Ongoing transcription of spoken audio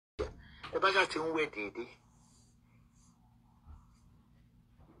bá ṣá ti ń wẹ̀ déédéé.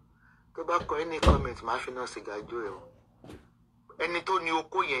 Tó bá kọ any comment máa fi náà sìgá jó ẹ̀ o. Ẹni tó ní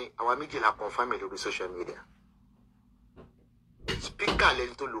okó yẹn àwa méjìlá confirm lórí social media. Speaker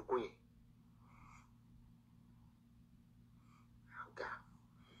lẹni tó lóko yẹn.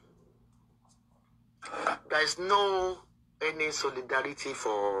 There is no any solidarity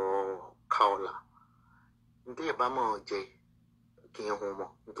for Kaola. Nde ẹ bá mọ̀ jẹ kí n hun mọ̀,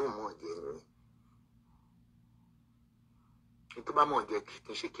 nto mọ̀ jẹ ni. Nto bá mọ̀ jẹ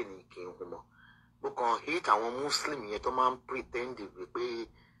kí n ṣe kí ni kí n hun mọ̀. Mo kàn hate àwọn Muslim yẹn tó máa ń pretend wípé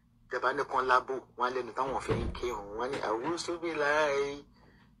tẹ́bá ní kan lábò wọn lẹ́nu táwọn fi ń kírun wọn ní àwùsù bí láì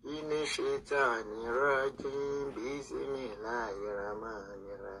iná ṣe tà ní rájí bí sí mi láì ra máa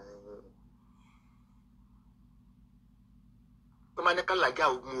nira yín. Tó máa ní kálàjà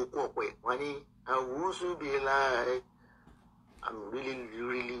mú okó ọ̀pẹ wọn ní àwùsù bí láì. I'm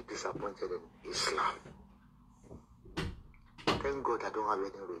really disappointed in Islam. Thank God I don't have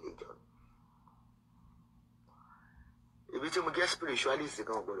any religion. If it's a spiritualist, I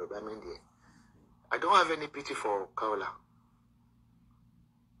don't have any pity for Kaola.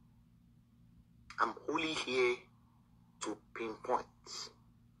 I'm only here to pinpoint,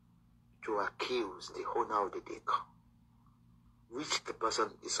 to accuse the owner of the dick, which the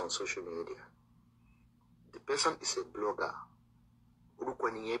person is on social media. The person is a blogger.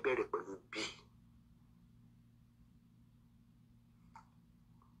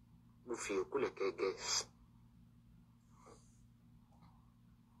 Guess.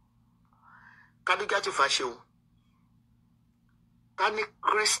 Kadija to fashion. Kani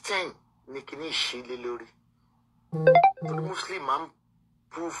Christian nikini shili lori. The Muslim man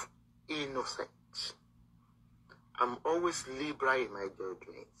prove innocent. I'm always liberal in my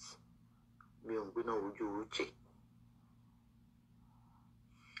judgments. Mi umbino uju uche.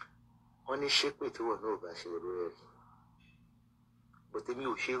 Oni shepe to one over shiri. But the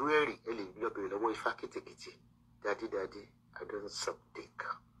new shiri eli yobe la boy fakiti. Daddy, I don't suck dick.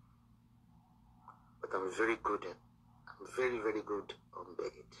 But I'm very good. I'm very good on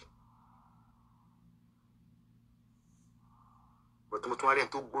bed. But mutuari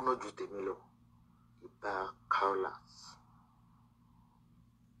to bono jute milo. Iba Kaolas.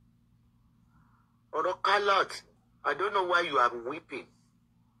 Oro Kaolat, I don't know why you are weeping.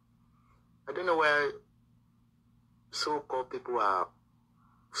 I don't know why so-called people are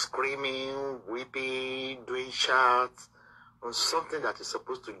screaming, weeping, doing shouts on something that is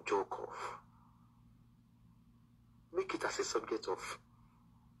supposed to joke off. Make it as a subject of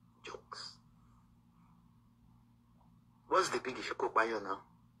jokes. What's the big issue now?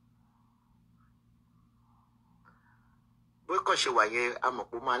 Because she was here, I'm a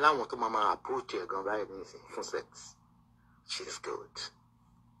woman, I want to mama approach her for sex. She's good.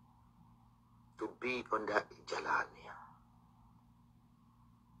 To be under Jalania.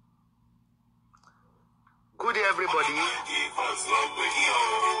 Good day, everybody.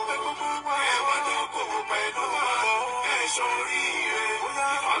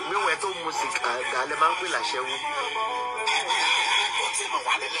 We were to music, the man will show.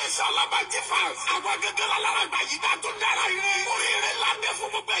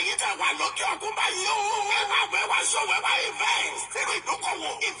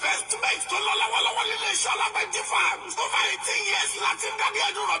 Investment to Lola Shalaba Farms. Over 18 years, Latin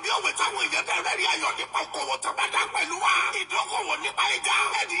Gadiadu Robio with a way that area on the Paco Tabada Pelua. Idoko on the Baida,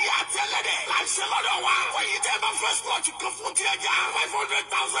 and the Atelade, like Shaladawa. When you tell my first lot, you go for Tiaga,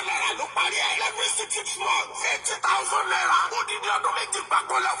 500,000 naira, no party, every 6 months, 80,000 naira. Who did you make the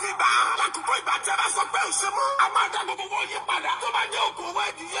Pacola Viba? Like to pray back to us of Belsimu. Amanda Boboya Pada, Tomago, where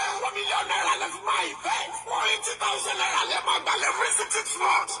the 1 million naira left my event. 80,000 naira, let my ball every 6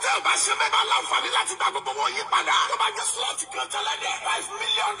 months. Tell Bashima Love for the Latin Boboya Pada. Tomago slot to go to 5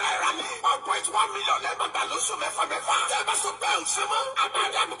 million naira, 1.1 million naira, Balusu Mefa. Tell Basso Belsimu.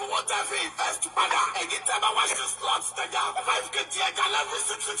 Amanda Boboya invest Pada. And you tell my watch the slots to go 5 kg every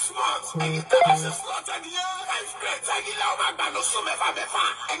 6 months. And you tell us the slot and the 5 grades. And you know my Balusu Mefa.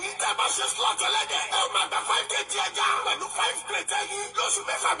 And you tell us the slot to let it. Oh, my 5 kg and 5 grades. And you know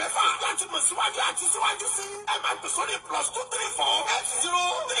Mefa. That's what you see. And my person plus 234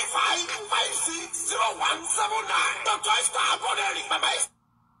 8035 560179. Dr. Star Boneri.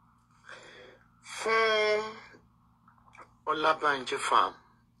 From Olabanje Farm.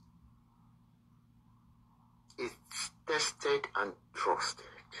 It's tested and trusted.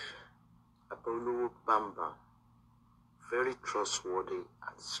 Apollo Bamba. Very trustworthy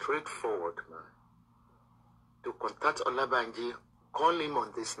and straightforward man. To contact Olabanje, call him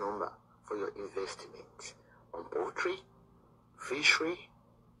on this number for your investment on poultry, fishery,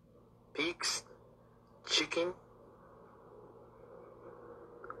 pigs, chicken.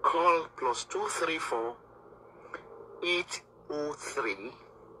 Call +234 803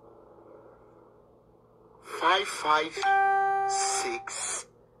 556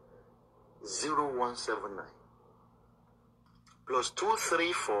 0179.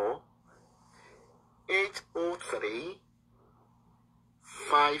 +234 803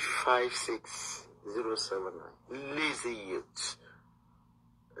 556 079. Lazy youth.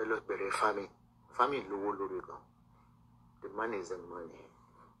 Hello, family. Family, the money is the money.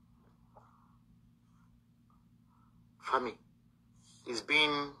 Family is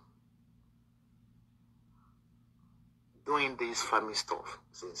been doing this family stuff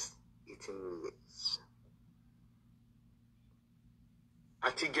since 18 years.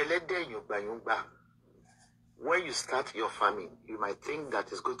 When you start your farming, you might think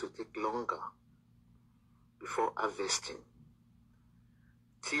that it's going to take longer before harvesting.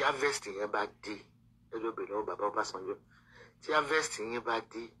 Ti harvesting about D. Hello, below Baba Sanjo. Ti harvesting about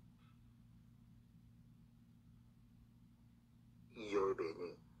D. Your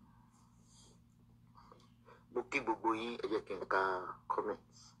Beni. Buki Bubuyi, Ejekinka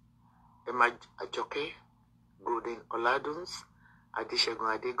comments. Emma Ajoke, Golden Oladuns,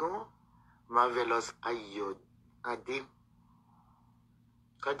 Adishegun Adegon, Marvelous Ayo Ade,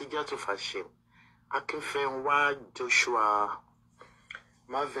 Kadija to Fashim, Akinfenwa Joshua,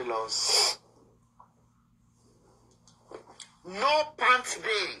 Marvelous. No pants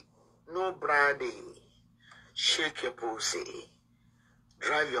day, no bra day. Shake your pussy.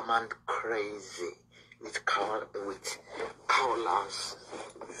 Drive your man crazy with Kaola's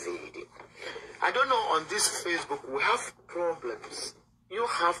video. I don't know, on this Facebook we have problems. You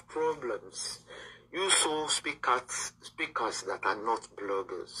have problems. You saw speakers that are not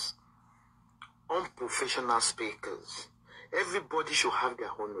bloggers, unprofessional speakers. Everybody should have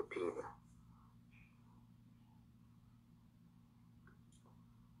their own opinion.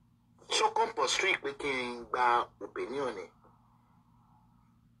 So come for street making opinion.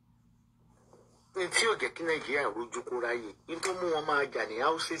 Until you get in Nigeria, Rujukurai, into Muamma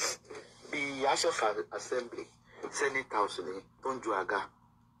houses, the House of Assembly, Senate House, Tonjuaga.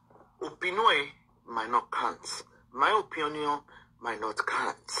 Opinion might not count. My opinion might not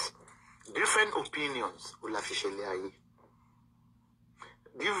count. Different opinions will officially.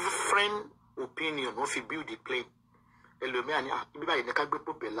 Different opinion if you build the plane. You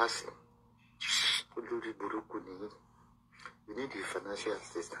need the financial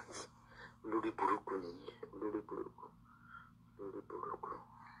assistance.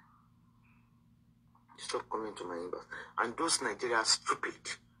 Stop coming to my inbox. And those Nigerians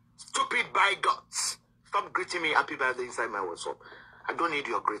stupid by gods. Stop greeting me happy birthday inside my WhatsApp. I don't need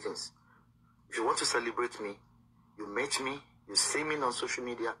your greetings. If you want to celebrate me, you meet me, you see me on social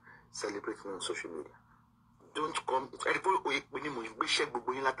media, celebrate me on social media. Don't come.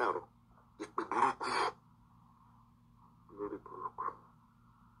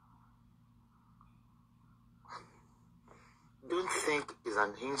 Don't think it's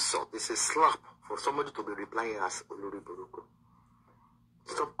an insult. It's a slap for somebody to be replying as Olori Buruku.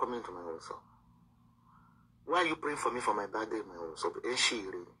 Stop coming to my WhatsApp. Why are you praying for me for my birthday in my WhatsApp? Say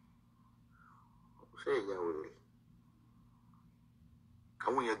Yahweh.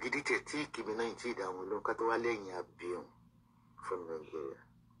 And when you get it, take me 90 down. We look at the Walenia Bion from Nigeria.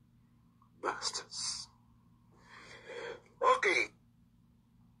 Bastards. Okay.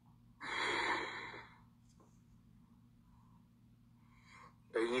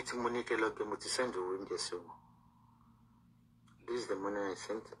 I need to money to log them to send you in this. This is the money I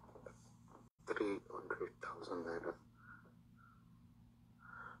sent. 300,000 naira.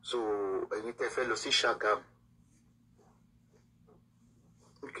 So I need to fellow see Shagam.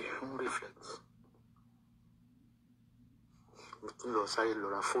 Okay, I'm reflect. Lo say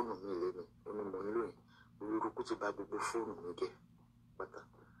Laura phone me lady. Only money. We will put it back with the phone again. But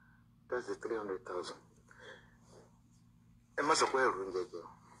that's the 300,000. I must acquire room there.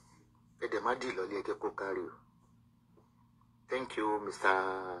 Thank you,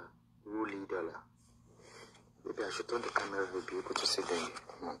 Mr. Woolly Dollar. Maybe I should turn the camera to be able to see them.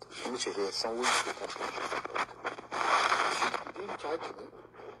 Which is here, some way to touch them. You didn't charge me.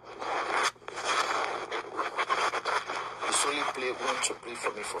 You solely want to play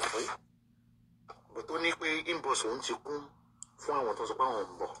for me for free. But only pay inbox once you come for I want to support on.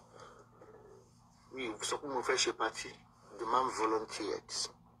 We support my fresh party. The man volunteered.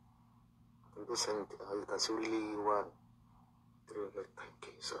 You can see really one. Thank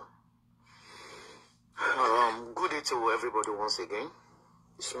you, sir. Good day to everybody once again.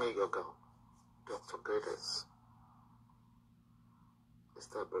 It's me, your girl, Dr. Graders.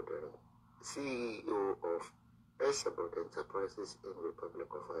 Mr. Bodere, CEO of Esabod Enterprises in Republic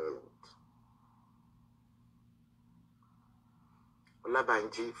of Ireland.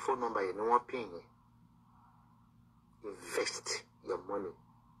 Olabanji, phone number in one pin. Invest your money.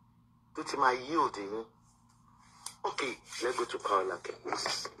 Do to my yielding. Okay, let's go to Kaola,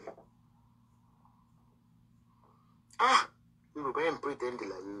 please. You will go and pretend like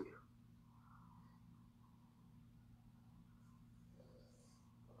you.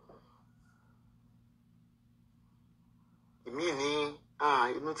 Imini,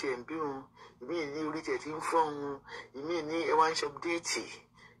 you ti embiun. Imini, you reach a team from. Imini, a one shop deity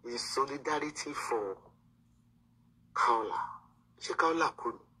is solidarity for Kaola. She Kaola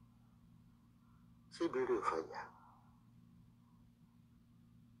kun. She be real fire.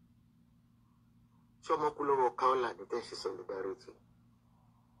 So Mokulo Kaola, the tension solidarity.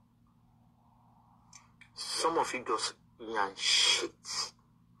 Some of you just yan shit.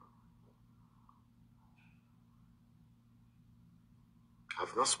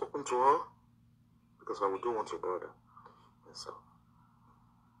 I've not spoken to her because I don't want to bother. And so,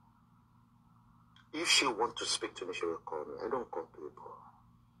 if she wants to speak to me, she will call me. I don't call people.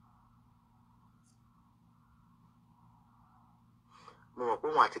 Mo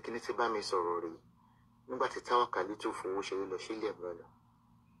ko wa tikini ti ba mi sọ̀rọ̀ rí. Nígbà tí Tawa Kalitu fowó ṣe lọ sí ilé brother.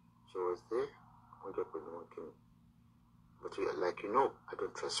 She was there. But like you know, I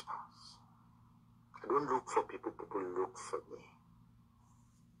don't trespass. I don't look for people. People look for me.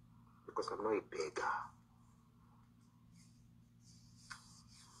 Because I'm not a beggar.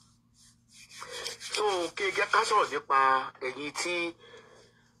 So, okay, get castle the pa and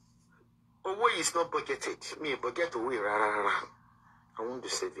away is not budgeted. Me budget away rara. I want to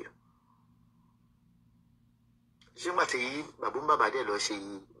save you. Jimati Babumba Badelo she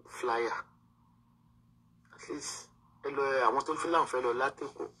flyer. At least I want to feel fellow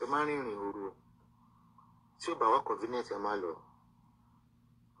Latico, a man in Uru. So about convenient a malo.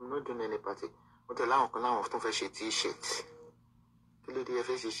 I'm not doing any party. But allow of don't fetch a t-shirt. Kill the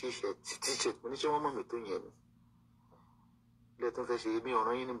FSC t-shirt. When it's your mamma to yen. Let them fetch me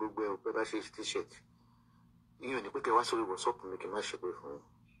on any book where paper t-shirt. You and the quicker was up to make a mash away from.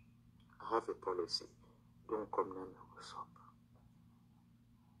 I have a policy. Don't come near me. What's up?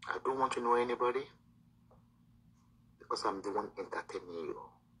 I don't want to know anybody because I'm the one entertaining you,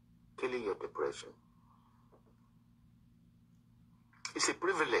 killing your depression. It's a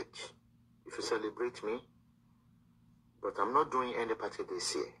privilege if you celebrate me, but I'm not doing any party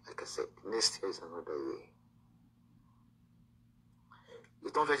this year. Like I said, next year is another year. You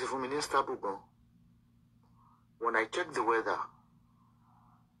don't fetch it from Minister Bugon. When I check the weather,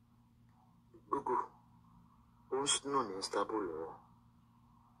 Google, who's known in Istanbul?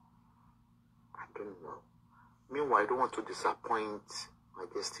 I don't know. Meanwhile, I don't want to disappoint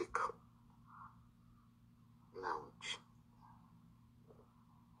Majestic Lounge.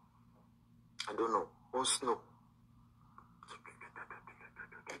 I don't know. Won't snow.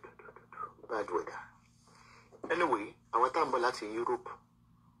 Bad weather. Anyway, our time in Europe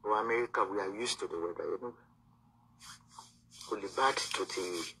or America, we are used to the weather, you know. Only bad to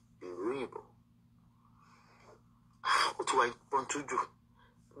the rainbow. What do I want to do?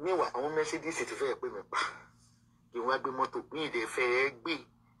 Meanwhile, I want to say this is very important. You want to be more to me, the fair be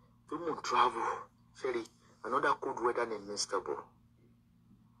to travel. Sorry, another cold weather in Istanbul.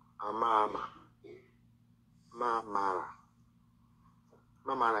 Mama,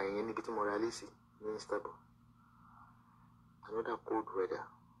 in any bit of morality in Istanbul. Another cold weather.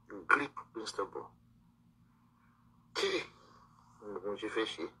 Grip in Istanbul. Okay. Won't you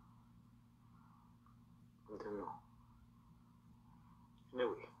face it? I don't know.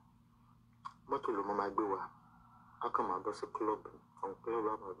 Anyway, what will Mama do? How come I go to club? From club, I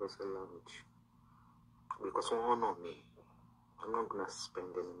go to lounge. Because one honor me. I'm not gonna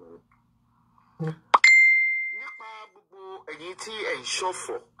spend any money. And show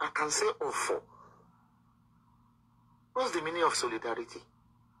for. I can say offer. What's the meaning of solidarity?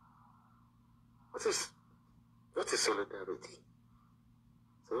 What is solidarity?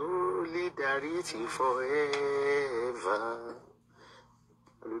 Solidarity forever.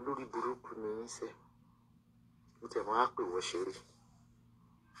 Lulu Buruku ni se. Ute mwakwe washiri.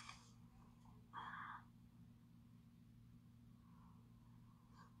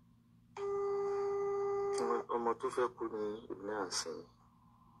 Ọmọ tó fẹ́ kú ní ìbílẹ̀ àǹsìn.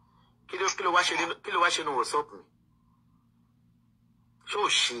 Kí ló wá ṣe ní WhatsApp mi? Ṣé ò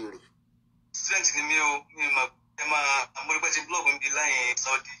ṣe rí? Student ni mi o, I'm going to blog and be lying.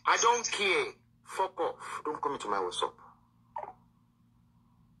 I don't care. Fuck off. Don't come into my WhatsApp.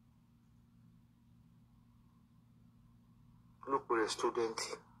 look for a student.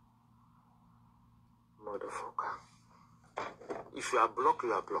 Motherfucker. If you are blocked,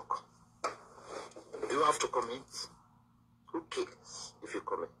 you are blocked. Do you have to comment? Who cares if you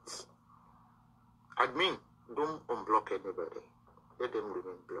comment? Admin, don't unblock anybody. Let them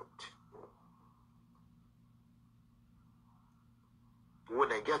remain blocked.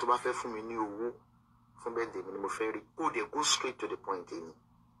 When I get to my fair from a new from birthday, ferry, they go straight to the point.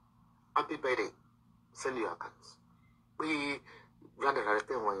 Happy birthday. Send your accounts. We rather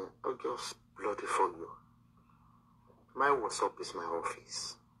than one, I'll just bloody for you. My WhatsApp is my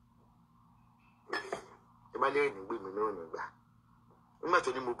office. The Malay women know me. I'm not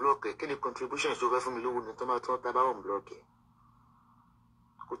only block any contributions over from me, no tomato about block.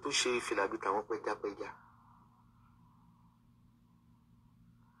 I could to share if you like it.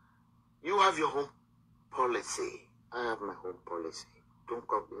 You have your home policy. I have my home policy. Don't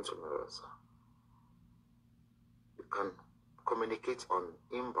come into my house. You can communicate on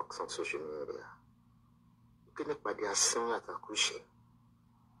inbox on social media. You can make the assembly at a cushion.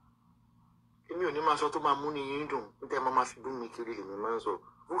 If you need to my money, you don't. Then mama fi do me kiri le man so.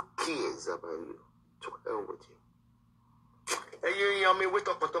 Who cares about you? To hell with you. Hey, you may wait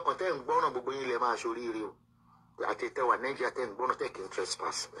up and talk and tell gbon na gbogbo yin le ma sori ire o. Ati te wa Nigeria ten gbon take in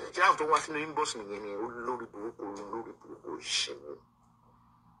trespass. Je am to wa sinu inbox mi yen ni olórí burúkú ṣe mi.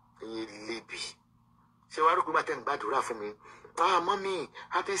 Yin lebi. Ṣé wá rí ko ba ten gbàdúrà fún mi. Ah, mommy,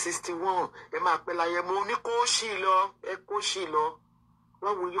 happy 61. Ẹ máa pẹ́ láyé mo ní kó ṣì lọ, ẹ kó ṣì lọ.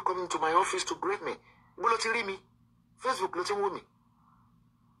 Why will you come into my office to greet me? Will you read me? Facebook, let you me.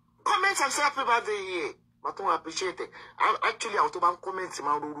 Comment and say happy birthday here. But I appreciate it. Actually, I was to comment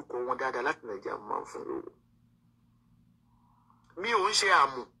my ruru ko one dada Latin Nigerian man from you. Me o nse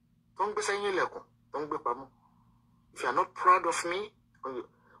amu. Don't be saying lekun. Don't be pamu. If you are not proud of me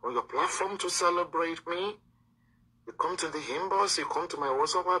on your platform to celebrate me, you come to the inbox, you come to my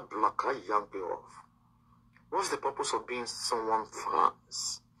WhatsApp, I block, I yank you off. What's the purpose of being someone's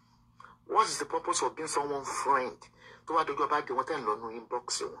fans? What is the purpose of being someone's friend? To what do you about the one time no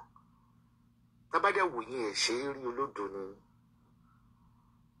inbox you? Tabada wuye share you lo do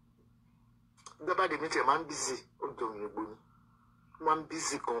ni. Tabada meet a man busy. O do you buni? Man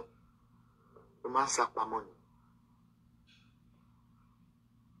busy con. The man sakpa money.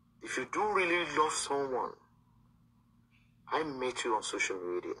 If you do really love someone, I met you on social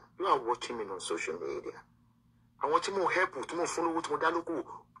media. You are watching me on social media. I want you to help you, to follow you, to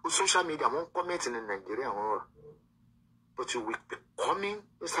on social media. I won't comment in Nigeria, but you will be coming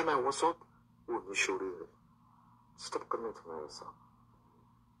inside my WhatsApp. Oh, you show you. Stop coming to my WhatsApp.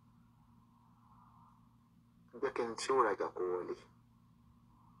 You can see what I got going.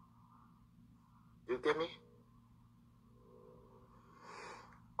 You get me?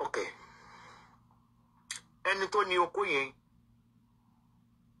 Okay. Anthony Okoye.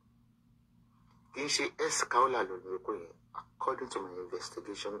 S. Kaola according to my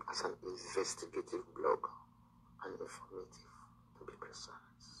investigation as an investigative blogger and informative, to be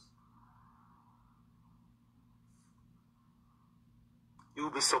precise.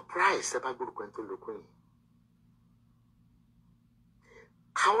 You'll be surprised about good going to look.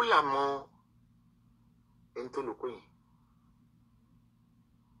 Kaola mo into Lukui.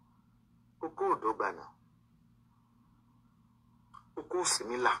 Oko Dobana. Oko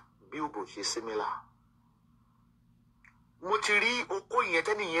similar. Bilbo ṣe similar. Mo ti rí oko yẹn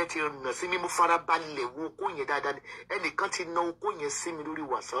tẹ́ni yẹn ti rìnà sí mi mo fara balẹ̀ wo oko yẹn dáadáa ni ẹnìkan ti na oko yẹn sí mi lórí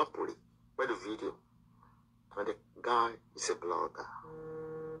WhatsApp rẹ̀ pẹ̀lú video. And the guy is a blogger.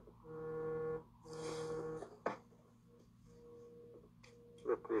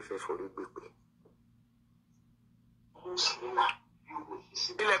 Ṣé pé ìfẹ́ forí gbígbé?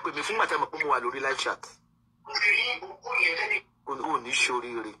 Ilé pè mí fún màtá mọ̀ pé mo wà lórí live chat. Mo ti rí oko yẹn tẹ́ni. Ò ní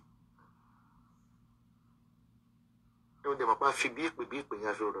ṣoríire. Eu devo para bico e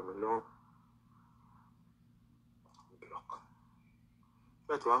ajuda-me não. Block.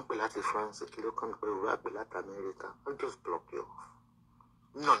 But one pelate France, que eu can't go back pelate America. I'll just block you off.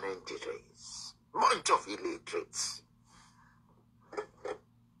 Non-entities. Bunch of illiterates.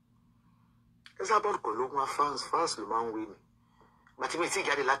 It's about Coloma fans le man win. But me see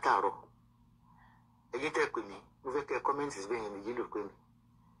gadi lataro. Egite kwini. Mo fẹ́ kẹ́ comment is being in the yellow kwini.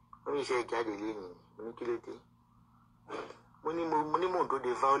 Mo mi ṣe gadi leni. Mo ní kí ló dé. Mo do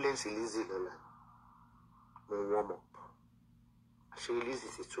the violence Lizzie Lola. Mo warm up. She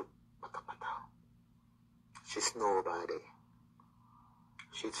releases it to pata. She's nobody.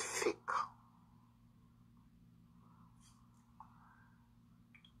 She's fake.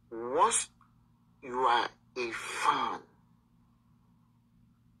 Once you are a fan,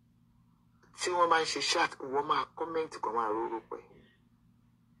 tí wọ́n máa ń ṣe chat wọ́n máa comment kan máa róró pẹ̀.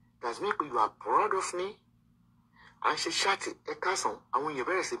 That's mean you are proud of me. À ń ṣe chat ẹ káàsán àwọn èèyàn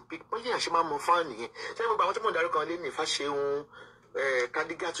bẹ̀rẹ̀ sí pick wọ́n yẹn ṣe máa mọ fáwọn nìyẹn ṣé gbogbo àwọn tí mo darí kan lé ní Ìfàṣẹ̀hùn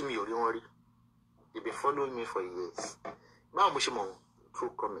Kádígàtú mi ò rí wọn rí. They've been following me for years. Báwo mo ṣe mọ̀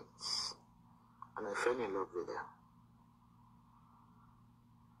through comments and I fell in love with them.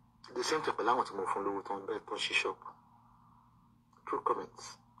 The same thing pẹ̀lú àwọn tí mo fún lówó tó ń bẹ́ẹ̀ tó ń ṣí shop through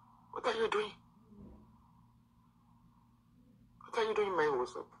comments. What are you doing? What are you doing, my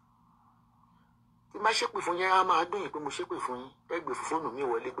WhatsApp? Tí máa ṣépè fún yín á máa dùn yín pé mo ṣépè fún yín ẹ gbé fóònù mi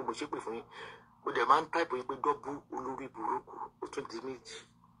wọlé pé mo ṣépè fún yín mo dẹ̀ máa ń táìpù yín pé dọ́bù olórí burúkú ó tún di méjì.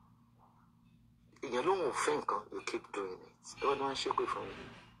 Èèyàn ló ń fẹ́ nǹkan you keep doing it. Ẹ wọ́n ni wọ́n ń ṣépè fún yín.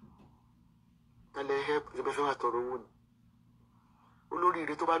 Tálẹ̀ help ṣe bẹ́ẹ̀ fẹ́ wá tọrọ owó ni.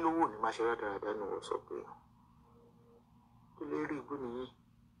 Olóríire tó bá lówó ni máa ṣe rádaràdà ní WhatsApp pé olórí ibú nìyí.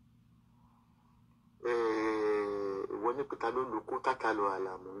 Ìwọ ní pété ló lóko tátà lọ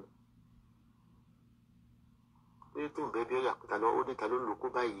àlàmú. Bí tó ń bẹ bí ọ̀yà pété lọ ó níta ló lóko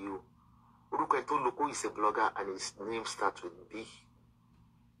báyìí o. Orúkọ ẹ̀ tó lóko is a blogger and his name starts with B.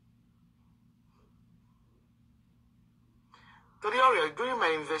 Torí ọ̀rẹ́ during my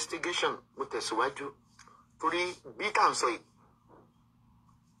investigation mo tẹ̀síwájú torí bí tá à ń sọ yìí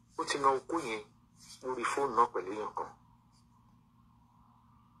ó ti na okó yẹn lórí fóònù náà pẹ̀lú èèyàn kan.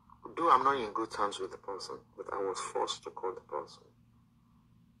 Though I'm not in good terms with the person, but I was forced to call the person.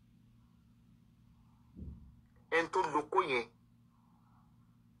 And to loko yẹn,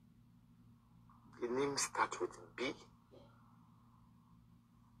 the name starts with B,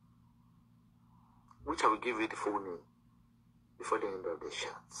 which I will give you the full name before the end of the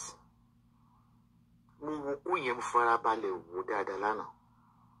chat. Mo wo ko yẹn mo fara balẹ̀ wò dáadáa lánàá.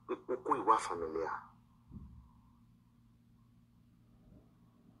 Oko ìwà familiar.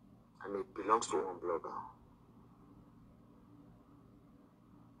 And it belongs to one blogger.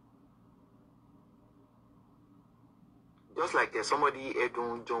 Just like there's somebody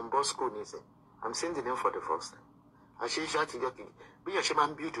Edun John Bosco needs it. I'm saying the name for the first time. I say that you be a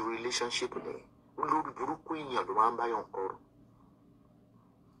shaman build a relationship with me. Ulu buruku in your man by on call.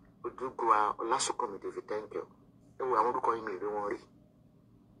 Udu gua lasso committee, thank you. I want to call me, don't worry.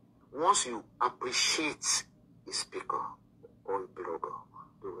 Once you appreciate a speaker or a blogger,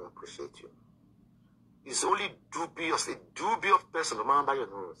 they will appreciate you. It's only dubious, a dubious person, the man by your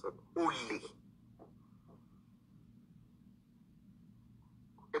nose, only.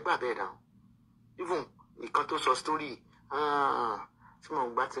 Even he can't tell a story.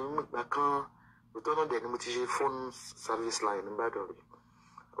 Someone back in my car, we don't know the limited phone service line in Badori.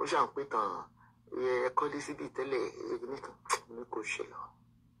 Ocean Pitan, yeah, call this a bit tele,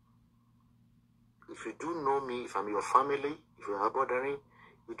 if you do know me, if I'm your family, if you are bothering,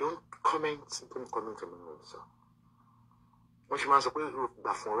 you don't comment to me also. What you must say,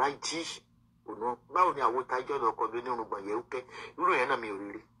 but for right, no, now they are what I don't know, but you okay, you don't know me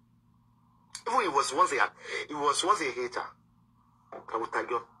really. Even it was once a hater. I would tell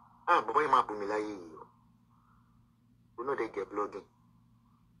you, but why am I doing like you? You know they get blogging.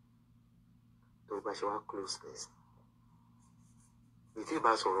 They will show closeness. It is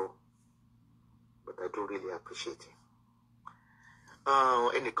bad sorrow. But I do really appreciate it.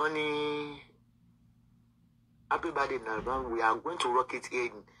 And the happy birthday, Nalban. We are going to rock it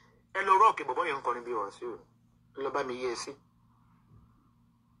in. Hello, rock it, but boy, I'm going to be on you. Hello, by me, yes.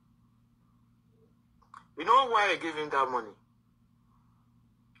 You know why I give him that money?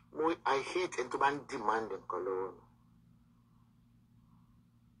 I hate and to man demanding color.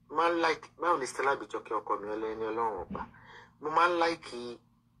 Man like, my only still I be joking or come here any along. Man like he.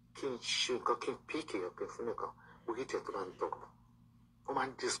 King shoot, king pick it up in Funica, who hit it to man talk. Oh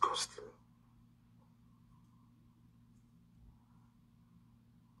man, disgusting.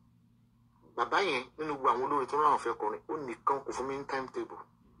 Bàbá yẹn nínú gbogbo àwọn olórin tó rán àwọn fẹ́ kọrin ó nìkan kò fún mi ní timetable.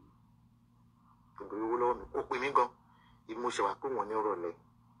 Ìbéèrè owó lọ́wọ́ mi ó pè mí gan ìmúṣẹ wà pé wọ́n ní rọ̀lẹ́.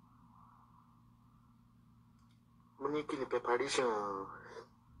 Mo ní kí ni preparation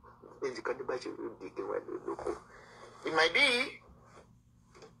méjì kan ní bá ṣe ló dìde wá lóko. It might be.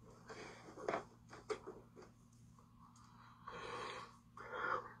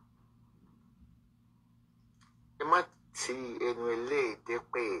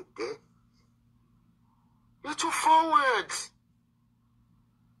 You're too forward.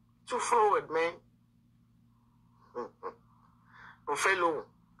 Too forward, man. Fellow.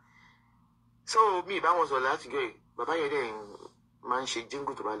 So me, that was all that go. Baba yede man she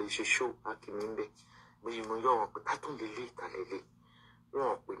jingle to bale she show akimimbe. But you know you but that on the late.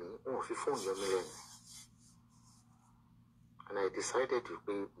 Wọ́n pè ní wọ́n fi phone your million. and I decided to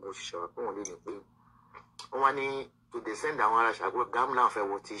pay most only to pay. Only to descend down where I shall go gam now for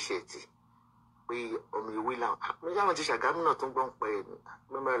what t-shirt. We only will out. We haven't t-shirt gam not on bunk pay.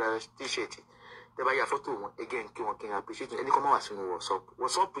 Remember that t-shirt. The buy a photo again, can appreciate any come as soon what's up.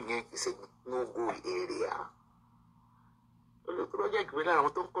 What's up again is a no go area. The project when I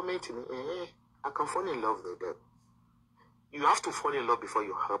want to comment in I can fall in love with them. You have to fall in love before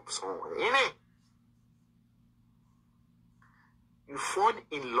you help someone. You fall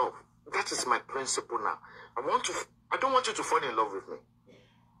in love. That is my principle now. I don't want you to fall in love with me.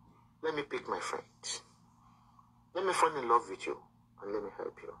 Let me pick my friends. Let me fall in love with you and let me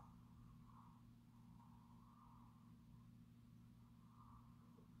help you.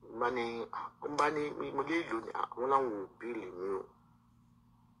 Money,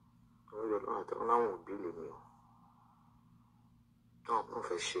 no, no,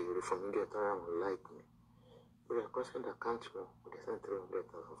 for sure. From you get around like me. We are concerned account more. We send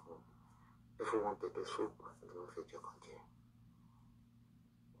 300,000 more. If we want paper soup, we will fetch your country.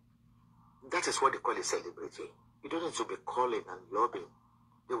 That is what they call a celebrity. You don't need to be calling and lobbying.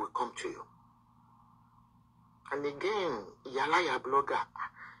 They will come to you. And again, Yalaya blogger.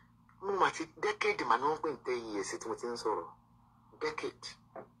 Mumati decade man 1.10 years it within sorrow. Decade.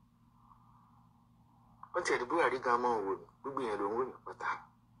 Until the boy Gamma would be alone, but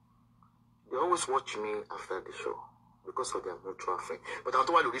they always watch me after the show because of their mutual friend. But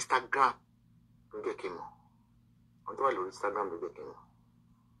until I do Instagram, we get him. Until I do Instagram, we get him.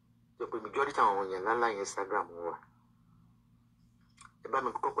 The majority of them are Instagram. About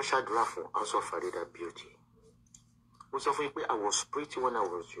my Coco Shadraff, also Farida Beauty. Most of you, I was pretty when I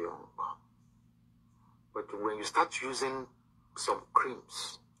was young. But when you start using some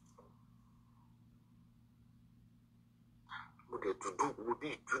creams, would be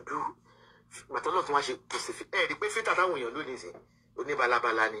to do. But a lot of what she specific. The perfect at when you're doing this. Only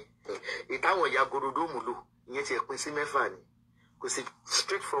balabalani. It how you go to do mulu. Yet you're quincy mefani. Because it's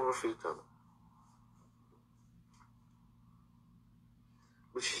straightforward filter.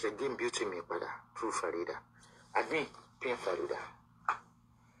 Which is again beauty me, brother. True Farida. Admin, pin Farida.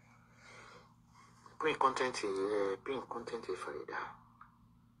 Pin content Farida.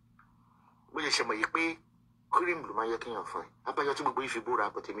 But you should make cream blue, my yakin of fine. I buy you to be if you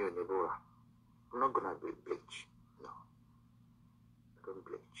bora, but me on the bora. I'm not gonna bleach. No. I don't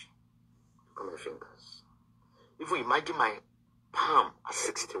bleach. Look at my fingers. If you imagine my palm at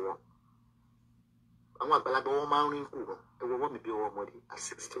 61, I want to be man in Kuba. I want me to be one body at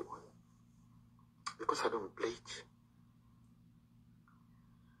 61. Because I don't bleach.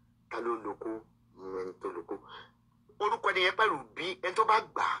 Talo loko, mento loko. Orúkọ ni epa rubi, ento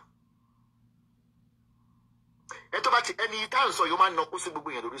bagba. Ento bati any time so you man no kusi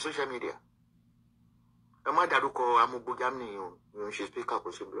gbogbo yẹn lórí social media. Ẹ má dárúkọ amugbo Germany you she speak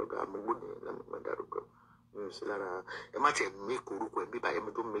up she blogger amugbo ni la má dárúkọ. You see lara ẹ má te make orúkọ ẹ bí ba ẹ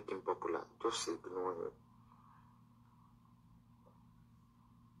don't make him popular. Just say no.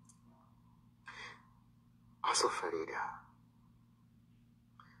 Also Farida,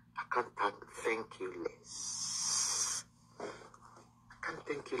 I can't thank you less. I can't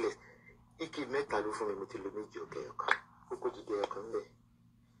thank you less. Iki meta lu fún mi ti lu méjì o kan. Oko jide kan le.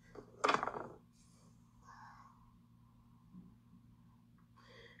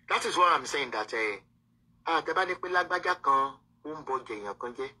 That is why I'm saying that tẹ́ bá ní pé lágbájá kan ó ń bọ jẹ èèyàn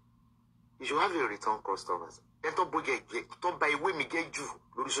kan jẹ́. You should have a return customers. Then to bọ jẹ tó ba ìwé mi jẹ́ jù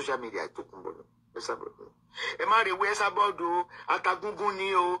lórí social media tó kún bọ̀. Ẹ má re wé sábọ́ọ̀dù atagungun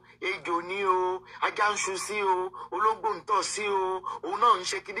ni o, ejò ni o, ajá ń ṣu sí o, ológbò ń tọ̀ sí o, òun náà ń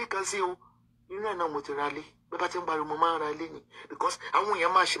ṣe kíní kan sí o. Inú ẹ̀ náà mo ti ra lé. Bí bá ti ń pariwo mo máa ń ra lé ni. Because àwọn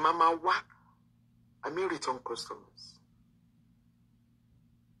èèyàn máa ṣe máa wá. I mean return customers.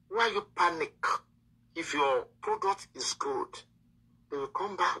 Why you panic? If your product is good, they will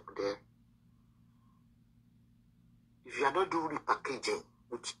come back there. If you are not doing repackaging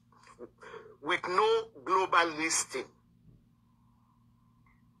with no global listing,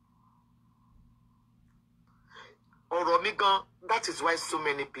 that is why so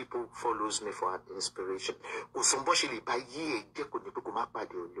many people follows me for inspiration.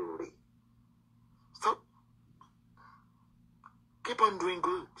 So keep on doing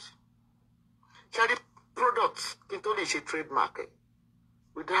good. Charity products can only a trademark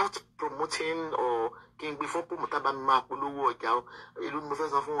without promoting or king before Pumutaba Mapulu Yao, you move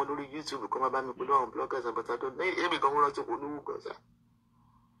us on YouTube, come about me on bloggers, but I don't maybe go to Ulugoza.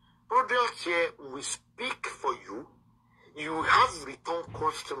 Products here we speak for you. You have return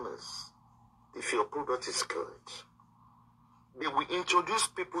customers if your product is good. They will introduce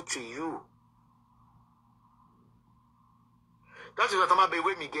people to you. That's what I'm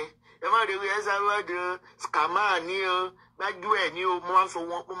about me get. Am I the way as I were scammer near back do any month for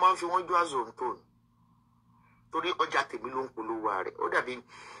 1 month you want to as on tone. To the Ojati Milon Puluari, or that being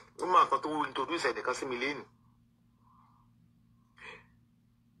a month or two introduce the Casimilin.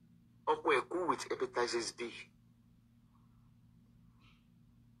 Okay, cool with hepatitis B.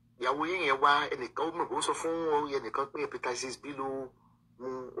 Ya we ya wa and the government also phone or the company hepatitis below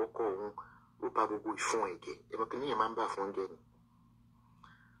moon or cone or probably phone again. You can remember phone again.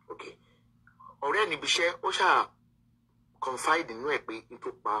 Okay. Already be share Osha confide in me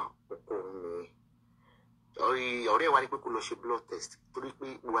into power or cone. Already one people should blood test to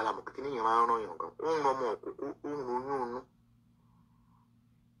be while I'm getting your man on your no.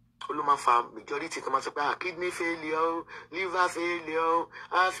 Oluma farm majority come out kidney failure, liver failure,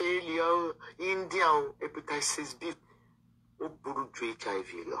 heart failure, India, hepatitis B, Oburu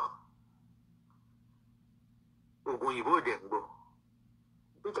HIV law. Ogun Ibo dem go.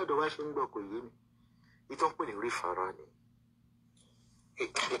 Peter the washing book with him. It don't put a referral.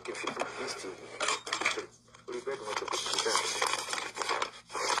 It can fit this thing. We better not to put it down.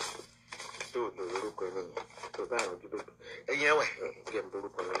 So the look on it. So that will be. And yeah, we can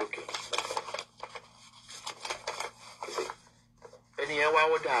look on the looking. And yeah, I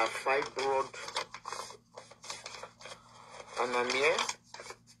would have fibroid anemia.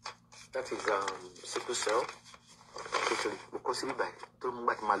 That is sickle cell. Because we buy too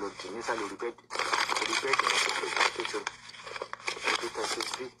much malady, inside the bed,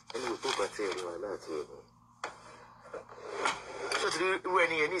 and we put bacteria like that. So,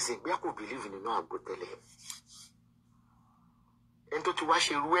 when anything, we could believe in no good tele. And to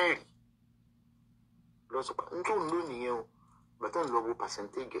wash a weary. Lots of no, but on low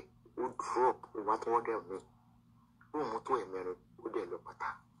percentage would drop what order me. Who to a minute would they look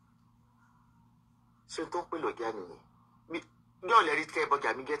at? So, don't be like don't let it care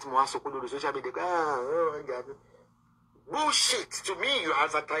about me get more so cool social media. Bullshit. To me, you're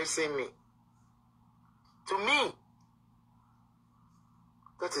advertising me. To me,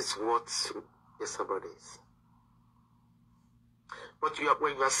 that is what somebody is. But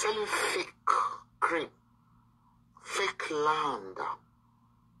when you are selling fake cream, fake land,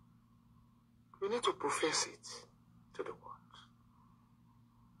 you need to profess it to the world.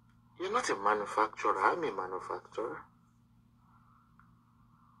 You're not a manufacturer. I'm a manufacturer.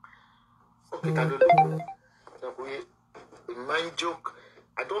 Okay, mind joke.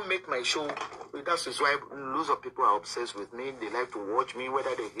 I don't make my show. That is why lots of people are obsessed with me. They like to watch me,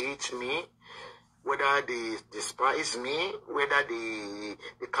 whether they hate me, whether they despise me, whether they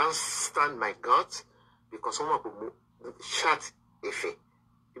can't stand my guts, because some of them shut if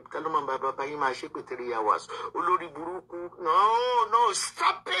no,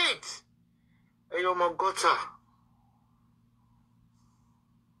 stop it. You're my gutter.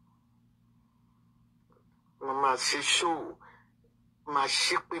 Mama, she show. My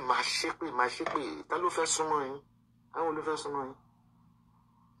shippy. Tell you first morning. I will first morning.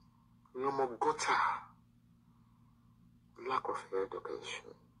 You're my gutter. Lack of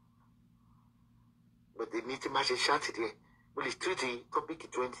education. But the meeting match is shut today. Well, it's 30,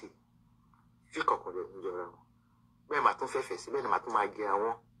 topic 20. If you come on the when my two faces, when my two my gear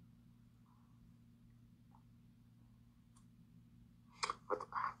one.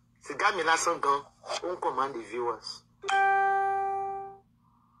 Cigar me last song, don't command the viewers.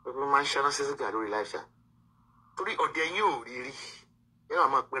 People man shall say that real life. Three or the you really. You know,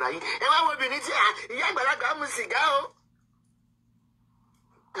 I'm not going to.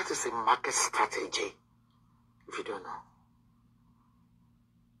 That is a market strategy. If you don't know.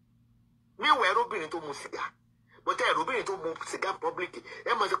 Me we're rubbing into music. But they're rubbing into music public.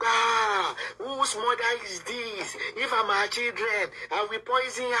 Whose mother is this? If I'm her children, I will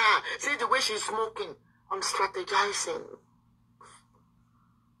poison her. See the way she's smoking. I'm strategizing.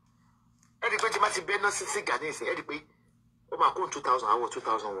 Everybody must be not cigar. Everybody. Oh, my God, 2000, I was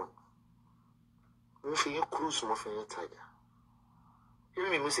 2001. I'm feeling cruise, I'm feeling tired.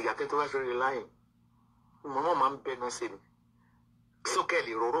 Even me music, I can't always rely. My mom, I'm not saying. So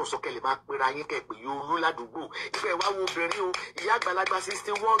Kelly, Roro, so Kelly, Mark, where I get you, Lula do go. If I will bring you, Yagalaga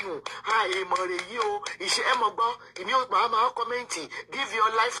 61, hi, Mario, is she Emogo, if you, Mama, commenting, give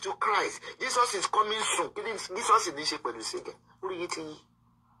your life to Christ. Jesus is coming soon. Jesus is the shape of the second. What are you eating?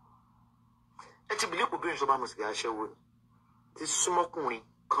 And to believe we're going to Obama's guy, this smoking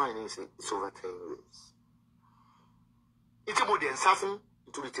kind is over 10 years. It's more than something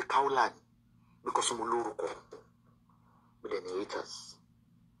to the Kaola because of Muluruko. But then haters.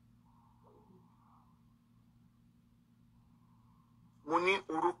 Money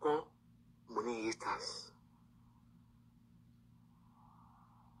Uruko, money haters.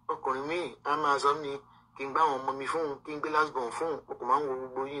 máa sọ ní kí n gbá àwọn ọmọ mi fún kí n gbé last born fún ọkọ̀ máa ń wo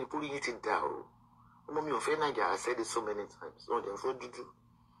gbogbo yín kúrò yín ti dà o ọmọ mi ò fẹ́ Nàìjíríà. I said it so many times wọ́n dẹ̀ fọ́ dúdú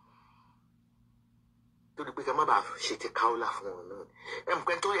tó di pé ká má bàa ṣe ti Kaola fún wọn náà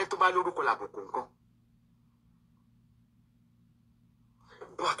nǹkan tó bá lórúkọ làbùkù nǹkan.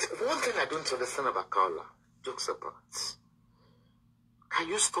 But one thing I don't understand about Kaola, jokes apart, can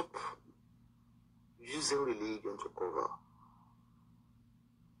you stop using religion to cover?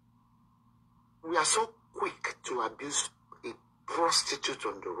 We are so quick to abuse a prostitute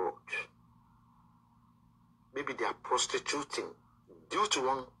on the road. Maybe they are prostituting due to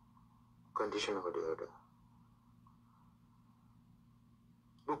one condition or the other.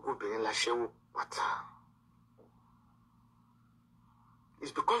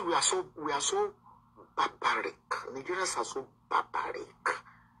 It's because we are so barbaric. Nigerians are so barbaric.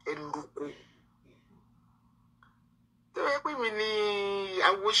 And look.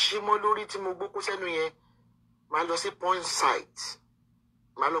 I wish him lórí tí mo gbókó sẹ́nu yẹn máa lọ sí point site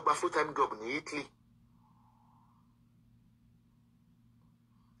máa lọ gba full-time job ní Italy.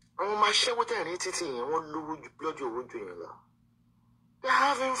 Àwọn máa ṣẹ́wó tẹ̀rín títí yẹn wọ́n lówó lọ́jọ́ owó jù yẹn lọ. They are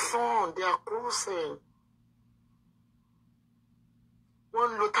having fun. They are cruising.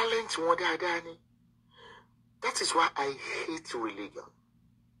 Wọ́n lo talent wọn dáadáa ni. That is why I hate religion.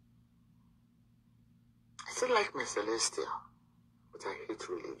 I still like my celestial, but I hate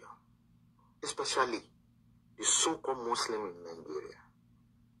religion. Especially the so-called Muslim in Nigeria.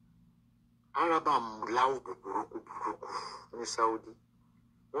 Araba mulawu buruku in Saudi.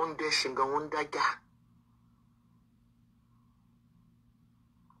 One day shinga, one day ga.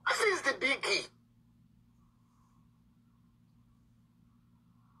 What is the biggie?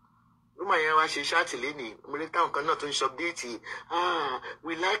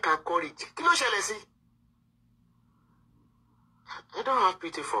 We like her courage. Kí ló ṣẹlẹ̀ sí? I don't have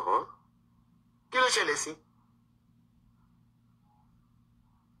pity for her. Kí ló ṣẹlẹ̀ sí?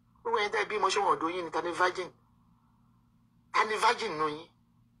 Who went there be mo ṣe wọ́n do yín ni tani virgin? Tani virgin no yín?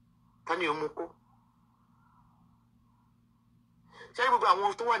 Tani omoko? Ṣé gbogbo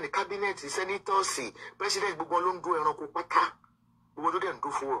àwọn tó wà ní cabinet, senators, president gbogbo ló ń do ẹranko pátá. Gbogbo ló dẹ̀ ń do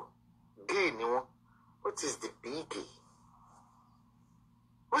fún ọ. Gay ni wọ́n. What is the biggie?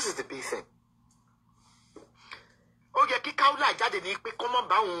 What is the big thing? Ó yẹ kí Kaola jáde ní pé kó má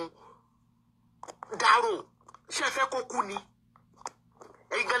bá òun dárò. Ṣé ẹ fẹ́ kó kú ni?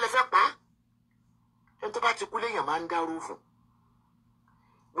 Ẹ̀yin gan lẹ fẹ́ pa á. Ẹni tó bá ti kú léèyàn máa ń dárò fún.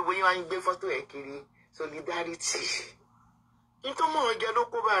 Gbogbo yín wá ń gbé fọ́tò ẹ̀ kiri solidarity. Nítorí mọ̀ ọ́n jẹ́ ló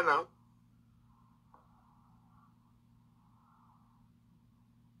kó bá náà.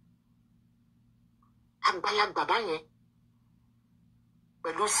 Àgbàlagbà báyẹn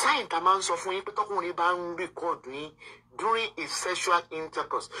pẹ̀lú sign tá a máa ń sọ fún yín pé tọkùnrin bá ń record yín during a sexual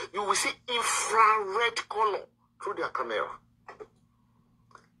intercourse you will see infrared color through their camera.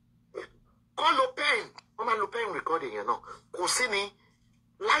 Kọ́ lo pen wọ́n máa lo pen record yẹn náà kò sí ni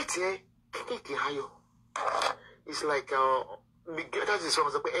light yẹn kéékèèké ayọ̀. It's like that is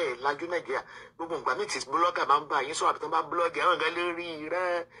sọ pé lajú Nàìjíríà gbogbo nǹkan mi ti blogger máa ń bá yín sọ àbí tó bá blogger àwọn nǹkan lórí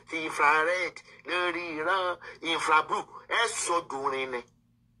ìran ti infrared lórí ìran infrablue sọ dùnrin ni.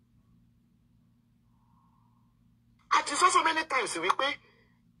 Àti sọ so many times wípé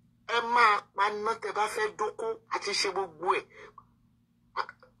ẹ máa paná tẹ bá fẹ́ dóko àti ṣe gbogbo ẹ̀.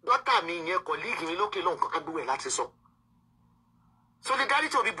 Dọ́tà mi yẹn colleague mi lókè lóhùn kan kágbó ẹ̀ láti sọ.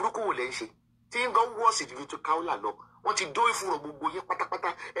 Solidarity orí burúkú wò lẹ́ ń ṣe tí ń gan wọ́ọ̀sì ju tó Kaola lọ. Wọ́n ti dó ìfúnrọ̀ gbogbo yín pátápátá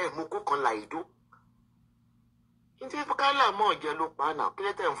mú kó kan là ìdó. Ǹjẹ́ Kaola mọ̀ jẹ́ ló pa náà kí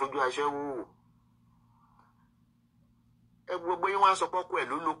lẹ́tẹ̀ ń fojú aṣẹ́wó wò. Gbogbo yín wá sọ pọ́kọ ẹ̀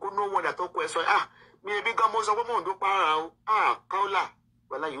ló lo kó no wonder tọ́kọ ẹ̀ sọ mi ebi gan mo sọ pé mò ń dó para o. Kaola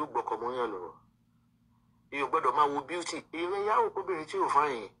wàlá yìí ó gbọ́kọ̀ mọ́ yàn lọ́wọ́. Yóò gbọ́dọ̀ máa wo beauty. Ìrẹ́ yàwó kóbìnrin tí ò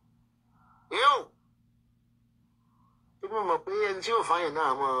fáyìn. Yóò. Ebi mọ̀ pé ẹni tí ò fáyìn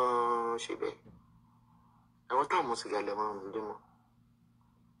náà mọ̀ ṣe bẹ́ẹ̀. Àwọn táwọn mọ̀ sìgá lẹ̀ máa ń dé mọ́.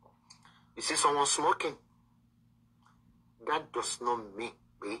 You see someone smoking. That does not mean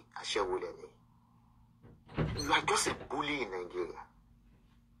pé aṣẹ́wó lẹ́ni. You are just a bully in Nigeria.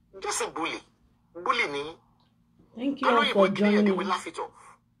 Just a bully. Bully ni. Thank you all for joining me.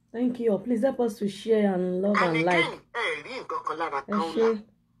 Thank you all. Please help us to share and love and like.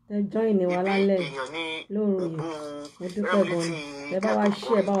 Ẹ join ni wa lálẹ́ lóru yìí. Mo dúpẹ́ gan ni. Ẹ bá wa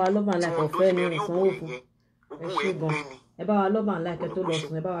share, bá wa love and like ọ̀fẹ́ ní ìsanwó fún. Ẹ ṣé gan. Ẹ bá wa love and like ẹ tó lọ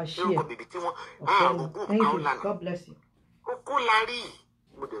sùn. Ẹ bá wa share. Ọ̀fẹ́ ni. Thank you. God bless you. Oko lárí.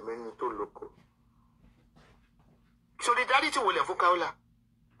 Mo dẹ̀ mẹ́ni tó lóko. Solidarity wo lẹ̀ fún Kaola?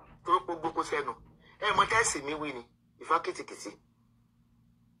 Tó gbogbo sẹ́nu. Mọ tẹ́sì mi wí ni. Ìfá kìtìkìtì.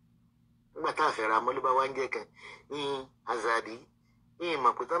 nígbà tá a fẹ́ ra mọ́ ló bá wá ń jẹ́ kan Azadi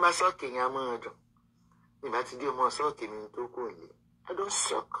mọ̀ pé tán bá sọ́ọ̀kì yẹn á mọ́ ọjọ́ nígbà tí dé ọmọ sọ́ọ̀kì mi tó kù ní I don't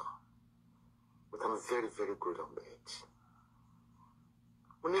suck but I'm very very good on bed.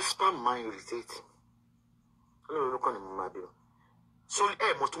 Mo ní spam máa ń irritate ọlọ́run olùkọ́ ni mo máa bí wọn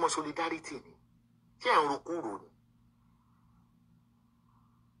mo túmọ̀ solidarity ni ṣé ẹ̀ ń rokúrò ni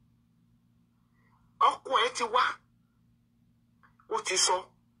ọkọ ẹ ti wá ó ti sọ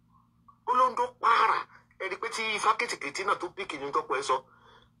olóńdó pààrà ẹni pé tí ifá kìtìkìtì náà tó píkì ní tọpọ ẹ sọ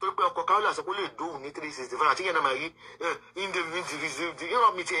torí pé ọkọ Kaola sọ pé ó lè dóhùn ní 365 àti yẹn náà máa yí indivisible yọrọ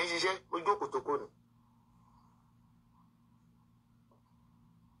mi ti ẹ ń ṣiṣẹ́ ojú òkòtòkò ni.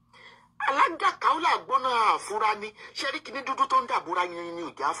 Alhaja Kaola gbóná àfúrá ní ṣẹ́ríkì ní dúdú tó ń dàbúrá yẹn ní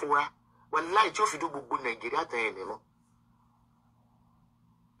ìjà àfúrá wàláì tí ó fi dó gbogbo Nàìjíríà tẹ̀ ẹ̀ nìmọ́.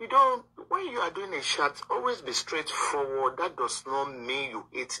 You don't, when you are doing a chat, always be straightforward. That does not mean you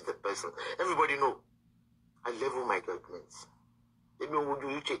hate the person. Everybody know. I level my judgments. Let me know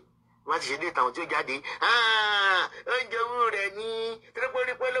you check. What you did on Jade? Ni,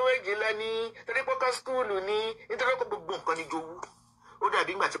 Triple school, ni, interlocutor can you? Oh, that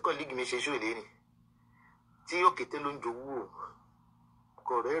being my colleague, Mrs. Shulini. See, okay, tell you.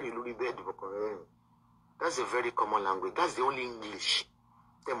 Correct, Louis bed, that's a very common language. That's the only English.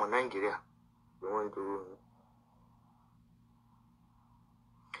 Them on Nigeria, they want to.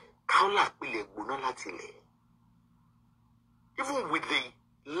 Kaola pile gbóná láti ilẹ̀. Even with the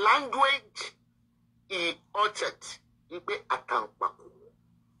language he uttered, ipe àtàǹpàkò.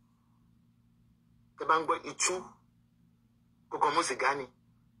 Tẹ́ bá ń gbọ́ ìtú kókó mú sìgá ni.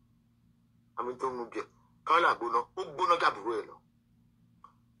 Àmì tó mú jẹ. Kaola gbóná, ó gbóná dàbúrò ẹ̀ lọ.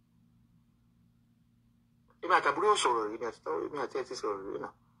 Èmi àtàbúrò sọ̀rọ̀ rí èmi àti ẹ̀ ti sọ̀rọ̀ rí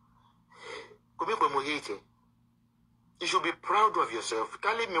náà. Kò bí pé mo hate ẹ. You should be proud of yourself.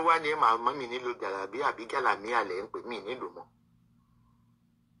 Kálí mi wá ní màmá mi nílò gàlàbí àbí gàlàmí àlẹ́ ń pè mí nílò mọ́.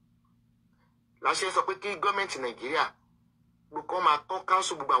 Láṣẹ sọ pé kí gọ́ọ̀mẹ̀ntì Nàìjíríà gbogbo máa kọ́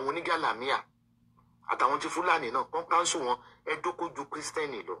káńsù gbogbo àwọn onígàlàmíà àtàwọn ti Fúlàní náà kọ́ káńsù wọn ẹ dókójú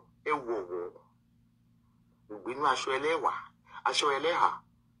Kírísítẹ́nì lọ ẹ wọ̀wọ̀. Ògbínú aṣọ ẹlẹ́wà aṣọ ẹlẹ́hà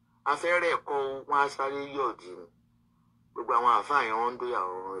afẹ́rẹ́ ẹ̀kọ́ wọn á sáré yọ̀dì ni gbogbo àwọn àfáà yẹn wọ́n ń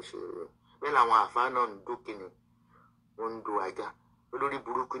dóyàwó wọn ṣe bẹ́ẹ̀ làwọn àfáà náà ń dókè ni wọ́n ń do ajá olórí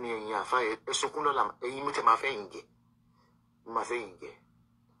burúkú ni ẹ̀yin àfáà ẹ sunkún lọ́la ẹ̀yin mi tẹ̀ máa fẹ́ yìn jẹ mo máa fẹ́ yìn jẹ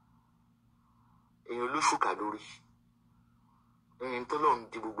ẹ̀yin olóṣùkà lórí ẹ̀yin tó lọ́n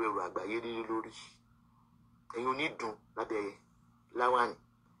di gbogbo ẹrù àgbáyé lílé lórí ẹ̀yin onídùn lábẹ́ láwàní.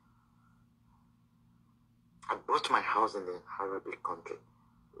 I bought my house in the Arabic country.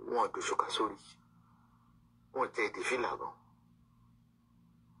 Wọ́n do ṣùkà sórí wọ́n tẹ èdè fìlà gan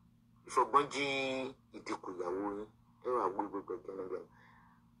ìfọgbọ́n jí ìdínkù ìyàwó yín ẹ̀rọ àgbo gbogbo ẹgbẹ̀rún.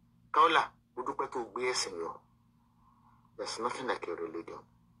 Kaola mo dúpẹ́ tó gbé ẹ̀sìn yọ. There's nothing like a religion.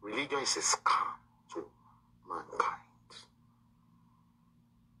 Religion is a scam to mankind.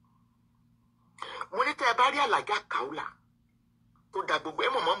 Mo ní tẹ́ ẹ bá rí Alhaja Kaola tó da gbogbo ẹ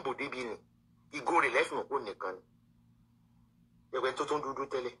mọ̀ ń bò débi ni ìgò rẹ̀ lẹ́fìn òkú nìkan ni. Ẹgbẹ́ tó tún dúdú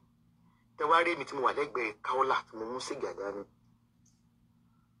tẹ́lẹ̀. Tẹ́ wá rí mi tí mo wà lẹ́gbẹ̀ẹ́ Kaola tí mo mú sìgá dání.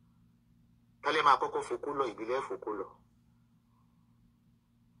 Tálẹ́ máa kọ́kọ́ fòkó lọ ìbílẹ̀ fòkó lọ.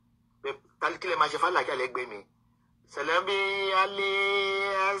 Tálẹ́ kílẹ̀ máa ṣe fàlàjà lẹ́gbẹ̀ẹ́ mi. Sàlámì alẹ́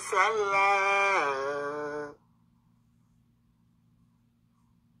àṣàlá.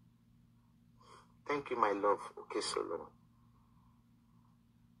 Thank you, my love. Okay, Solomon.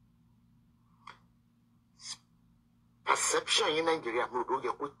 Perception in Nigeria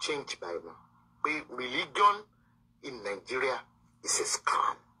could change by now. But religion in Nigeria is a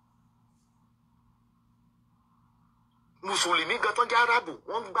scam. Musulmi gaton di Arabu,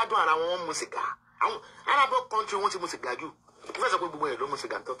 wọ́n gbádùn ara wọn mu sìgá. Àwọn Arab country wọ́n ti mu sìgá jù. Ìfẹ́ sọ pé gbogbo ẹ̀ ló mu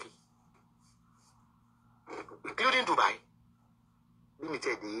sìgá Turkey. Including Dubai.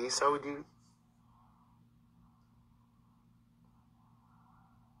 Limited the Saudi.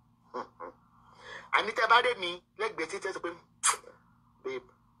 Anita bade me like Betty says, babe,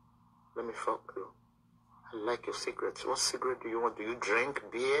 let me fuck you. I like your cigarettes. What cigarette do you want? Do you drink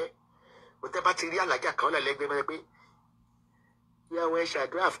beer? But the battery like a Kaola leg baby. Yeah, where should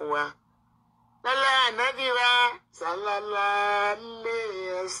I for wa? La Nadiva Salala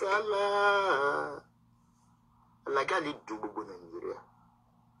Le Sala. Like I live to Bubu Nigeria.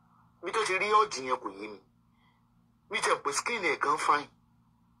 Because the real genius could hear me. We just put skin there, can't find.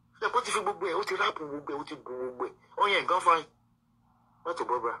 The party for Bubu, what you rap with Bubu, what you go away. Oh, yeah, go find. What to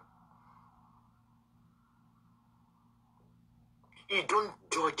Barbara? You don't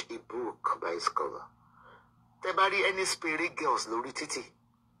judge a book by its cover. There be any spirit girls, Lori Titi.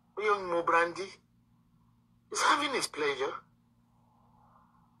 young Mo Brandy is having his pleasure.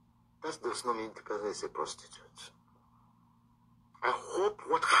 That does not mean the person is a prostitute. I hope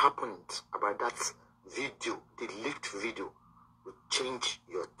what happened about that video, the leaked video, will change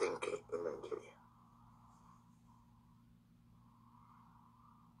your thinking in Nigeria.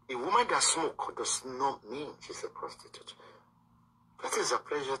 A woman that smokes does not mean she's a prostitute. That is her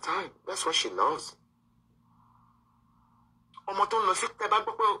pleasure time. That's what she loves. Ọmọ tó ń lọ sí tẹ́ bá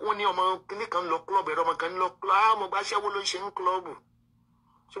gbọ́ pé wọ́n ní ọmọ kìnní kan lọ club ẹ̀rọ ọmọ kan lọ club mo bá ṣẹ́wó ló ń ṣe ń club.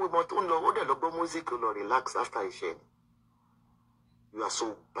 Ṣé gbogbo ọmọ tó ń lọ ó dẹ̀ lọ gbọ́ music lọ relax after iṣẹ́ ni. You are so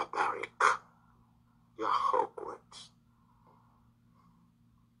barbaric. You are awkward.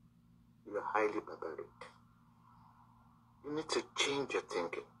 You are highly barbaric. You need to change your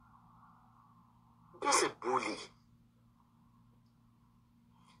thinking. Just a bully.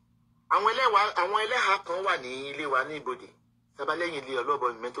 Àwọn ẹlẹ́hà kan wà ní ilé wa ní ibodè. Sábà lẹ́yìn ilé ọlọ́bọ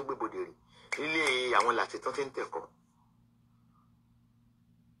ìmẹ́ tó gbé bodè rí. Ilé àwọn làtí tán ti ń tẹ̀kọ́.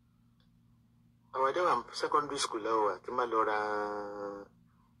 Àwọn ẹ̀dẹ́ wà secondary school lọ́wọ́ àti má lọ ra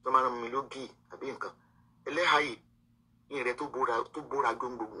tó máa rán mi lógì àbí nǹkan. Ẹlẹ́hà yìí ní rẹ̀ tó bóra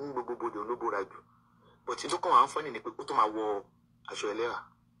gbogbo bodè ló bóra jù. Bọ̀tí tó kàn wá ń fọ́ nìyí pé ó tó máa wọ aṣọ ẹlẹ́hà.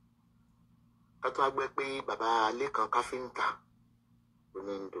 Ká tó wá gbẹ́ pé bàbá alẹ́ kan káfíńtà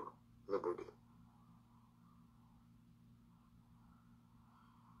oníndò níbodè.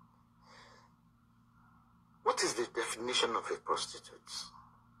 What is the definition of a prostitute?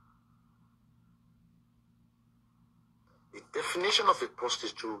 The definition of a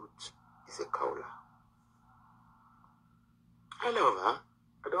prostitute is a Kaola. I love her.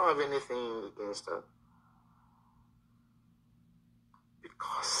 I don't have anything against her.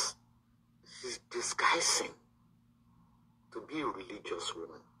 Because she's disguising to be a religious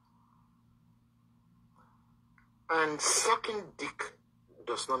woman. And sucking dick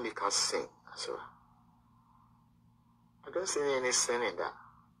does not make her sin as well. I don't see any sin in that.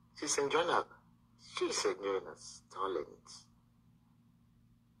 She's enjoying her talent.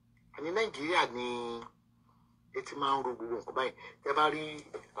 And in Nigeria, it's man who won't buy. Every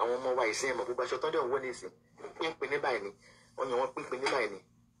our mobile is saying, but shut down one is in Penny on your Penny,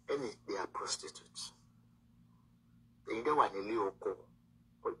 and they are prostitutes. They don't want a little co.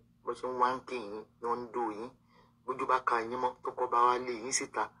 But one king, non doing, would you back anymore to go by a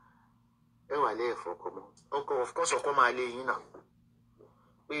sita? Of course, I'll come you know.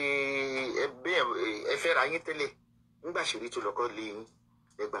 A fair I tell you, to local lean,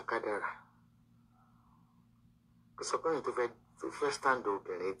 the Bacadara. Because according to first stand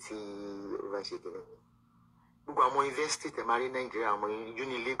open, it's overshaking. Bugo invested in Marine Nigeria,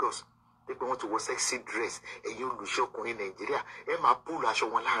 Uni Lagos. They want to wear sexy dress, and you will show in Nigeria. Emma pull a show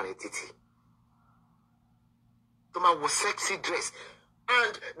one line titi. Toma was sexy dress.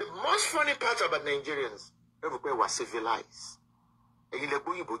 And the most funny part about Nigerians, everywhere was civilized. And you let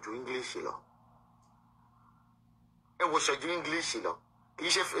go English, and was you English,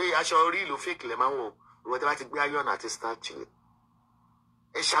 I shall real fake lemon, whatever to be a yon at a statue.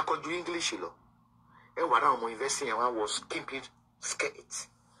 And shall do English, and what I'm investing in one was skimping skate.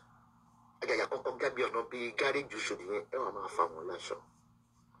 I got Gabi or not be garage, you should be a family.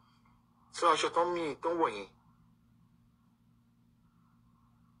 So I should tell me, don't worry.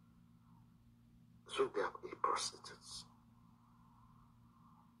 So they are prostitutes.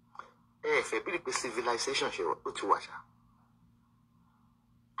 If a bit of civilization, she will put to wash.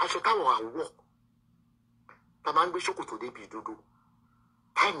 I should have a walk. The man be shocked to be do.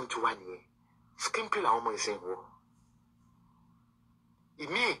 Time into 1 year. Skimping our money saying, "Oh,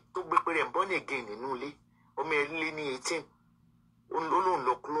 me to be born again in Newly, or me 18. On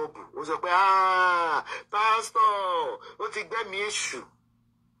the club was a pastor, what is that me issue?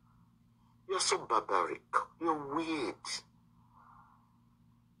 You're so barbaric. You're weird.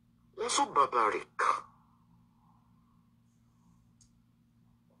 You're so barbaric.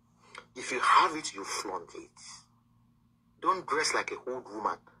 If you have it, you flaunt it. Don't dress like a old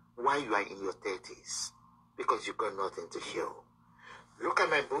woman while you are in your 30s, because you got nothing to show. Look at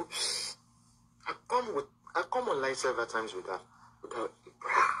my boobs. I come online several times without a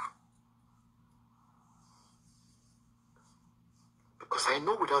bra. Because I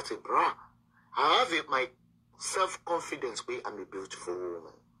know without a bra, I have my self-confidence where I'm a beautiful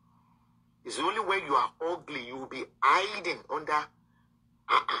woman. It's only when you are ugly, you will be hiding under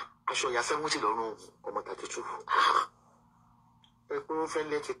I show you 70 or 32.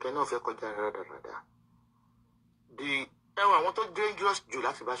 I want to dangerous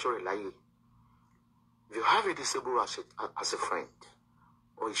July Bashor Lai. If you have a disabled as a friend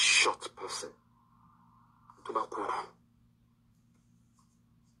or a short person,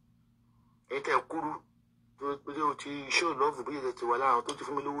 Ẹ tẹ́ kúrú pé o ti show love bí ẹ ti wà lára tó ti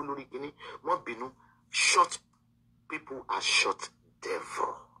fún mi lówó lórí kíní. Wọ́n bínú. Short people are short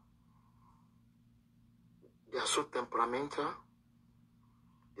devil. They are so temperamental.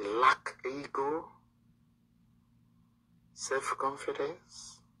 They lack ego, self-confidence.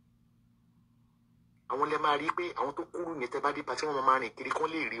 Àwọn lè máa rí pé àwọn tó kúrú yẹn tẹ́ bá dé pàtí wọ́n máa rìn kiri kán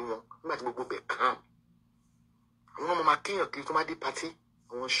lè rí wọn nígbà tí gbogbo bẹ̀ kàn. Àwọn ọmọ máa kéèyàn kiri tó máa dé pàtí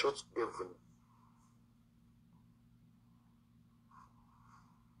àwọn short devil ni.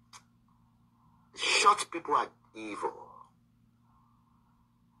 Short people are evil.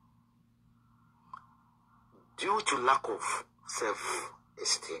 Due to lack of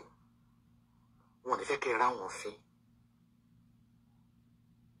self-esteem. Wọ́n ní fẹ́ kẹ́ ra wọn fín.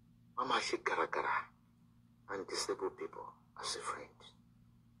 Wọ́n máa ṣe gàràgàrà and disabled people as a friend.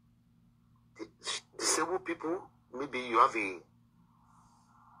 Disabled people, maybe you have a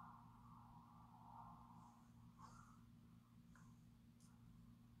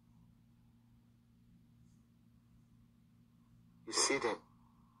you see them.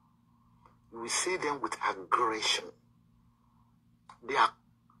 We see them with aggression. They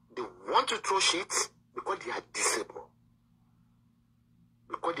want to throw shit because they are disabled.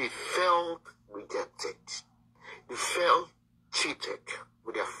 Because they felt rejected. They felt cheated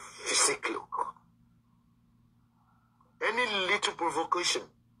with their physical look. Any little provocation,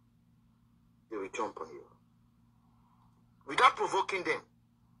 they will jump on you. Without provoking them,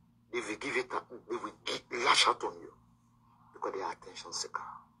 they will lash out on you because they are attention seeker.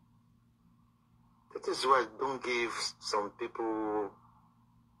 That is why I don't give some people,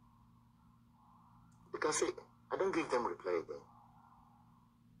 you can say, I don't give them reply again.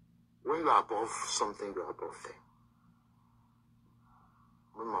 When you are above something, you are above them.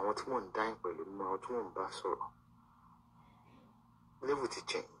 When I want to dying, when I want to basoro, level to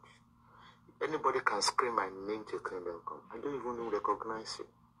change. Anybody can scream my name to claim welcome. I don't even recognize you.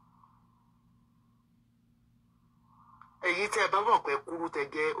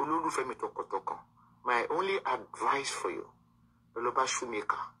 My only advice for you, Loba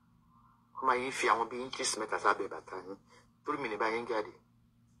shoemaker, my if you want to be interested, met as a baby, 3 minutes by Engadi.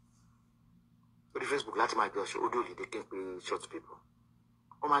 But the Facebook, that's my girl, Odoli, they can be short people.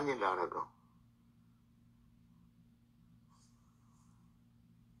 Oh, my name, Laragon.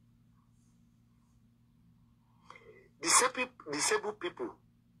 Disabled people,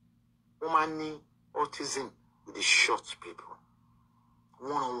 Omani, autism, with the short people.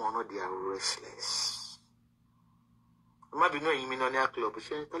 One-on-one, they are restless. Maybe no millionaire club.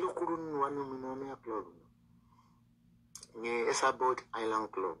 She tell you couldn't one millionaire club. It's about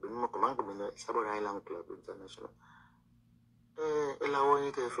Island Club. It's about Island Club International. Allow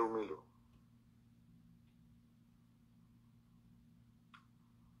it for me.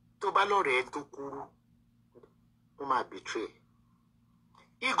 To balore to kuru. Uma betray.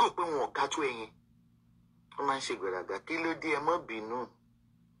 Ego pe won ka to eyin. O ma se gberaga. Kí ló dé ẹ má bínú.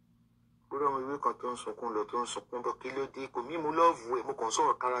 Bro, mi wí kan tó ń sunkún lọ tó ń sunkún bọ̀ kí ló dé kò mí mú love ẹ̀ mo kàn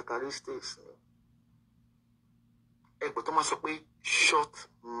sọ̀rọ̀ characteristics ni. Ẹgbẹ́ tó máa sọ pé short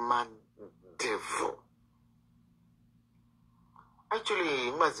man devil.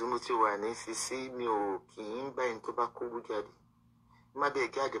 Actually, nígbà tí mo ti wà ní sisi mi ò kì í bá ẹni tó bá kúrú jáde. Má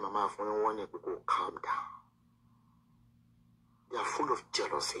bẹ́ẹ̀ jáde màmá fún wọn ní pé kò calm down. They are full of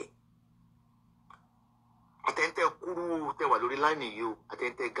jealousy. Àtẹ̀ntẹ̀ kúrú tẹ wà lórí láìní yìí o,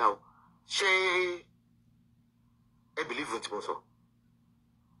 àtẹ̀ntẹ̀ ga o. Ṣé ẹ believe in tí mo sọ?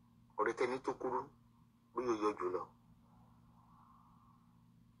 Ọ̀rẹ́ tẹni tó kúrú bí yóò yọjú lọ.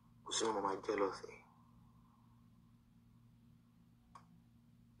 Kò sí ọmọ máa jealous ẹ̀.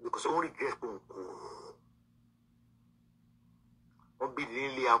 Because ó regret kò ń kú. Wọ́n bí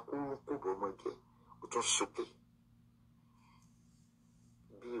nílé akúrú kò bọ́ ọmọ jẹ, ó tún sókè.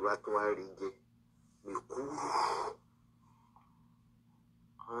 Bí ìwà tó wá rí jẹ, mi kúrú.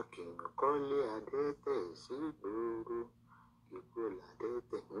 Akin kọ́lé adẹ́tẹ̀ sí ìgboro, ìgbó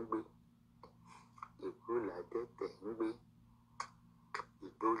làdẹ́tẹ̀ ń gbé. Ìgbó làdẹ́tẹ̀ ń gbé.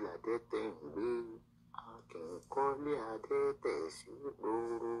 Ìgbó làdẹ́tẹ̀ ń gbé. Akin kọ́lé adẹ́tẹ̀ sí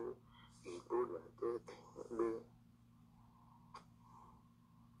ìgboro, ìgbó làdẹ́tẹ̀ ń gbé.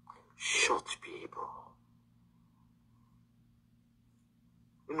 Short people.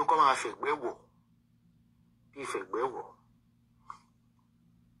 Inú kọ́ máa fẹ̀gbẹ́ wọ̀, bí fẹ̀gbẹ́ wọ̀.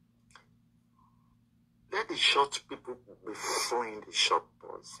 Let the short people be throwing the short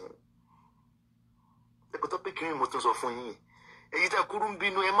person. Ẹ̀kọ́ tó pé kí ni mo tún sọ fún yín. Èyí tẹ́ kúrú ń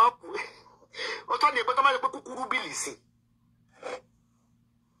bínú ẹ má kú. Ọ̀tọ̀ ni ẹ̀gbọ́n tó máa ń pẹ́ kúkúrú bìlì sí.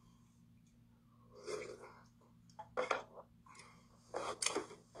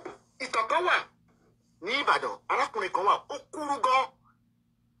 Ìtọ̀kọ́ wà Ìbàdàn arákùnrin kan wà ó kúrú gan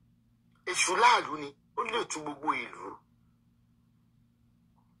èṣù láàlú ni ó lè tú gbogbo ìlú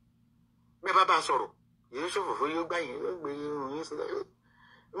bẹ́ẹ̀ bá bá a sọ̀rọ̀ yìí ṣòfò fún yóò gbà yín yóò gbé yín sílẹ̀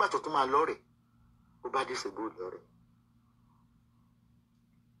nígbà tó tún máa lọ́rẹ̀ ó bá dé ṣègbè lọ́rẹ̀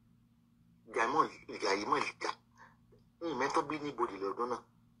ìgbà yìí mọ̀ ìjà ní ìmẹ́tọ́ bí níbodè lọ́dún náà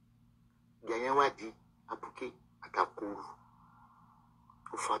ìjà yẹn wá di abuké àtàkùrù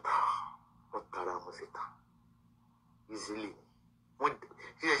ó fàtà wọ́n tara wọn síta easily wọ́n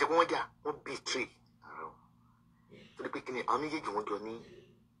ṣe ṣe pé wọ́n jà wọ́n betray ara wọn torí pé kí ni àwọn méjèèjì wọ́n jọ ní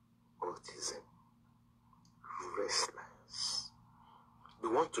autism restless they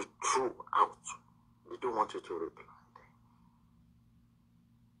want to throw out they don't want you to reply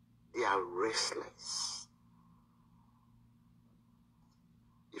they are restless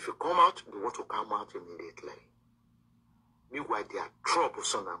if you come out they want to come out immediately meanwhile they are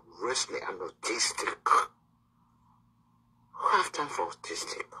troublesome and restless and autistic. Who have time for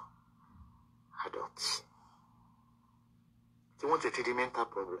autistic adults? They want a mental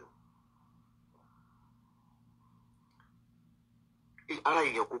problem.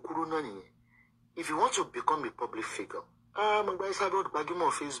 If you want to become a public figure, my guys about Bagimo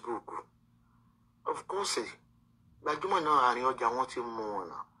on Facebook. Of course, Bagimo no are your Jamonti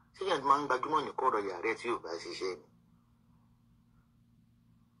Mona. See, and man Bagimo in the corner, you are ready by Shane.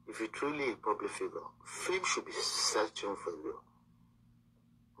 If you're truly a public figure, fame should be searching for you.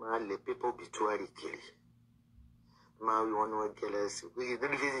 Man, let people be too ridiculous. Man, we want to get jealous. We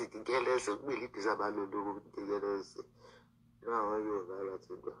don't visit jealous. We live is about to do jealous. You know, you are about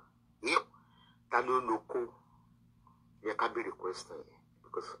to do. You, that local, you can't be requesting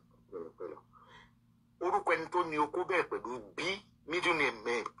because you know. Orúkọ ẹni tó ní oko bẹ̀rẹ̀ pẹ̀lú B, middle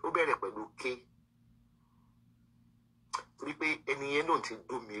name ó bẹ̀rẹ̀ pẹ̀lú K. Torí pé ẹni yẹn náà ti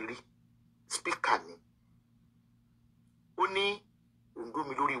dómi rí speaker ni ó ní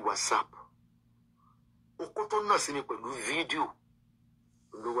òǹdómi lórí WhatsApp okó tó náà sí mi pẹ̀lú fídíò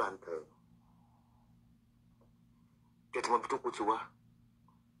olówó àǹtà ẹ̀ jẹ́ tí mo bí tó kó ti wá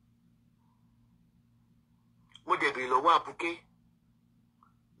mo dẹ̀bìrì lọ́wọ́ àbúké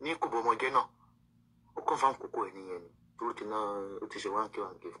ní kò bọ́mọjẹ́ náà ó kàn fáwọn kókó ẹ̀ nìyẹn ni tó ti náà ó ti ṣe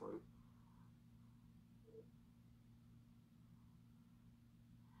wáńkì fún rí.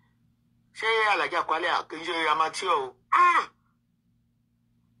 Ṣé Alhaja Kaola kì í ṣe amateur o?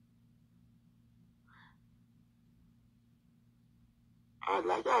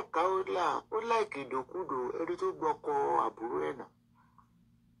 Alhaja Kaola ó láìkì ìdòkúdò ẹni tó gbọ́kọ àbúrò ẹ̀ náà.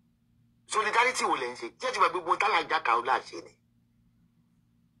 Solidarity wo lẹ ń ṣe? Ṣé ti gba gbogbo Alhaja Kaola ṣe ni?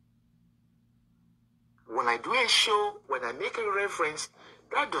 When I do a show, when I make a reference,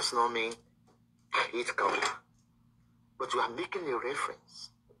 that does not mean I hate Kaola. But you are making a reference.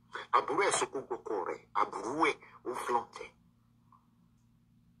 Àbúrò ẹ̀ sọkún gbọ́kọ rẹ̀ àbúrò ẹ̀ ó flaunt ẹ̀.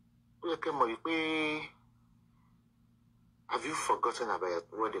 Ó yẹ kẹ́ mọ̀ wípé have you forgotten about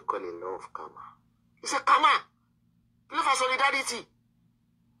what they call a law of karma? It's a karma. Love for solidarity.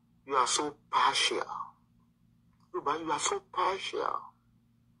 You are so partial. You are so partial.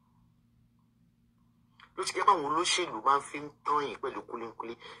 Ló ti jẹ́ pé àwọn olóṣèlú máa ń fi ń tán yín pẹ̀lú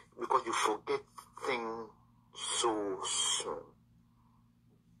kúlíkúlí because you forget things so soon.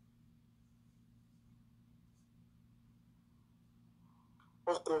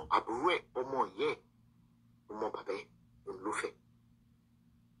 Ọkọ àbúrò ẹ̀ ọmọ ìyá ẹ̀ ọmọ bàbá ẹ̀ ló fẹ́.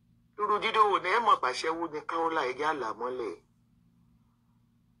 Dúró dídó wò ní ẹ mọ̀ pàṣẹwó ní Kaola ẹ̀yà àlàmọ́lẹ̀.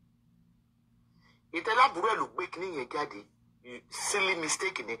 Ìtẹ́lábùrú ẹ̀ ló gbé kíní yẹn jáde silly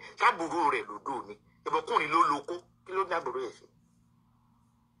mistake ni lábùrú rẹ̀ ló dò ní ìbọ̀kùnrin ló lóko kí ló ní àbúrò ẹ̀ ṣe.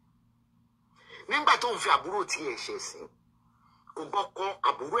 Nígbà tó ń fi àbúrò tí ẹ̀ ṣẹ̀ sí kò gbọ́kọ́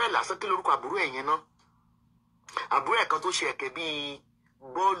àbúrò ẹ̀ lásán kí lórúkọ àbúrò ẹ̀ yẹn náà. Àbúrò ẹ̀ kan tó ṣe ẹ̀kẹ́ bíi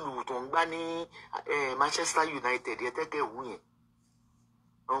bọ́ọ̀lù tó ń gbá ní Manchester United yẹn tẹ́kẹ̀ wú yẹn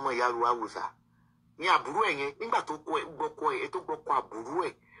ọmọ ìyá ru awùsà ní àbúrò ẹ̀ yẹn nígbà tó gbọ́kọ àbúrò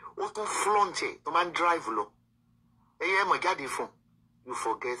ẹ̀ ó tún flaunt ẹ̀ tó máa ń drive lọ ẹ̀yẹ mọ̀ jáde fún you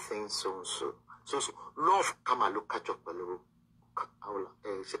forget things so love kama ló kájọ pẹ̀lú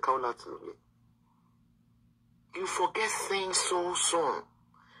ṣe Kaola tó lè you forget things so soon.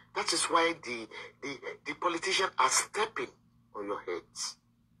 That is why the politicians are stepping on your heads.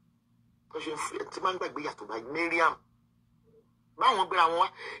 Tí máa ń gbàgbé yàtọ̀ bá Mariam. Báwọn gbéra wọn wá.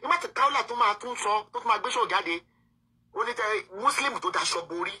 Ìgbà tí Kaola tó máa tún sọ tó tún máa gbé ṣọ̀ jáde. Ó ní tẹ Muslim tó daṣọ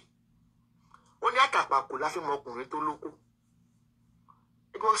borí. Ó ní àtàpàkò láfi mọ ọkùnrin tó lóko.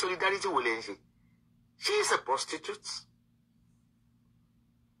 Ẹgbẹ́ solidarity wo lẹ ń ṣe? She is a prostitute.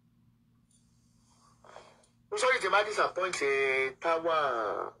 I'm sorry to disappoint Tawa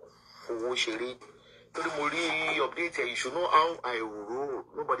owó ṣeré torí mo rí update ẹ̀, you should know how I roll.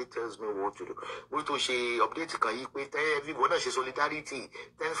 Nobody tells me what to do. Mo tó ṣe update kan yìí pé tẹ́ everyone náà ṣe solidarity.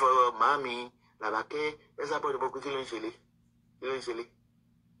 Thanks for mami Làbákẹ́ everybody bọ́ pé kí ló ń ṣe lé.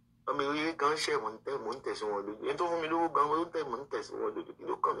 Ọmọ ìwé kan ṣẹ̀ mò ń tẹ̀sí wọn lójú. Ẹni tó fún mi lówó gan mò ń tẹ̀sí wọn lójú. Kí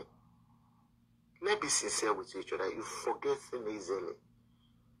ló kàn mí? Let's be sincere with each other. You forget things easily.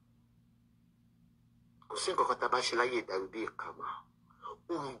 Kò sí nǹkan kan tá a bá ṣe láyé ìdàrú bí ìkàmà.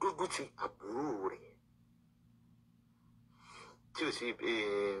 Ohun dúdú ti àbúrò rẹ̀. Tí o sì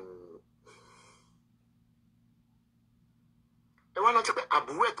ẹ wá rántí pé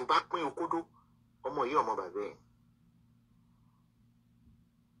àbúrò ẹ̀ tó bá pín okódó ọmọ yìí ọmọ bàbá ẹ̀.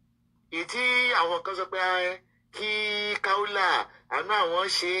 Èyí tí àwọn kan sọ pé kí Kaola àánú àwọn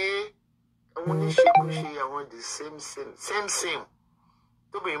ṣe é. Àwọn oníṣekúṣe àwọn the same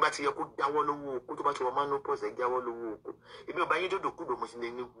tóbìnrin bá ti yẹ kó jáwọ́ lówó oko tó bá ti wọ menopause ẹ̀ jáwọ́ lówó oko èmi ò bá yín dòdò kúdò mo sì lè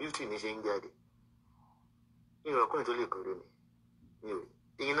ní beauty ní ṣe ń jáde ní ìrọ̀kùnrin tó lè kórè mi ní òye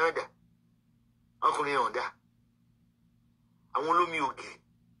èyí náà dà ọkùnrin náà dà àwọn olómi ògì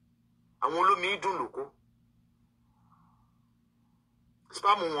àwọn olómi dùn lóko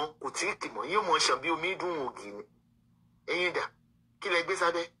spam wọn kò tí ì kì mọ́ yóò mọ̀ ṣàn bí omi dùn ògì ni ẹ̀yin dà kí lẹ gbé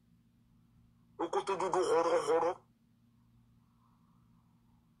sábẹ́ oko tó dúdú họ́rọ́họ́rọ́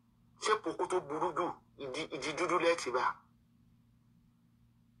ṣé oko tó burú jù ìdí dúdú lẹ́ẹ̀tì bá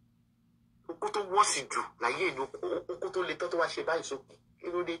oko tó wọ́ọ̀sì jù láyé ìlú oko tó le tán tó wá ṣe báyìí sókè kí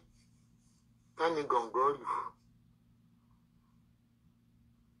ló dé tani gọ̀ǹgọ̀ lù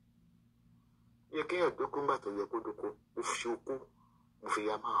yẹ kéèyàn dókó ńgbà tó yẹ kó dókó mo fi okó mo fi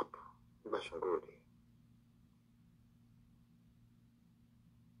ya máàpù nígbà ṣàngó rẹ̀.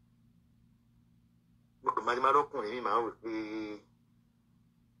 Gbogbo máa rọ́kùnrin mi máa wò pé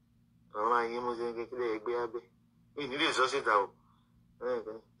àwọn ayé mo ṣe ń kékeré ẹgbẹ́ abẹ́ ìnílé ìsọ́síta o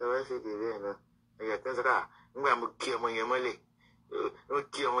tọ́wọ́ ṣe dèrè ẹ̀ náà ẹ̀yà tó ń sọ́kà nígbà mo kí ọmọ yẹn mọ́lẹ̀ ó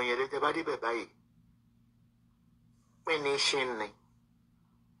kí ọmọ yẹn lẹ́tẹ̀ bá débẹ̀ báyìí pín ní ṣe ń ní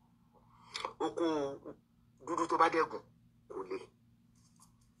oko dúdú tó bá dẹ́gùn kò lè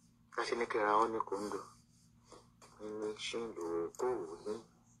láṣẹ ní kíra ọ́ ní kòńdò pín ní ṣe ń lò ó kó wò ní.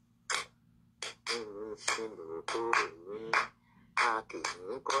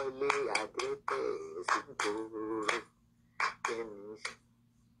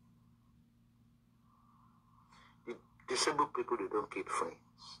 Disabled people, they don't keep friends.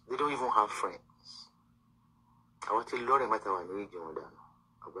 They don't even have friends. I want to learn about our age on that.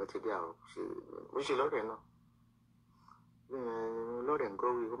 About to go. We should learn now. Learn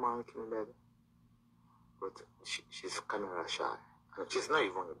go with woman that. But she's camera shy. And she's not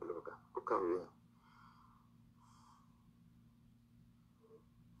even a blogger. Look at her.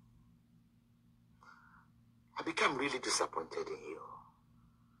 I became really disappointed in you.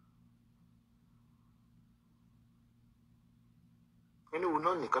 Ẹni wo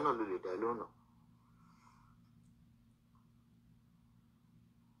náà nìkan náà ló lè dá lónà.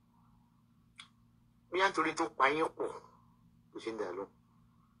 Bí a ń torí tó pa yín pọ̀ ló ṣe ń dá lóhùn.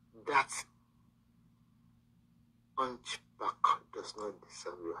 That hunchback does not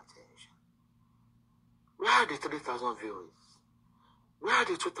deserve your attention. Where are the 3,000 viewers? Where are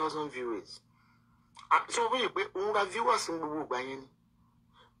the 2,000 viewers? So when you pay viewers in Bubu,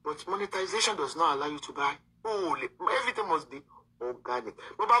 but monetization does not allow you to buy. Everything must be organic.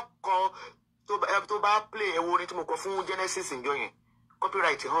 Call to play a warning to phone Genesis enjoying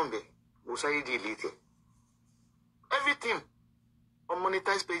copyright home. Will say delete it. Everything on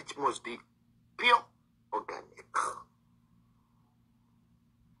monetized page must be pure organic.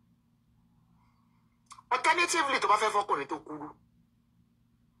 Alternatively, to buy for to kuru.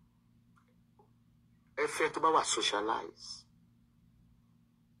 Ẹfẹ tó bá wà socialize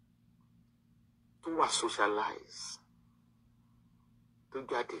tó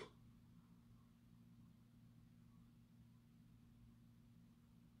jáde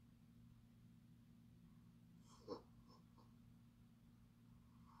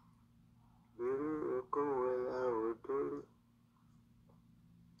lórí ẹ̀kọ́ wẹlá òdórí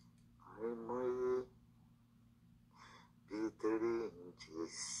àìmọye bíi 3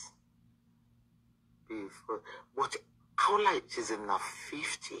 inches. Before, but Kaola is in her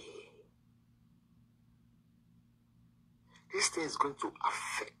 50. This thing is going to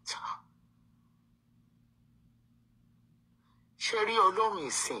affect her. Sherry Olorun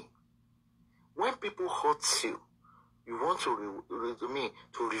is saying, when people hurt you, you want to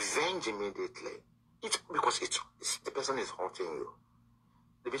revenge immediately. It's because the person is hurting you.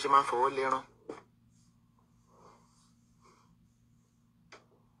 The fisherman for all learn.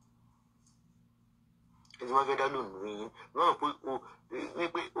 ẹni wọ́n fẹ́ dá lónìí yín wọ́n mọ̀ pé o ní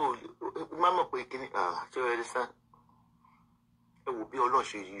pé o má mọ̀ pé kíní ṣé o rí sá ẹ wò bí Ọlọ́run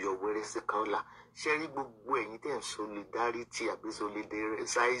ṣe yọ wẹ́rẹ́ sí Kaola ṣé rí gbogbo ẹ̀yin tẹ̀ ń solidarity àbí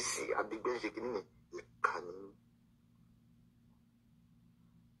solidarity àbí bẹ́ẹ̀ ṣe kíní yẹn ìkànnì.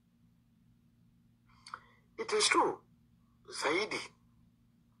 It is true, Saidi.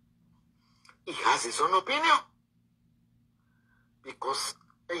 He has his own opinion because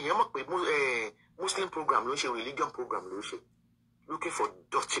Muslim program ló ṣe, religion program ló ṣe, looking for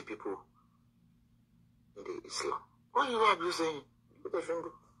dirty people in the Islam. What are you saying? Look at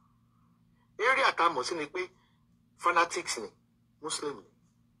finger. Area àtàmọ̀ sí ni pé fanatics ni Muslim ni.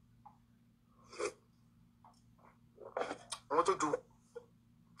 Àwọn tó ju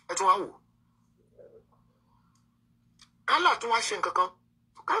ẹ tún wá wò. Kaola tún wá ṣe nǹkan kan.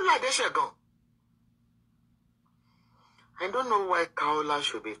 Kaola dẹ́ṣẹ̀ gan. I don't know why Kaola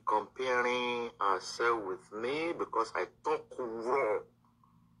should be comparing herself with me because I talk raw.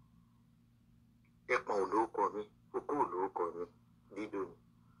 Ẹ̀pọ̀n olóòkọ mi, okó olóòkọ mi, dídò ni.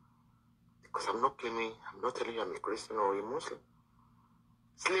 Because I'm not claiming, I'm not telling you I'm a Christian or a Muslim.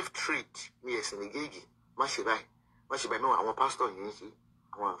 Slave trade ní ẹ̀sìn méjèèjì, má ṣe báyìí mẹ́wàá àwọn pastor yìí ń ṣe,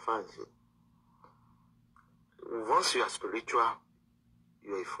 àwọn àfáà ń ṣe. Once you are spiritual,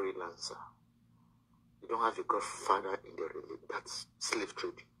 you are a freelancer. You don't have a godfather in the religion. That's slave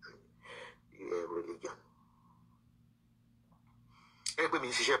trade. You are a religion. Everybody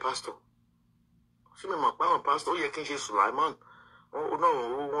is a pastor. So my pastor, you can say Sulaiman. Oh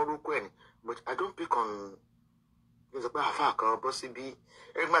no, but I don't pick on. There's a bad possibly.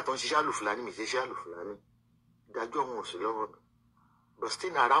 Everybody don't say Fulani, me say Fulani. That you want to love. But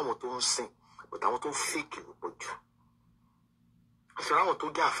still around to sing. But I want to fake you, but you. I said I want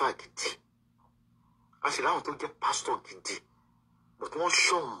to get a faggot. I said I want to get pastor gidi. But wọ́n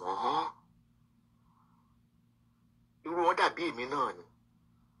show mọ́. Irú wọn dàbí èmi náà ni.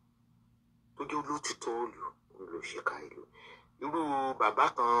 Tó jẹ́ olótìtọ́ olùṣèkà ìlú. Irú bàbá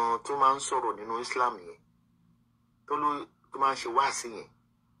kan tó máa ń sọ̀rọ̀ nínú Islam yẹn. Tó máa ń ṣe wáàsí yẹn.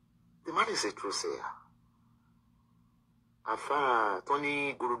 The man is a true sayer. Àfáà tó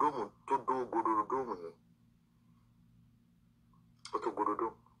ní gorodomu tó dó gorodomu yẹn. Ó tó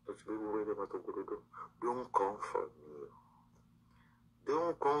gorodomu. Don't come for me.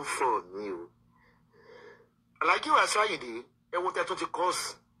 Don't come for me. Like you are saying, I want to take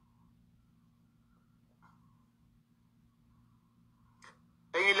course.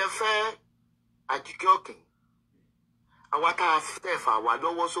 Ẹ̀yin lẹ fẹ́ àjíkẹ́ ọ̀kìn. Àwa tá a tẹ̀fà wà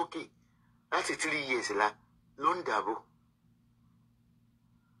lọ́wọ́ sókè láti 3 years la ló ń dàbò.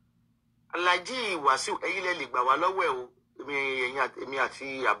 Alhaji Wasiu ẹ̀yin lẹ lè gbà wá lọ́wọ́ ẹ̀ o. Èmi àti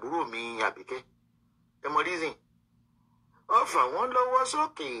àbúrò mi Àbíkẹ́. Ẹ mọ reason. Ó fà wọ́n lọ́wọ́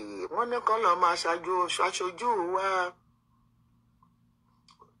sókè. Wọ́n ní kán lọ máa ṣaṣojú wa.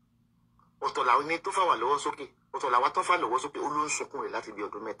 Ọ̀tọ̀ làwọn ní tó fà wà lọ́wọ́ sókè. Ọ̀tọ̀ làwọn tó fà lọ́wọ́ sókè ó ló ń sunkún rẹ̀ láti bí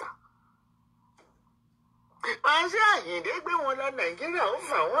ọdún 3. Wọ́n ṣe Àyìndé gbé wọn lọ Nàìjíríà ó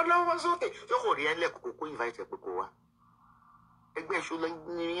fà wọ́n lọ́wọ́ sókè. Ṣé kò rí ẹlẹ́ kókó invite pé kó wá? Ẹgbẹ́ ìṣó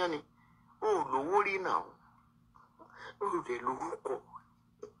lẹ́yìn ni. Ó lówó rí náà. Ó lè lórúkọ.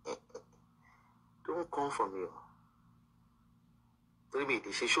 Don't come for me. Torí mi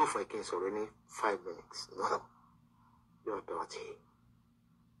ìdí ṣe ṣó fún ẹ kí n sọ̀rọ̀ ní 5 minutes. No. You're dirty.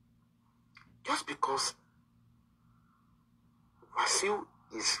 Just because Wasiu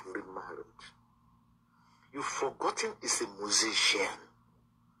is remarried, you've forgotten he's a musician.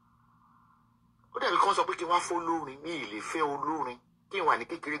 Ó dàbí kan sọ pé kí n wá fọ́ lórin, mi ì lè fẹ́ olórin. Kí n wà ní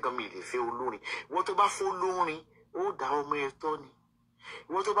kékeré gan mi ì lè fẹ́ olórin. Ìwọ tó bá fọ́ lórin, ó dá ọmọ ẹ tọ́ ni.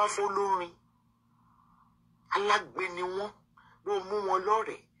 Ìwọ tó bá fọ́ lórin, alágbe ni wọ́n. Bó mú wọn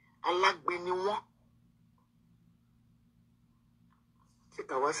lọ́rẹ̀ẹ́, alágbe ni wọ́n. Tí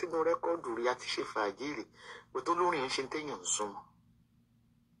ká wá sínú rẹ́kọ́ọ̀dù rí a ti ṣe fàájì rè, bó tó lórin ń ṣe téèyàn ń súnmọ́.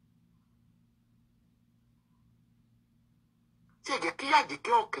 Tí ẹ̀jẹ̀ kí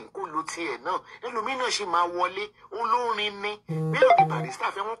àdìkẹ́ ọ̀kìn kó lo tiẹ̀ náà, ẹlòmíín náà ṣì máa wọlé olórin ni. Mélòó ni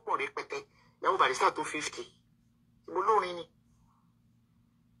Barrister fẹ́ wọ́n pọ̀ rẹpẹtẹ? Ìyàwó Barrister tó 50. Ìbò olórin ni.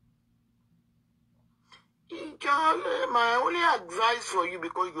 My only advice for you,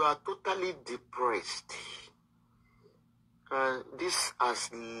 because you are totally depressed, and this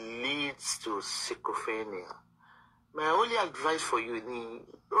has leads to schizophrenia. My only advice for you is, you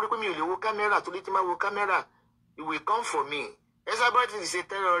will come for me. Everybody is a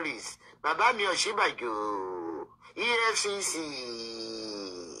terrorist. Baba mi Oshibajo, EFCC.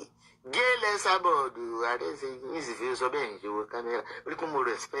 Gale Sabodu, I don't say, Miss if you so bad, you will camera. We come more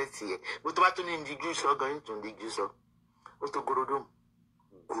respect here. But what to name the Jews are going to the Jews? What to go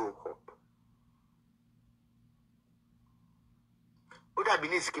up? ó dàbí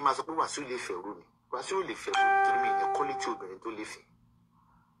ní ìsìnkí máa sọ pé Wàsíù lè fẹ́ rú mi Wàsíù lè fẹ́ rú mi torí mi ìyẹn quality obìnrin tó lè fẹ́.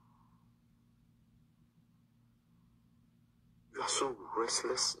 You are so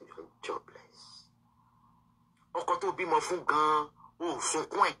restless, you are jobless. Ọkọ tó bímọ fún gan-an ó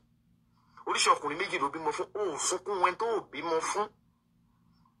sunkún ẹ̀. Oríṣi ọkùnrin méjì ló bímọ fún ó sunkún wọn tó bímọ fún.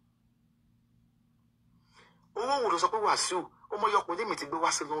 Owó wo ló sọ pé Wàsíù ọmọ yọkùnrin mi ti gbé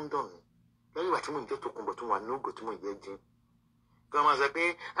wá sí London lẹ́yìn ìgbà tí mo ń jẹ́ Tòkunbọ̀ tó wà ní ògò tí mo ń jẹ́ jí. Kí wọ́n máa sọ pé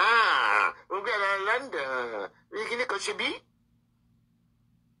ó gbé ara London ní kíní kan ṣe bí.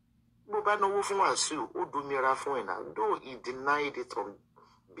 Bó bá náwó fún Wàsíù ó domira fún ẹ̀ náà though he denied it on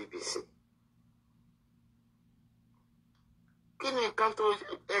BBC. Kí ni nǹkan tó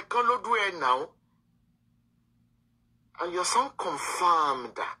ẹ̀kan ló dún ẹ̀ náà? And your son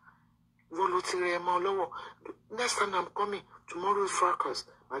confirmed that. Next time I'm coming, tomorrow is fracas.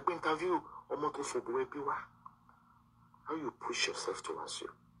 My interview, how you push yourself towards you?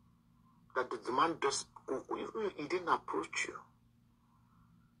 That the demand does go, he didn't approach you.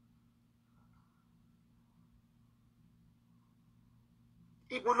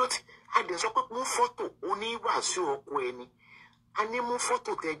 Iboloti, I didn't say move photo, only was you or any. I need move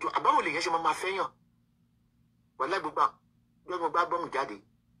photo, tell you about the Yashima Mafeya. Well, I go back, you go back, bomb daddy.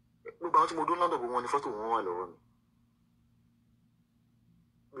 Because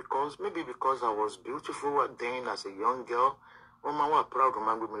I was beautiful then as a young girl, Mama was proud of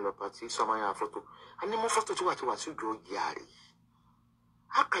my women party, some of photo. And the more photo to what was you go yari.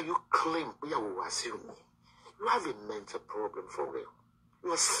 How can you claim we are you? You have a mental problem for real.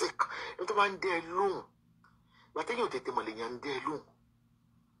 You are sick. You don't want there alone. But then you take the money and there alone.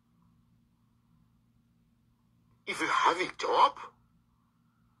 If you have a job,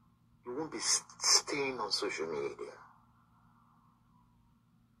 you won't be staying on social media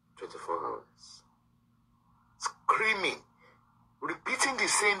 24 hours. Screaming, repeating the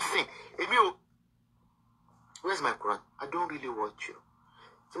same thing. Emil, where's my Quran? I don't really watch you.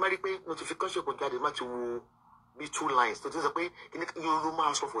 Somebody pay notification for God, it will be 2 lines. So this is a way you room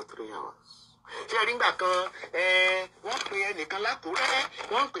house for 3 hours. Sharing back, one pay Nicola Kure,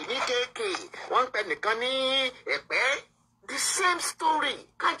 one pay Nikki, one pay Nikani, a pay. The same story.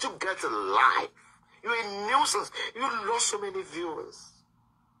 Can't you get a life? You're a nuisance. You lost so many viewers.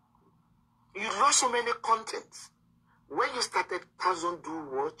 You lost so many contents. When you started, thousand do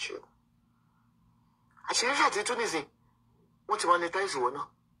watch you. Actually, that's the thing. What you monetize you no?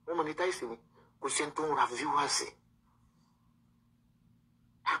 What monetize me? Question to have viewers.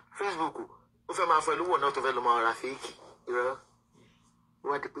 Facebook. If I'm a fellow, not to follow my Rafiki. You know?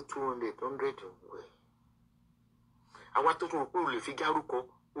 What to put 200, 100 away. I want to know who live in Garuko,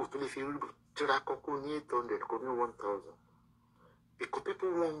 who live in Tirako, 800, 1,000. Because people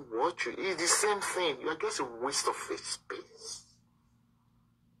won't watch you. It's the same thing. You are just a waste of space.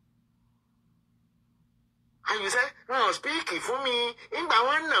 And you say, no, speaking for me, in the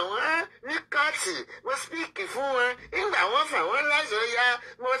one now, Nikati, was speaking for in the one for one last year,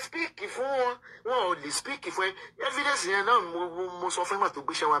 was speaking for only speaking for evidence, you know, most of them to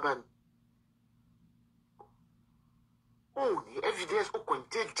be shawaban. Oh, the evidence who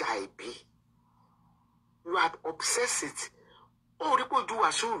contain JIB. You are obsessed. Oh, people do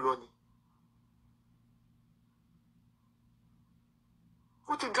a show, Ronnie.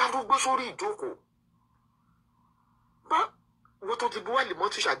 What did that go so Joko? But what the boy the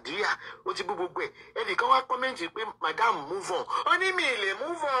motor shadria? What the boo boy? And the cover comment you pay Madame move on. Only me,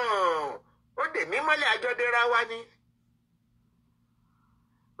 move on. What the name I got there, Rawani?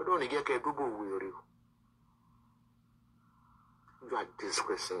 But only get a boo will you. You are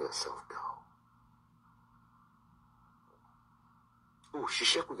disgracing yourself now. Oh, she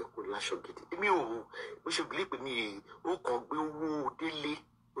should go lash or get it. We should believe in me. Oh, can be woo daily.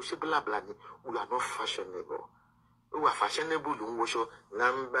 We should blah blah. We are not fashionable. We are fashionable. We show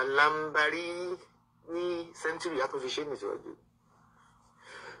lambari ni century acquisition is what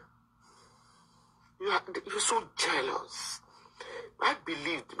you're so jealous. I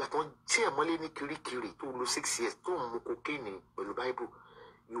believed that on Tiamolini Kiri to lose 6 years, to Mukokini, but the Bible,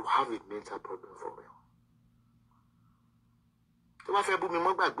 you have a mental problem for real. To my fair booming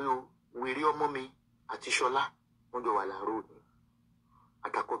mobile bill, with your mommy at Tishola on the Walla Road.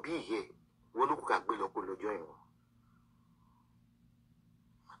 At a copy here, we'll look at Bill or join.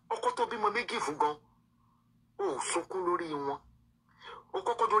 Okoto be my give go. Oh, so colori one.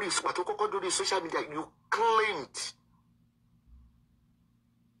 Okokodori is what Okokodori social media you claimed.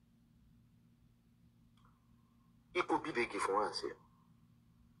 It could be big for us here.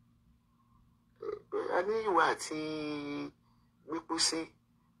 I mean, what we could see,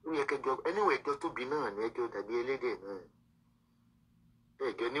 we can job anyway, go to be known, and you that be a lady.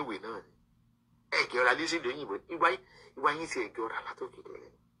 ẹ̀gẹ́ níwèé náà ni ẹ̀gẹ́ ọ̀rá lé sí lóyìnbó ìwà yín ti ẹ̀gẹ́ ọ̀rá látòkè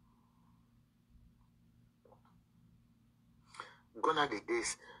délẹ̀. Gone are the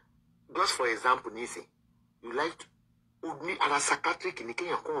days. Just for example, Nisi, you like to ara psychiatric ní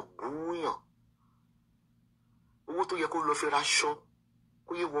kéèyàn kàn búyàn. Owó tó yẹ kó lọ fi raṣọ,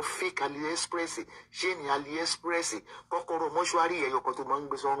 kó yẹ wọ fake AliExpress, ṣé ní AliExpress, kọ́kọ́rọ́ mọ́ṣúárì ẹyọ kan tó máa ń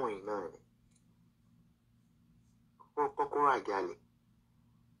gbé sọ́rùn yìí náà ni. Kọ́kọ́rọ́ àjálẹ̀.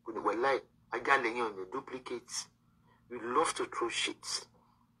 Kò ní wẹ̀ láì àjálẹ̀ yẹn ò ní duplicate. You love to throw shit.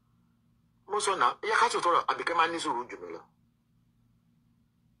 Mo sọ náà, ẹ̀yà ká tó tọrọ àbíkẹ́ máa ní sùúrù jù mí lọ.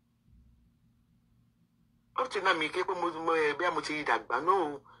 Up to now, me keep mo be amo ti dàgbà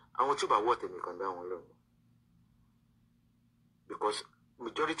no àwọn tí ó bá wọ tèmi kan dá wọn lóhùn. Because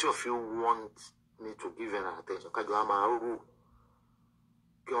majority of you want me to give an attention. Kájọ á máa rú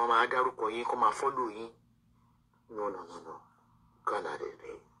kí wọ́n máa dárúkọ yín kó máa follow yín. No. God are the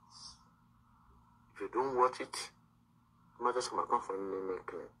days. If you don't watch it, matters come come from me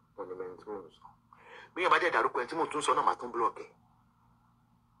clear on the men's. Bí yẹn bá dẹ̀ dárúkọ ẹni tí mo tún sọ náà máa tún block ẹ̀.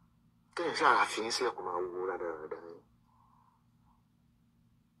 Kẹ́yìn sí ara fi yín sílẹ̀ kó máa wo rádaràdà ni.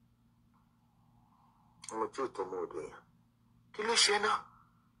 Ọmọ tí ò tọ́ ọmọ òdo yẹn. Kí ló ṣe náà?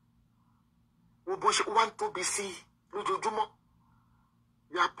 Wo bó ṣe wá ń tóbi sí lójoojúmọ́.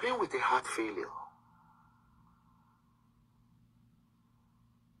 You are playing with a heart failure.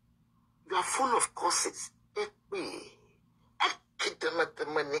 You are full of curses.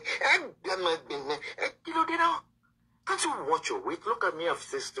 Kí ló dé náà? Can't you watch your weight? Look at me, I'm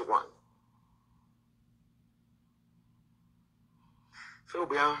 61. So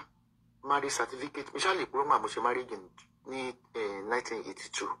we are marriage certificate. Michelle Broma was married in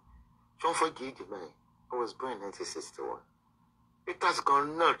 1982. Don't forget me. I was born in 1961. It has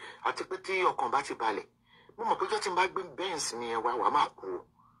gone on. I take the your combat ballet. Mama, put your back being Benz me and Wamaku.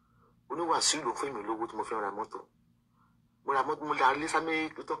 Only was sulu for me low with Mofia Moto. But I'm not listen me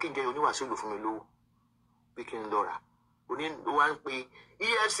talking gay only was sulu for me low. Speaking Laura. Only one pay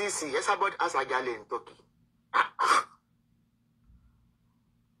EFCC, yes, about us a galley in Turkey.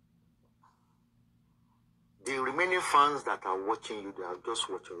 The remaining fans that are watching you, they are just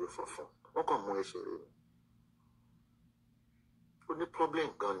watching you for fun. What come on, only problem,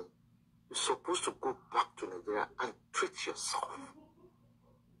 Gunny. You're supposed to go back to Nigeria and treat yourself.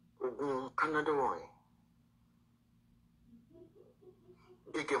 Canada one.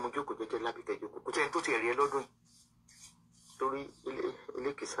 Gẹ́gẹ́ mo jókòó jẹ́jẹ́ lábìkẹ́ jókòó. Kò tẹ́ tó ti ẹ̀rí ẹ lọ́dún yìí. Torí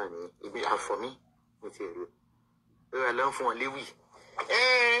ilé kìsà ni ibi àfọ̀mí ní ti ẹ̀rí. Ẹ̀rọ àlọ́ fún wọn léwì.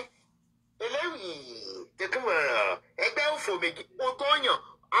 Eléwì tẹkùmọ̀ràn ẹgbẹ́ òfò méjì ó tọ́yàn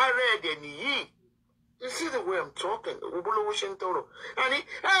ara ẹ̀dẹ̀ nìyí. You see the way I'm talking? Òbólówó ṣe ń tọrọ. Àní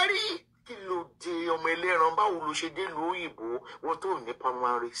àárí kí ló dé ọmọ ẹlẹ́ran báwo ló ṣe dé lu òyìnbó wọ́n tó ní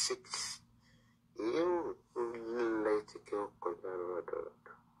primary 6. Èyí ò lẹ́tí kí ó kọjá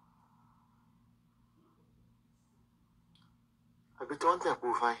lọ́dọọdọ. Àbí tó ń tẹ̀ kó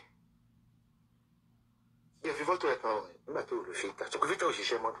fáin. Yẹ fi fọ́tò ẹ̀ kan ọ̀hún nígbà tó lò ṣe ìta. Ṣùkú fíta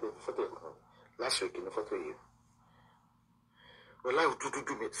òṣìṣẹ́ mọ́ pé fọ́tò ẹ̀ kan last week ní fọ́tò yìí. Wọ́n láì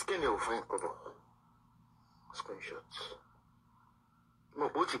dúdú mi skin ẹ̀ ò fáin kọ́ bọ̀. Screenshot. Mo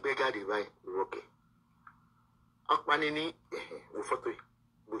bó ti bẹ́ jáde báyìí ìrọ̀kẹ́. Apani ní wo fọ́tò yìí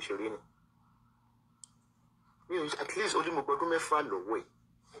bó ṣe rí ni. At least only mo gbọdún mẹ́fà lọ́wọ́ ẹ̀.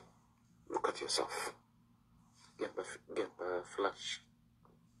 Look at yourself. Get a flash.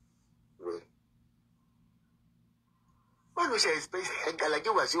 Well. Wọ́n ló ṣe ẹ̀sìpẹ́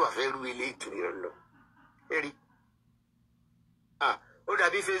ẹ̀gàlàjẹ́ wà sí wà fẹ́ rú ilé ìtòrí ọlọ. Ẹ̀rí. Ó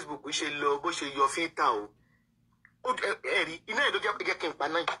dàbí Facebook ṣe lọ bó ṣe yọ fíìtà o. Ẹ̀rí iná ẹ̀ ló jẹ́ kí n pa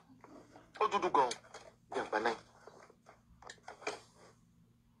náà. Ó dúdú gan-an. Jẹ́ n pa náà.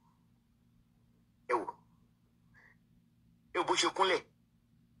 Ẹ wò. Ẹ bó ṣe kúnlẹ̀.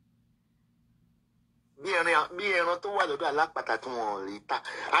 Bí ẹran tó wà lọ́dọ̀ alápàtà tí wọ́n rí ta.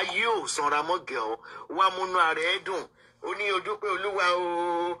 Ayé ò sanra mọ́gẹ̀ ọ́. Wá múnú ara ẹ̀ dùn. Ó ní ojú pé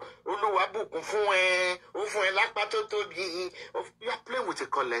Olúwa bùkún fún ẹ. Ó fún ẹ lápá tó tóbi. You are playing with a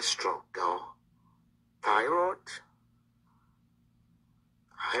cholesterol, girl. Thyroid.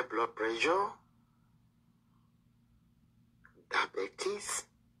 High blood pressure. Diabetes.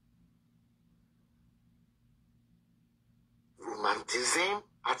 Rheumatism.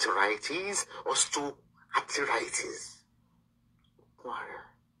 Arthritis. Osteoarthritis.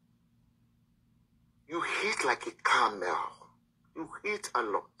 You eat like a camel. You eat a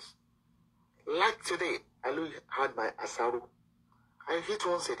lot. Like today, I had my asaru. I eat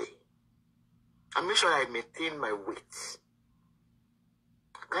once a day. I make sure I maintain my weight.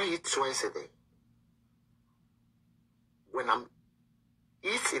 I eat twice a day. When I'm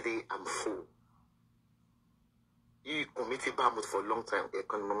Each day I'm full. You committed bad for a long time. I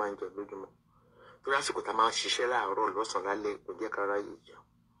can't mind your lójúmọ́. Torí àsìkò tá máa ṣiṣẹ́ láàárọ̀ lọ́sàn-án lálẹ́ kò jẹ́ kára yìí jẹun.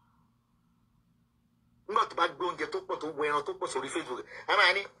 Nígbà tó bá gbé oúnjẹ tó pọ̀ tó wọ ẹran tó pọ̀ sórí Facebook. A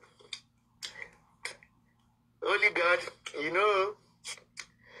máa ní, Holy God, you know,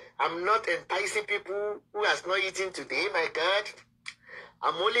 I'm not enticing people who has not eaten today, my God.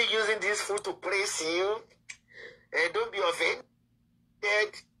 I'm only using this food to praise you. And don't be offended.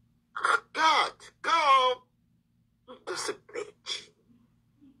 God, go. That's a bitch.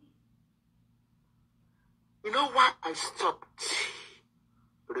 You know why I stopped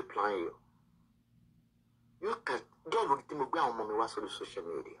replying you? You can get on social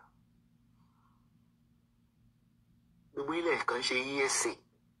media. The way they can say yes.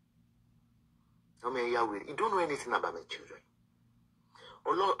 You don't know anything about my children.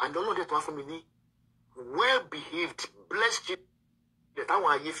 And all of that one for me, well behaved, blessed children. That I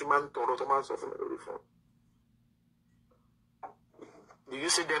want to man to Ottoman of the phone. Do you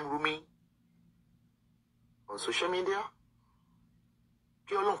see them rooming on social media?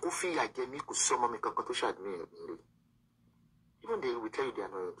 Even they will tell you they are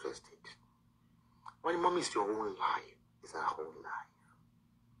not interested. When mom is your own life, it's our own life.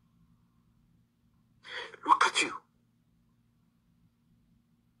 Look at you.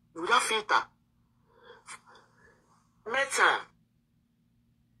 Without filter. Meta.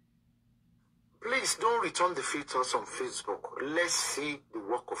 Please don't return the filters on Facebook. Let's see the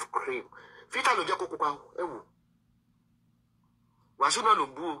work of cream. Filter lo jẹ́ kó ewu. Wàásù náà ló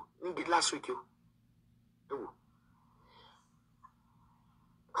bú ní last week yo. Ewu.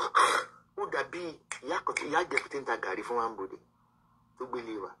 Ó dàbí ìyá jẹ́ ń ta gàrí fún ambode. Tó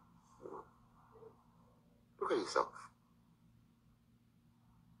gbélé wa. Look at yourself.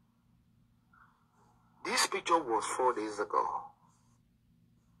 This picture was 4 days ago.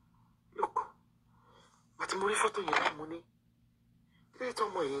 Look. But money photo you have money. Little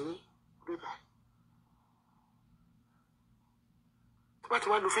money. But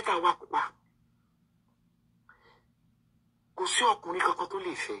why look at our work? Kò sí ọkùnrin kankan tó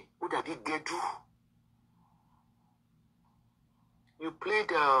lè fẹ́. Ó dàbí gẹdú. You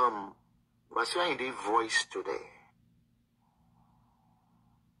played Wasiu Ayinde voice today.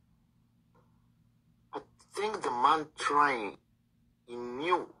 I think the man trying, he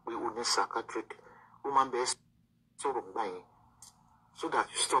knew we would need psychiatric woman best sort of dying so that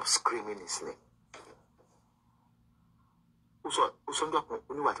you stop screaming his name.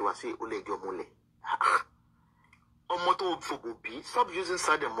 Stop using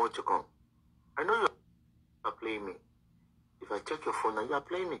sad emoticon. I know you are playing me. If I check your phone now, you are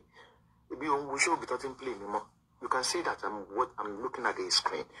playing me. Maybe you should be starting playing me more. You can see that I'm looking at the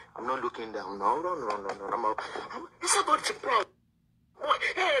screen. I'm not looking down. No. It's about to proud.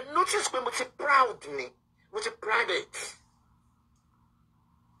 Hey, notice when we're proud me. We're proud it.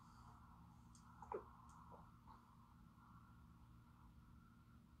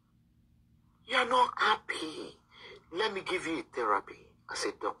 You're not happy. Let me give you a therapy as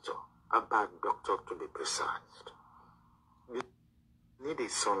a doctor, a bad doctor to be precise. You need a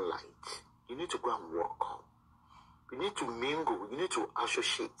sunlight. You need to go and walk. You need to mingle. You need to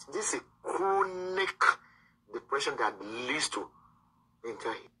associate. This is a chronic depression that leads to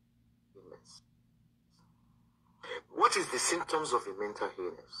mental illness. What is the symptoms of a mental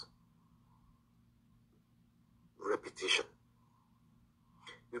illness? Repetition.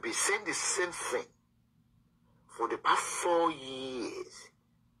 You'll be saying the same thing for the past 4 years.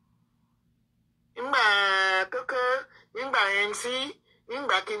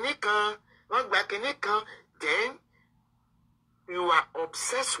 Then you are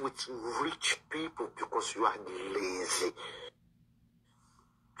obsessed with rich people because you are lazy.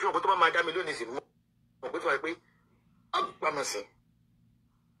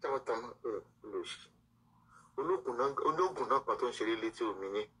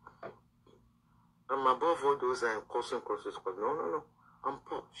 I'm above all those and causing crosses. No. I'm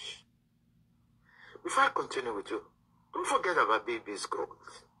posh. Before I continue with you, don't forget about baby's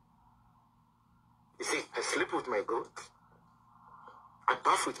growth. You see, I sleep with my goat. I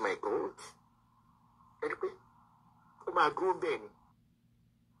bath with my goat. Anyway, my grow baby.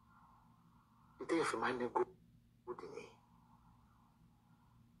 You think if my name go good in it?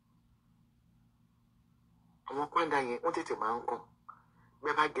 I'm not quite dying. What is my uncle?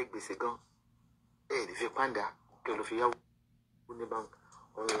 Maybe I get this again. Hey, if you panda, kill if you have bank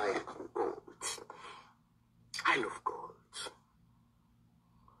online gold. I love gold.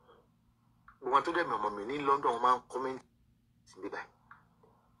 But one to them, my mommy in London, man comment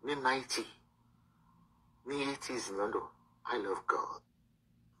in 90, in 80s in London. I love gold.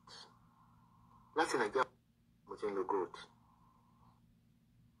 láti Nàìjíríà mo ti ń lo gold.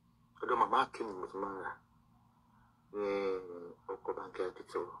 Ọ̀dọ̀ màmá kí mi mo ti máa rà ní ọkọ̀ báńkì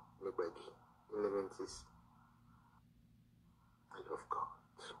àdìtọ̀ nígbàgì eleventies. I love God.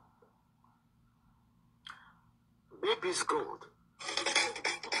 Baby's gold.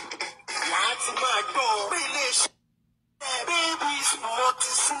 Láti máa gbọ́ pé ilé-iṣẹ́ Baby's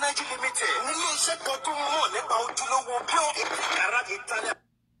Multi-Synergy Limited nílé iṣẹ́ kan tó mọ̀ nípa ojúlówó pure karat Italian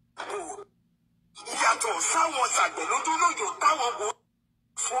gold. Ìyàtọ̀ sáwọn ṣàgbẹ̀lójúlóyò táwọn wo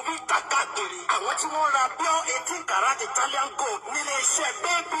forí kàkàkiri àwọn tí wọ́n ra pure 18 karat Italian gold nílé iṣẹ́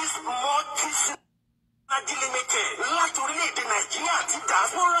Baby's Multi-Synergy Limited láti orílẹ̀-èdè Nàìjíríà àti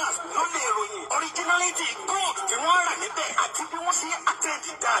diasporas ló lè ròyìn originality gold tí wọ́n rà níbẹ̀ àti bí wọ́n ṣe attend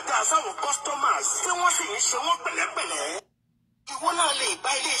dáadáa sáwọn customers tí wọ́n sì ń ṣe wọ́n pẹ̀lẹ́pẹ̀lẹ́. Ìwọ náà lè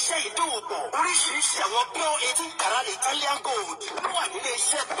bá ilé-iṣẹ́ yìí dòwò pọ̀. Oríṣiríṣi àwọn pure 18 karat Italian gold ló wà nílé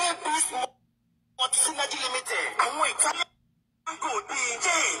iṣẹ́ Baby's Multi-Synergy Limited. Àwọn Italian gold bíi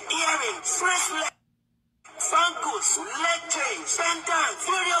chain, earrings, bracelet, bangles, leg chains, pendants,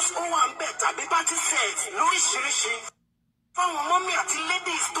 various ohun àǹbẹ̀ tàbí party sets lóríṣiríṣi. Fáwọn mọ́mí àti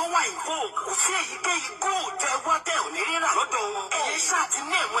ladies tó wà in vogue, kò sí èyíkéyìí gold tẹ wá tẹ ò ní rírà lọ́dọ̀ wọn. Ẹ̀yẹ ṣáà ti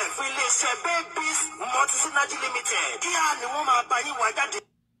ní ẹ̀mọ́ ẹ̀fún iléeṣẹ́ Baby's Multi-Synergy Limited. Kíá ni wọ́n máa bá yín wá jáde.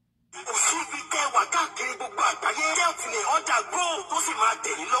 Kò sí ibi tẹ wà káàkiri gbogbo àgbáyé tẹ́ ò ti lè ọjà gold tó sì máa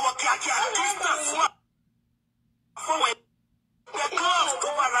tẹ̀ yín lọ́wọ́ kíákíá. Distance wà fún ẹgbẹ́ gloves tó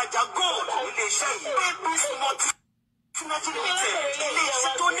wà rajà gold iléeṣẹ́ yìí. Baby's Multi-Synergy Limited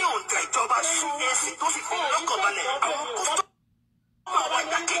iléeṣẹ́ tó ní òǹtẹ̀ ìjọba CAC tó sì fi lọ́kànbalẹ̀. Àwọn kọ́sítọ́ àwọn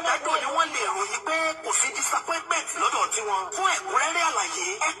jákèjádò ni wọ́n lè ròyìn pé kò sí disappointment lọ́dọ̀ tiwọn. Fún ẹ̀kúnrẹ́rẹ́ àlàyé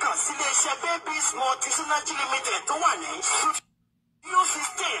ẹ kàn sí iléeṣẹ́ Baby's Multi-Synergy Limited tó wà ní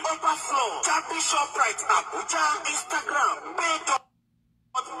U16 upper floor Jabi Shoprite Abuja. Instagram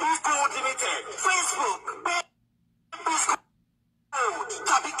Pay.Gold Limited. Facebook Baby's Gold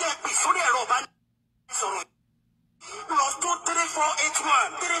tàbí kẹ́ẹ̀pì sórí ẹ̀rọ ìbánisọ̀rọ̀ +23481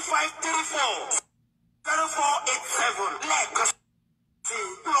 3534 0487 lẹ́ẹ̀kan sí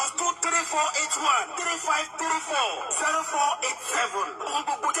 +23481 3534 0487. Ohun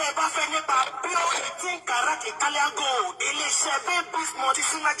gbogbo tẹ́ ẹ bá fẹ́ nípa pure 18 karat Italian gold iléeṣẹ́ Baby's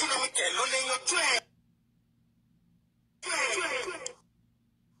Multi-Synergy Limited ló lè yanjú ẹ̀.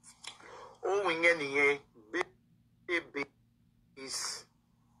 Ohun yẹn nìyẹn Baby's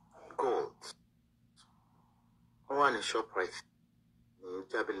gold. Wọ́n wà ní Shoprite ní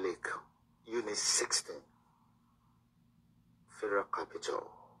Jabi Lake Unit 16 Federal Capital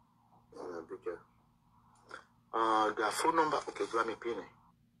in Abuja. Their phone number, okay, do you want me pin it?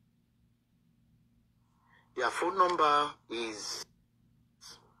 Their phone number is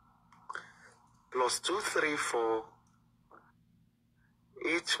 +234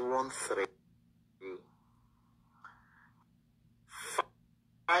 813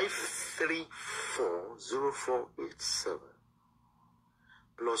 534 0487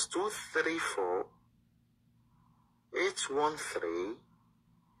 +234 813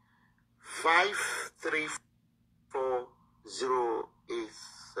 534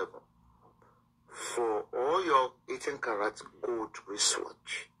 087 for all your 18 karat gold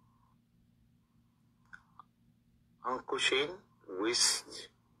research. Uncle Shane, waist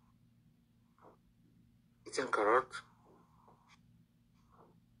 18 karat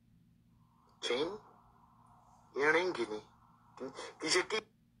chain, earring guinea. Kì í ṣe kí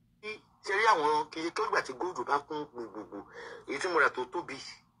ṣe rí àwọn kì í ṣe tó gbà tí góòdù bá kún gbogbogbò èyí tí mo rà tó tóbi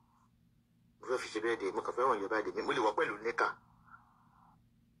mo fẹ́ fi ṣe bẹ́ẹ̀ dé mo kàn fẹ́ wọ̀nyí bá dé mo lè wọ́ pẹ̀lú níkà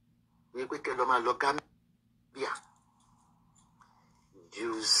ní pé kẹ́ lọ́ máa lọ Gambia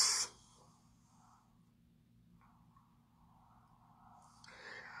juice.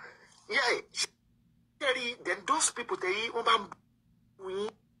 Yeah, then those people they wọ́n bá ń bu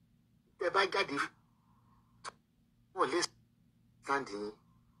yín tẹ́ bá jáde wọ́n lè stand yín.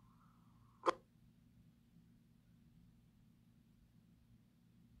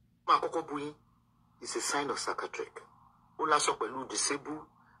 It's a sign of psychiatric. Ó lásọ pẹ̀lú disable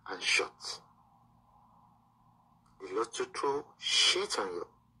and short. They love to throw shit on you,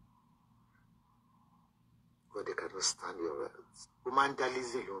 but they cannot stand your words. Woman that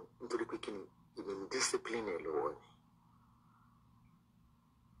is alone nítorí pé kí ni even discipline alone.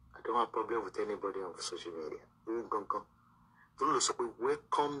 I don't have a problem with anybody on social media. Even Gongon. Don't say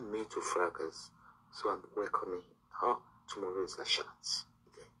welcome me to Fracas, so I'm welcoming her. Tomorrow is a chance.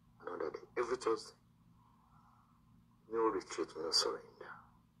 Okay. Another day. Every Thursday. No retreat, no surrender.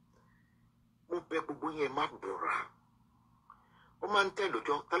 Mo bẹ̀ gbogbo yẹn má bora. Ó máa ń tẹ̀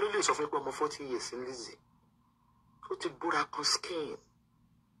lọ́jọ́, ta ló lè sọ fún pé ọmọ 40 years in Lizzie. Ó ti búra kan skin.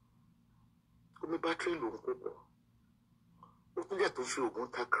 omi battery ló ń kó pọ̀ ó tún jẹ́ tó fi oògùn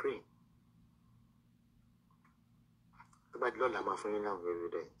ta cream tó bá di lọ́la máa fún yín láwọn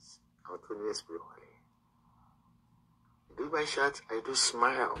evidence àwọn tó ní ẹ̀sìn wọlé. I do my shot, I do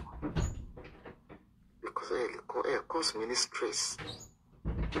smile because it cause me stress.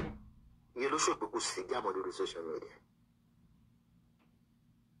 You know, show people see them on the social media.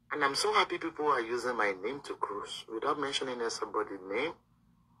 And I'm so happy people are using my name to cruise without mentioning somebody's name.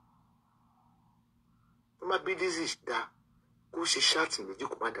 My business is that go she shot me, you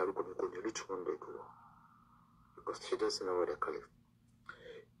command her to go to 200 because she doesn't know what they call it.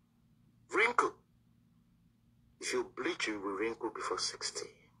 Wrinkle. If you bleach, you will wrinkle before 60.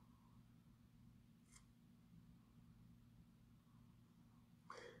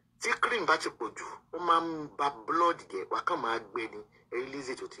 Tí cream bá ti pọ̀ jù, ó máa ń ba blood jẹ́, wá kàn máa gbẹ ni,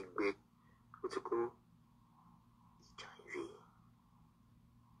 release tó ti gbẹ, ó ti kó HIV.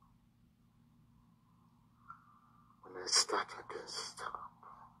 When I start, I can stop.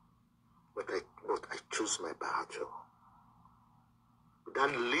 But I choose my battle. With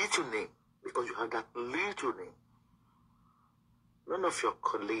that little name, because you have that little name, none of your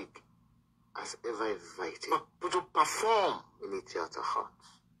colleagues has ever invited you to perform in a theater hut.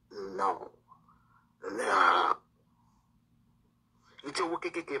 No. You tell what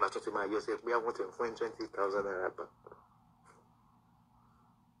KK gave us to my yourself, we are wanting 20,000 naira.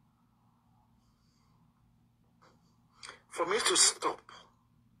 For me to stop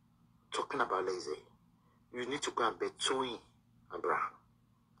talking about lazy, you need to go and bet Tony Abraham.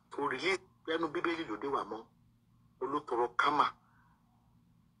 To release, there no Bibeli do wa mo. Olutoro kama.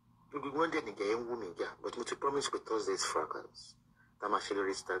 You be one day nigga and woman, but you promise with Thursday's fragrance. I'm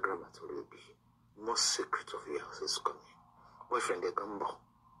actually Instagram at all be. Most secret of yours is coming. Boyfriend de Gumbo.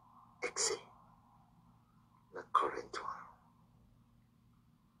 Exe. The current one.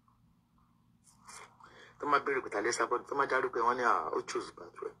 Toma berry with Alessa, but Toma Daruke one year, or choose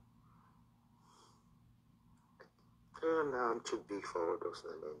that way. Oh, now I'm too big for all those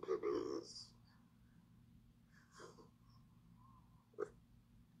ladies.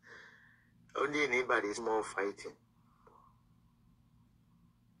 Only anybody is more fighting.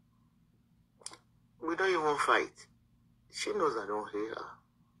 We don't even fight. She knows I don't hate her.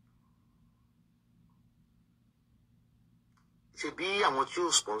 She be I want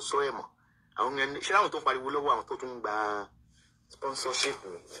you sponsor him. I want she don't pariwo lọ́wọ́ àwọn tó tún gba sponsorship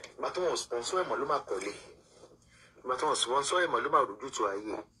mi. Ba tó wọ́n sponsor him ló máa kọ́lé. Ba tó wọ́n sponsor him ló máa rojú tu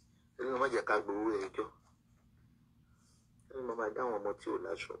ayé. Ẹni má jẹ́ ká gbowó ẹjọ́. Ẹni má dá àwọn ọmọ tí ò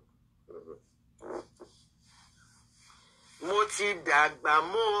láṣọ. Mo ti dàgbà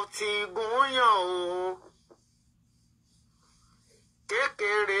mo ti gúnyàn o.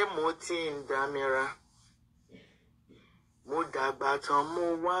 Kékeré mo ti ń dámira. Mo dàgbà tán mo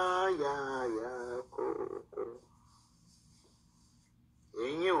wá yáyà kókó.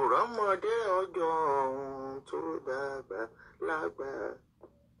 Ẹ̀yin ò rọ́mọdé ọjọ́ ọ̀hún tó dàgbà lágbà.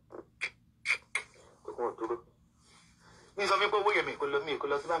 Kókó dúró. Mi sọ fún pé owó yẹn mi kò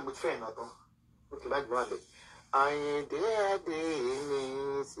lọ sí báńkì fẹ́ẹ̀ náà tán. Ó ti bá jùlọ àgbẹ̀. Àyìndé adé mi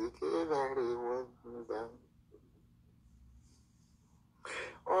Síkírárì wọ́n gbà.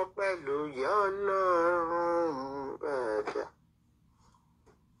 Ọpẹ́ ló yẹ Ọlọ́run bàdà.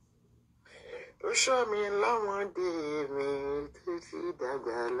 Ó ṣọ́ mi láwọn dé mi títí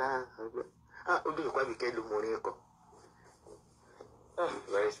dàgbà láàgbà. Ojú ìpá mi kẹ́ ló mọ orin ẹ̀kọ́.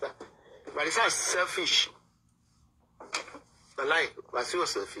 Barrister is selfish. Lie, Barrister is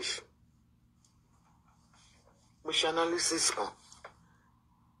selfish. Mo ṣe analysis kan.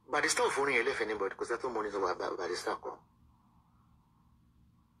 Barrister ò fún orin ẹlẹ́fẹ̀ẹ́ anybody kò sẹ́tọ̀ mọ́ ní sọ Barrister kan.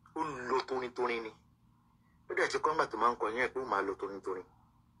 Ó lo torin ni. Ó dẹ̀ ti kọ́ ńgbà tó máa ń kọ yẹn pé ó máa lo torin.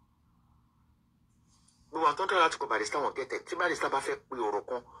 Gbogbo àwọn tó ń tẹ́lẹ̀ láti kọ Barrister wọn kẹ́tẹ̀ tí Barrister bá fẹ́ pe ọ̀rọ̀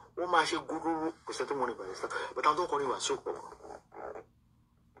kan wọ́n máa ṣe gúrúrú kò sẹ́tọ̀ mọ́ ní Barrister. But àwọn tó ń kọrin wàásù pọ̀ gan.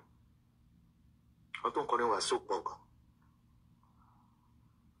 Àwọn tó ń kọrin wàásù pọ̀ gan.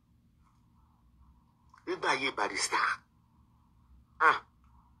 Nígbà ayé Barrister.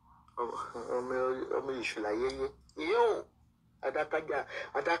 Ọmọ ìṣúlá yẹyẹ. Yóò.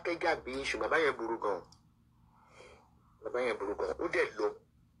 Adákẹ́jà bí iṣu bàbá yẹn burú gan. Ó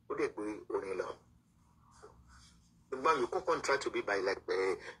dẹ̀ gbé orin lọ. You can't try to be by like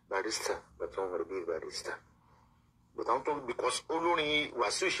Barrister, but don't want to be Barrister. But I'm talking because olórin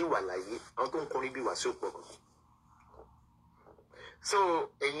Wàsíù ṣì wà láyé, àwọn tó ń kọrin bí Wàsíù pọ̀ gan. So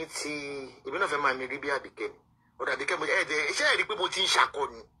ẹ̀yin tí èmi náà fẹ́ máa mi rí bí Àbíkẹ́ ni. Ọ̀dà Àbíkẹ́ mo iṣẹ́ ẹ̀rí pé mo ti ń ṣakọ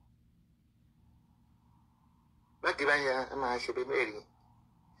ni. Báàgì bá yà á máa ṣe bí mẹ́rin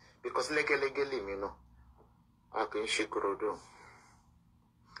because lẹ́gẹ́lẹ́gẹ́ lèmi náà a kì í ṣe kúròdú.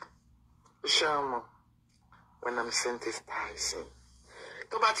 Shama, when I'm synthesizing.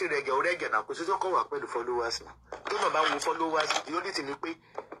 Tó bá ti rẹ̀gẹ̀ náà kò sí tó kọ́ wà pẹ̀lú followers náà. Tó náà bá wo followers, the only thing ni pé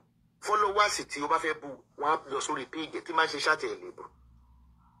followers tí ó bá fẹ́ bú wọn á lọ sórí page tí máa ń ṣe ṣàtẹ̀ ìlébù.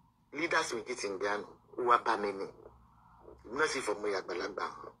 Leaders méjì ti ń gbánu, ó wá bá mi ní. Ìgbọ́n sì fọmọ àgbàlagbà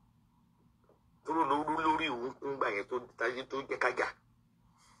hàn. Tó lórí òun ń gbà yẹn tó jẹ́ kájà.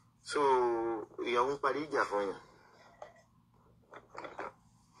 So, ìyàwó ń parí ìjà fún yàn.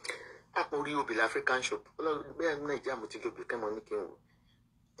 Àpòrí obì l'African shop. Bẹ́ẹ̀ ní Nàìjíríà mo ti lóbi kẹ́mọ ní kí n wò.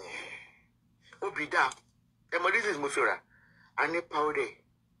 Obì dá. Ẹmọ this is mo fi rà. A ní powder.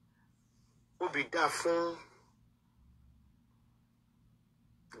 Obì dá fún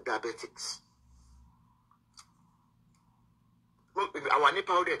diabetics. Àwọn ní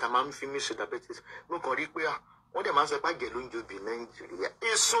powder tá máa ń fi mí ṣe diabetics. Mo kàn rí pé wọ́n dẹ̀ máa ń sọ pé àjẹ́ ló ń jobi Nàìjíríà.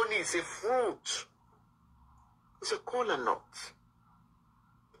 Èso ni it's a fruit. It's a kola nut.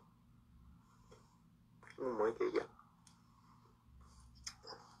 Mo ń jẹyà.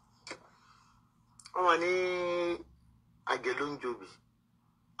 Wọ́n wà ní àjẹ́ ló ń jobi.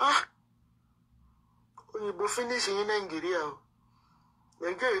 Òyìnbó finish ní Nàìjíríà o.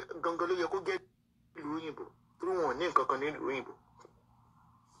 Nàìjíríà gangan ló yẹ kó jẹ́ ìlú òyìnbó. Torí wọn ò ní nǹkan kan ní ìlú òyìnbó.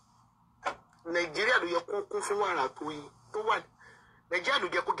 Nàìjíríà ló yẹ kó kún fún wàrà tó wà. Nàìjíríà ló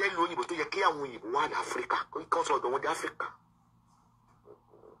yẹ kó jẹ́ ìlú òyìnbó tó yẹ kí àwọn òyìnbó wà ní Áfíríkà. Kọ́ sọ ọ̀dọ̀ wọn dé Áfíríkà.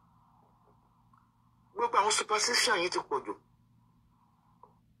 Gbogbo àwọn superstition yìí ti pọ̀ jù.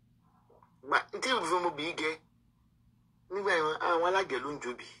 Tí ìlú fún mo bì í gẹ. Nígbà yẹn àwọn alájẹ ló ń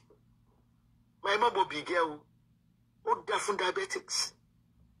jobi. Máa má bọ̀ bì í gẹ o. Ó dá fún diabetics.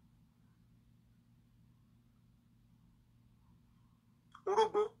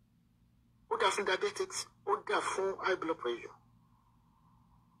 Orógbó. Ó dá fún diabetics. Ó dá fún high blood pressure.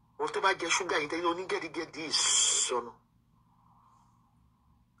 Wọ́n tó bá jẹ ṣúgà yìí tẹ́lẹ̀ onígẹ̀dígẹ̀dí ìsọnù.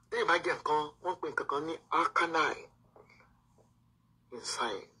 Tẹ́lẹ̀ bá jẹ nǹkan, wọ́n pè nǹkan kan ní alkaline in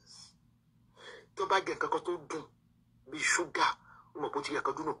science. Tó bá jẹ nǹkan kan tó dùn bí ṣúgà, ó mọ̀ bó ti yẹ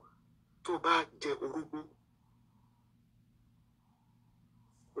kan dùn. Tó bá jẹ orógbó,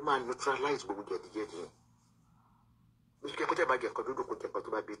 ó máa neutralize gbogbo gẹ̀dígẹ̀dí yẹn. Bí kí ẹ̀kọ́ tẹ́ bá jẹ nǹkan dúdú kò jẹ nǹkan tó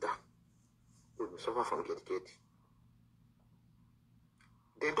bá bí dà. Ó ní suffer from gẹ̀dígẹ̀dí.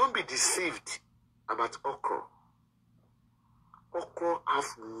 Then don't be deceived about okra. Okra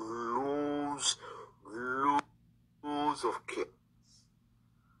have loads of care.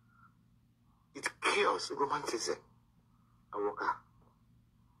 It kills romanticism.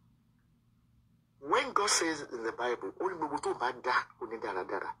 When God says in the Bible, only gbogbo tó bá dá oní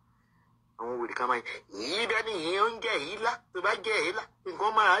dáradára. Àwọn wèrè kan máa yìí dání yìí ó ń jẹ́ yìí lá tó bá jẹ́ yìí lá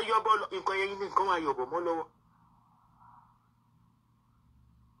nǹkan máa yọbọ lọ nǹkan yẹn ní nǹkan máa yọbọ mọ́ lọ́wọ́.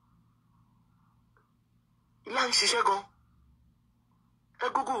 Ilá ń ṣiṣẹ́ gan. Ẹ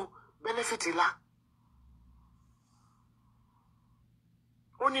Google benefit ilá.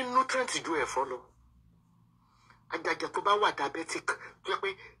 Ó ní nutrient ju ẹ̀fọ́ lọ. Àjàjà tó bá wà diabetic tó yẹ pé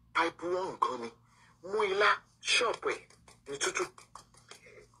type 1 gan ni. Mú ilá ṣọ́ọ̀pù ẹ̀ ní tútù.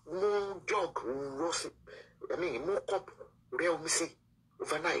 Mú jug rọ́ọ̀sì. Mú cup rẹ omi sí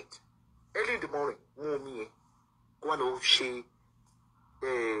overnight. Early in the morning, mú omi yẹn. Kó wá lọ ṣe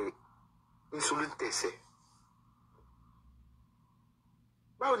insulin test ẹ̀.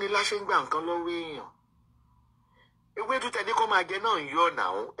 Báwo ni ilá ṣe ń gba nǹkan lọ́wọ́ èèyàn? Ewédú tẹ̀lé kó máa jẹ náà ń yọ ọ̀nà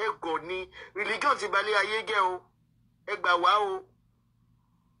ọ̀hún. Ẹ̀gọ́ ni religion ti balẹ̀ ayé jẹ́ o. Ẹ gbà wá o.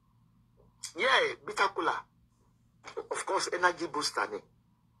 Yeah, bitter cola. Of course, energy booster ni.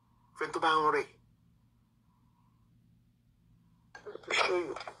 Fẹ́ni tó bá ń rẹ̀. Show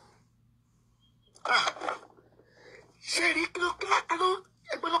you. Ṣé rí kí ló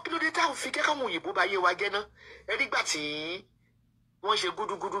ẹgbẹ́ kí ló dé táwọn fi kẹ́kọ̀ọ́ òyìnbó bá yé wa jẹ́ náà? Ẹ rí gbà tí wọ́n ṣe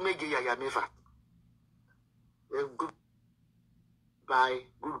gúdúgúdú méje yàyà mẹ́fà.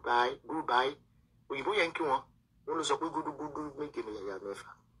 Goodbye. Òyìnbó yẹn kí wọ́n ló sọ pé gúdúgúdú méje yàyà mẹ́fà.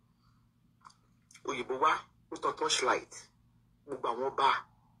 Òyìnbó wá ó tàn torchlight. Gbogbo àwọn bá.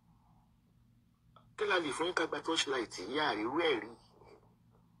 Kí la lè fún yín ká gba torchlight yá àríwú ẹ̀rí?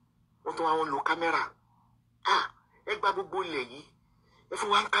 Wọ́n tún wá wọn lo kámẹ́rà. Ẹ gba gbogbo ilẹ̀ yìí. Ẹ fún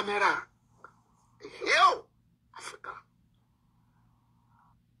wa ń kámẹ́rà. Hell! Africa.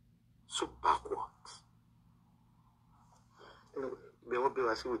 So backwards. Anyway,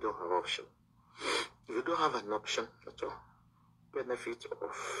 we don't have option. If you don't have an option at all, benefit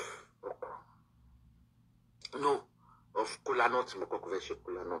of okra. No, of kola nut, mokoko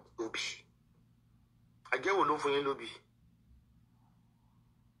kola nut, obi. Àjẹ́ wo ló fún yín lóbi?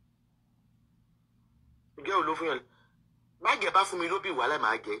 Àjẹ́ wo ló fún yín? Má jẹ bá fún mi lóbi wàhálà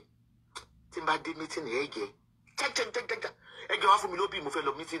máa jẹ. Tí n bá dé meeting ẹ jẹ, ẹjọ́ wá fún mi lóbi mo fẹ́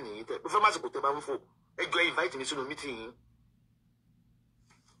lọ mítìnì yìí tẹ mo fẹ́ má sìkò tẹ bá ń fò ẹjọ́ invite mi sínú mítìnì yìí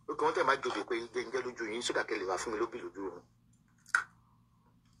ó kàn wọ́n tẹ̀ má jòdè pé jẹ́njẹ́ lójú yìí sódà kẹlẹ̀ wá fún mi lóbi lójú òun.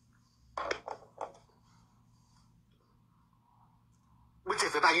 mo ti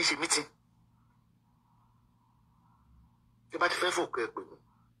ẹ̀fẹ́ bá yín ṣe mítìn tí bá ti fẹ́ fò kẹ́ ẹ pè mí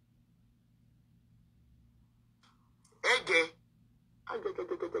ẹ̀jẹ̀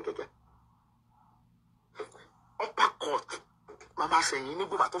ajẹjẹjẹjẹjẹjẹ upper court màmá sẹ́yìn ní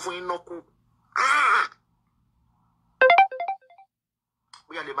gbọ́dọ̀ tó fún yín nọ́kú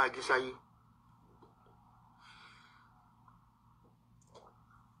bóyá lè máa gé sáyé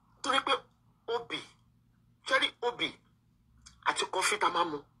torí pé obì ṣẹ́rí obì àti kọfí tá a máa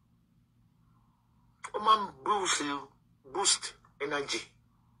mu ó máa ń boost energy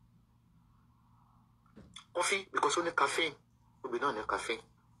coffee because ó ní caffeine obì náà ní caffeine.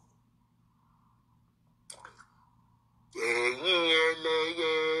 ẹ̀yin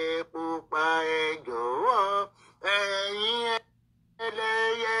ẹlẹ́yẹ pupa ẹ jọ̀wọ́ ẹ̀yin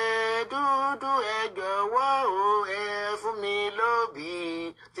ẹlẹ́yẹ dúdú ẹ jọ̀wọ́ o ẹ fún mi lóbì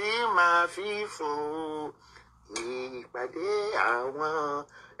tí màá fi fò ìpàdé àwọn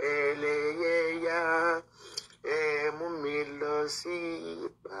ẹlẹ́yẹ yá ẹ mú mi lọ sí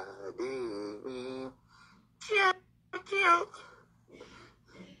ìpàdé mi. kíá kíá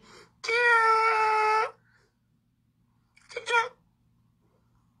kíá.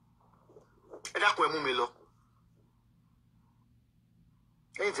 ẹ dákun ẹ mú mi lọ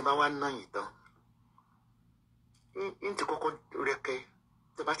lẹ́yìn tí bá wá ná yìí tán ń ti kọ́kọ́ rẹkẹ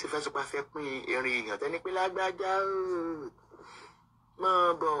tí bá ti fẹ́ sọpá fẹ́ pín irin èèyàn tẹ́ni pé lágbájá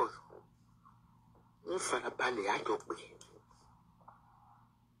máa bọ̀ ń farabalẹ̀ àjọ pé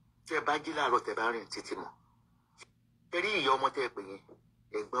tí ẹ bá jí láàárọ̀ tẹ́ bá rìn títí mọ̀ ẹ rí ìyá ọmọ tẹ́ ẹ pè yẹn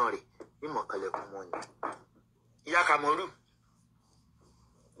ẹ̀gbọ́n rẹ̀ mímọ̀kànlẹ̀kùn wọn ni ìyá Kàmọ́rù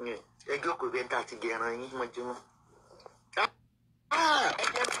ẹjọ́ kò bẹ́ẹ̀ tá a ti gẹ̀ràn yín mọ́júmọ́.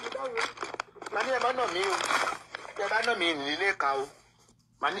 ẹjẹ mi báwo màá ní ẹ má nà mí o ẹ bá nà mí nílé ka o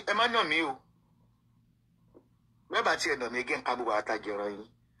màá ní ẹ má nà mí o mẹ́bàá tí ẹ nà mí gẹ́ ń ka gbogbo àtàgẹ̀ràn yín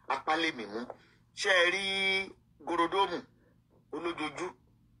apá lè mí mú ṣé ẹ rí gorodomu olójoojú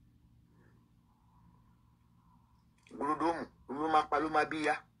gorodomu ló máa pa ló máa bí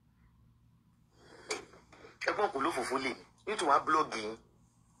yá ẹgbọ́n kò ló fòfó lè nítorí wọn á búlọ́ọ̀gì yín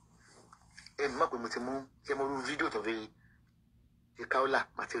ẹ mọ̀ pé mo ti mú ṣe mo rú fídíò tó fi ṣe Kaola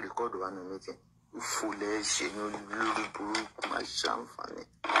máa ti rìkọ́ọ̀dù wa nù mítìn ìfòlẹ̀ ṣèyàn lórí burúkú máa ṣàǹfààní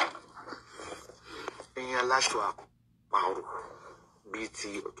ẹ̀yin aláṣọ àpárò bíi ti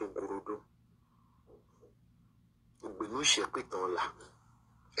ọ̀tún gbòròdó ògbénú ìṣẹ́pẹ̀tàn ọ̀la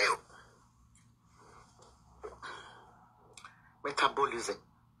ẹ̀ ọ́ metabolism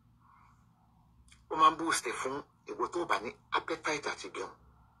ó máa ń boost fún ìwọ tó bá ní appetite àti jẹun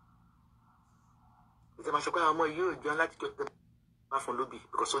ìjọba sọ pé àwọn ọmọ yìí ò jẹun láti jọ tẹ bá fún lóbì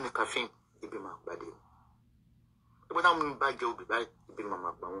because ó ní caffeine ibi máa pàdé ìgbà táwọn mi bá jẹ obì báyìí ibi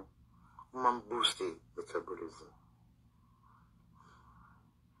máa pa wọn ó máa ń boost metabolism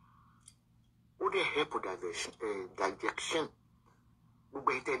ó dẹ̀ help digestion gbogbo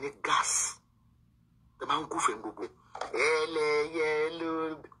ẹ̀yin tẹ́ ní gas tẹ́ máa ń gúfèé gbogbo ẹlẹ́yẹ ló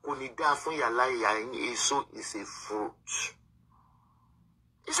kò ní dáa fún yàrá ìyá yín èso is a fruit.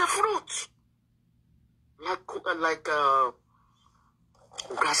 It's a fruit. Like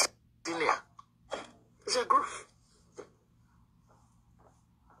grassinia. It's a growth.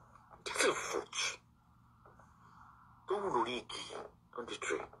 It's a fruit. Don't worry, on the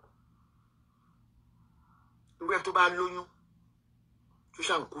tree. Ìwé tó bá lóyún, tó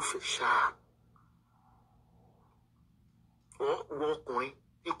ṣàǹkúfẹ̀ ṣáà. Wọ́n ọkùnrin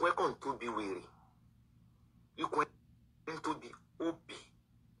ikùn ẹ̀ kàn tóbi wèrè ikùn ẹ̀ ń tóbi òbí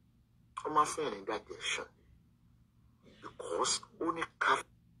ó máa fún ẹ̀rín digestion because ó ní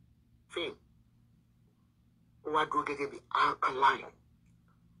caffeine ó wá dúró gẹ́gẹ́ bí alkaline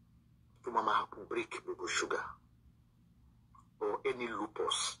tó máa break gbogbo sugar or any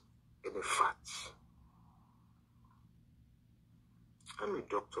lupus any fat. I'm a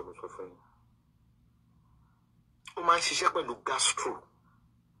doctor mo sọ fún yín. Ó máa ń ṣiṣẹ́ pẹ̀lú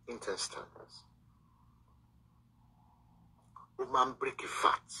gastrointestines. Ó máa ń break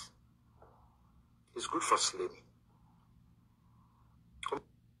fat. It's good for slimming. Ó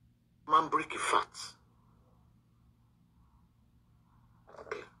máa ń break fat.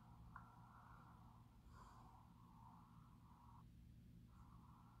 Okay.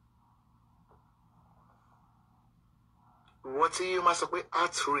 Wọ́n tí yóò máa sọ pé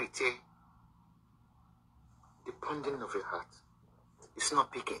heart rate the pounding of your heart is not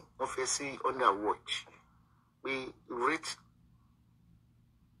picking. Obviously, under watch. we rate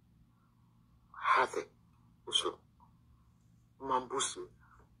healthy also boost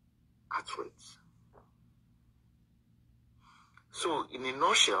heart rate. So in a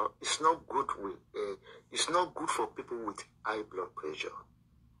nutshell, it's not good for people with high blood pressure.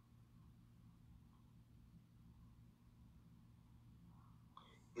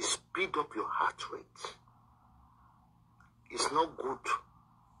 It speed up your heart rate. It's not good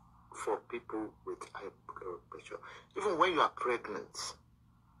for people with high blood pressure. Even when you are pregnant,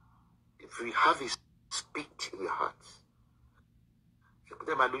 if you have a speed in your heart,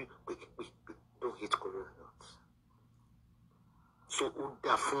 don't hit coronary arteries. So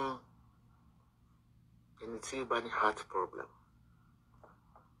udafun any heart problem.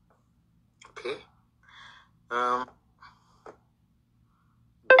 Okay?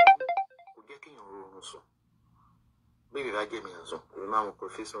 Maybe I gave me a zone. Remember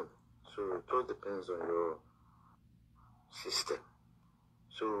profession. So it all depends on your system.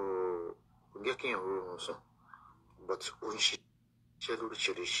 So we get in room also. But when she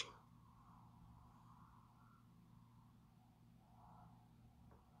cherish.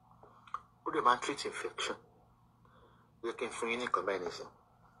 Who the man treat infection? We can find any combination.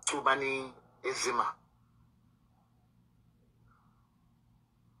 Too many eczema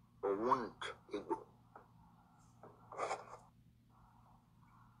or wound ego.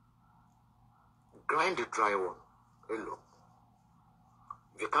 Grind the dry one. Hello.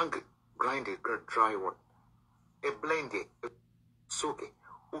 If you can't grind the dry one, a blend it. It's okay.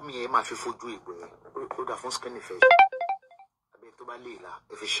 Umi ma fi fojú ìgbò yẹn. Ó dà fún skin infection. Àbí tó bá lè la,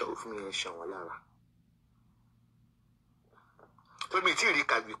 ẹ fi ṣan fún mi yẹn ṣan wọ́n lára. Tó mi tí rí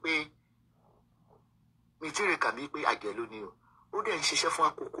kàbí pé àjẹ́ ló ní o. Ó dẹ̀ ń ṣiṣẹ́ fún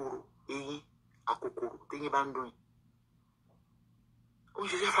akòkòrò eyín, akòkòrò téyín bá ń dùn. Ó ń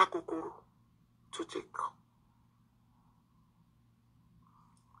ṣiṣẹ́ fún akòkòrò to take.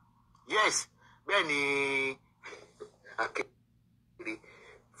 Yes, bẹ́ẹ̀ ni akéde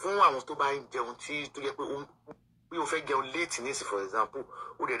fún àwọn tó bá ń jẹun tí tó yẹ pé bí o fẹ́ jẹun late nísì for example,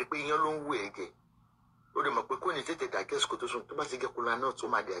 ó dẹ̀ rí pé iyán ló ń wù ẹ́ jẹ. Ó dẹ̀ mọ̀ pé kò ní tètè digest kó tó sùn, tó bá ti jẹ kola náà tó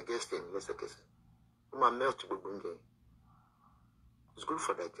máa digest ẹ̀ ní lẹ́sẹ̀kẹsẹ̀. Ó máa melt gbogbo oúnjẹ. It's good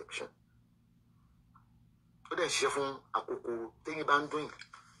for digestion. Ó dẹ̀ ṣiṣẹ́ fún àkókò téyín bá ń dùn yìí.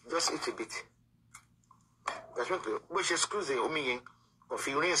 Just eat a bit. That's what we should excuse the omi of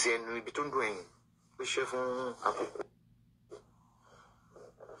rinse and we between doing. We should fún àkókò.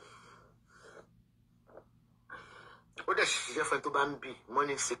 Ó dẹ̀ ṣiṣẹ́ fún tó bá ń bì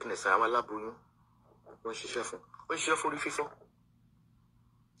morning sickness àwọn aláboyún. Wọ́n ṣiṣẹ́ fún. Wọ́n ṣiṣẹ́ fún orí fífọ́.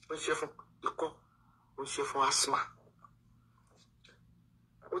 Wọ́n ṣiṣẹ́ fún ikọ́. Wọ́n ṣiṣẹ́ fún asthma.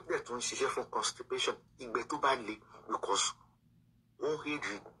 Ó dẹ̀ tún ṣiṣẹ́ fún constipation. Ìgbẹ́ tó bá le because wọ́n hate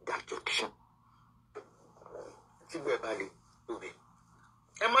digestion. Tígbẹ́ bá le òbí.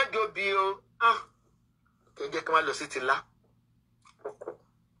 Ẹ má jọ bí o. Kẹ́ jẹ́ kí wọ́n lọ sí ti lá.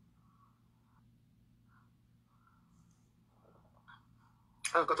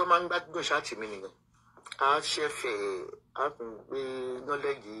 Nǹkan tó máa ń gbádùn ṣáàtì mi nìyẹn. A ṣẹ̀fẹ̀ a tún gbé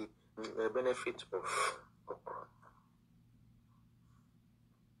knowledge benefit of ọkọ.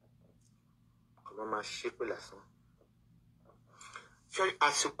 Ọmọ máa ṣe pé lásán. Ṣé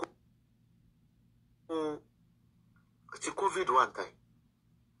àsìkò ti COVID one time?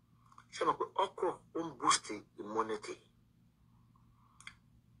 Ṣé mo pé ọkọ ó ń boost immunity?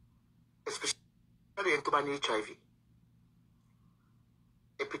 Especially ẹni tó bá ní HIV.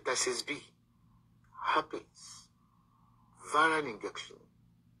 Hepatitis B, herpes, viral injection.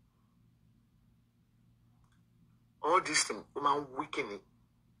 All these things weaken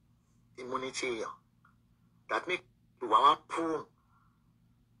immunity here. That make you are prone.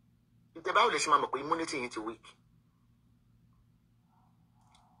 If the Bible says immunity is weak,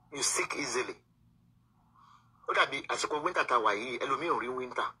 you sick easily. What that be as a winter tawayi, elumi ori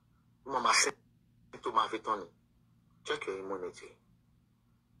winter. Mama said to my vitoni. Check your immunity.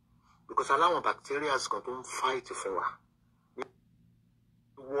 Because allow bacteria is going to fight for the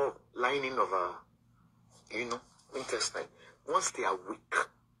wall lining of intestine. Once they are weak,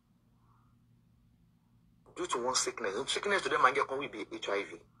 due to one sickness, and sickness to them might get will be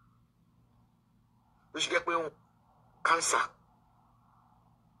HIV. We should get cancer.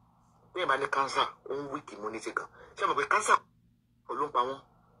 We have cancer, weak immunity. So we cancer alone,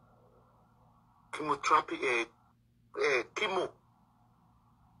 chemotherapy,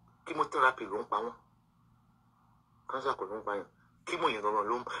 chemotherapy ló ń pa wọ́n. Cancer kò ló ń pa yẹn. Chemo yẹn gangan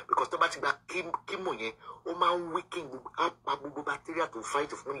ló ń because tó bá ti gba chemo yẹn ó máa ń weaken á pa gbogbo bacteria tó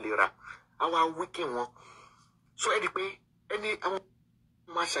fight fún ìlera á wá weaken wọn. So ẹ rí pé ẹni àwọn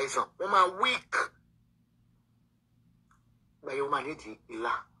máa ṣàìsàn wọ́n máa weak By your manage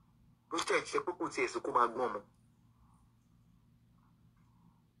illa. Protect ṣe pé kò tiẹ̀ sí kó máa gbọ́n mu.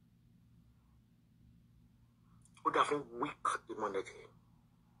 Ó dà fún weak immunity.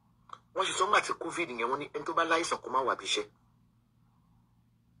 Wọ́n ṣe sọ́ngbà tí COVID yẹn wọ́n ní ẹni tó bá láìsàn kó má wà bí iṣẹ́.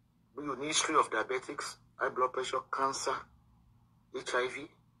 Bí o ní history of diabetics, high blood pressure, cancer, HIV.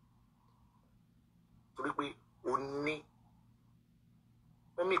 Torí pé o ní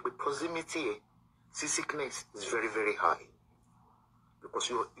wọ́n mí pé proximity ẹ̀ sí sickness is very very high because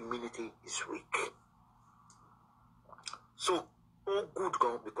your immunity is weak. So all good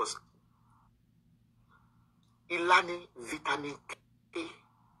gan because ilá ní vitamin K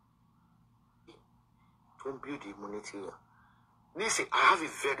to build immunity. Listen, we have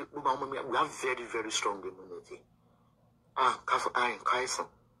very, very strong immunity.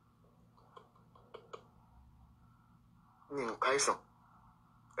 Kaison.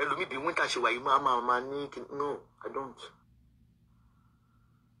 Elumi be winter she wa mama no, I don't.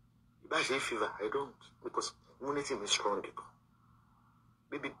 If I say fever, I don't because immunity is strong.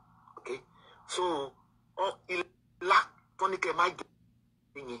 Baby, okay. So ila tonike ma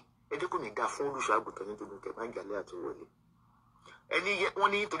yin edeko ni da fún oluso agutan ni to ke ma jale ati wole. Any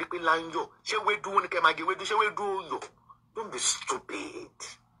one need to be lanjo. She will do one can make we she will do you. Don't be stupid.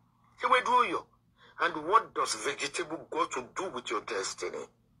 She will do you. And what does vegetable got to do with your destiny?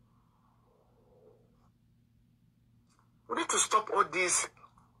 We need to stop all this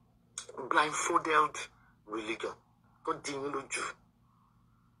blindfolded religion. Don't deal with you.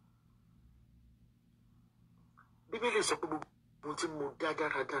 Bible is a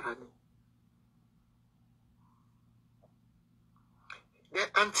the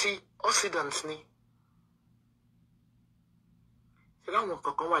antioxidants ni. Ṣé àwọn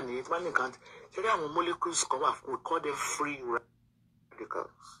kankan wà ní ìtìmánì kan? Ṣé àwọn molecules kan wà? We call them free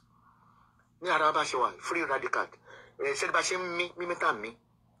radicals. Ní ara bá ṣe wà free radical. Ṣé bá ṣe mímí tà mí?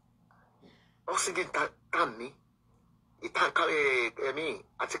 Oxygen tà mí.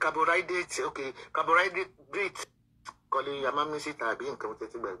 Àti carbohydrate, okay, carbohydrate kọ́lé amamisi tàbí nǹkan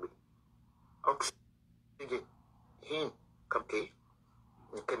tẹ́tí gbàgbé. Oxygen, him, okay.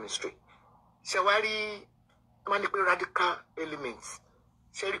 In chemistry. Shawari manipulate radical elements.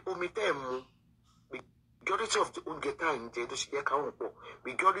 Shari omitemu. Majority of the ungetan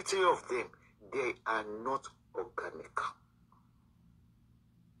majority of them they are not organic.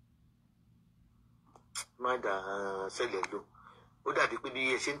 Mada selelu. Oda di pe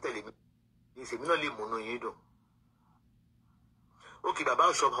bi e se ntele mi. Ni se mi no le munu yin do. Okay,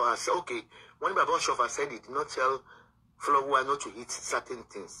 Baba Shop has okay. When Baba Shop has said he did not tell flower not to eat certain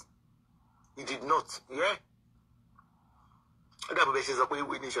things. He did not, yeah. That baby says a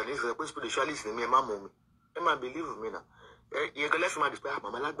nationalist, a spiritualist, and me, my mom. Emma, believe me now. You can let me despair,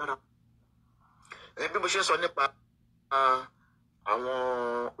 Mamma Lagbara. And people say, on the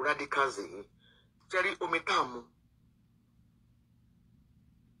our radicals, Jerry Omitamu.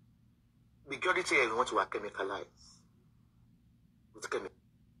 Majority of what we are chemicalized. With chemicals.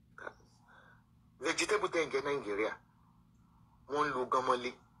 Vegetable thing in Nigeria. Wọ́n lo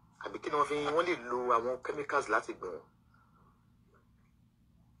gamole àbí kí wọ́n fi wọ́n lè lo àwọn chemicals láti gbìn wọ́n.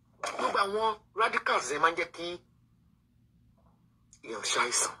 Gbogbo àwọn radicals ẹ máa ń jẹ́ kí èèyàn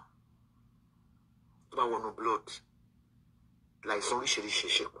ṣàìsàn tó bá wọnú blood láìsàn oríṣiríṣi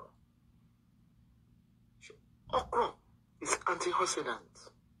ṣe pọ̀. Okra is antioxidant.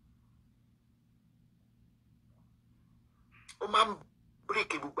 Ó máa ń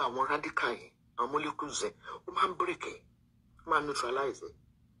break gbogbo àwọn radical yẹn, àwọn molecules yẹn, ó máa ń break ẹ̀. Man neutralize it.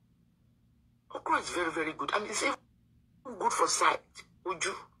 Okra is very, very good. And it's even good for sight. Would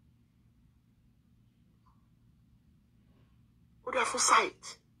you? Would you have for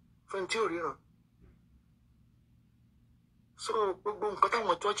sight? For theory, you know. So, boom, cut out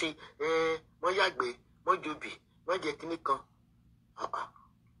my touchy, my yagbe, my jubi, my jetinikan.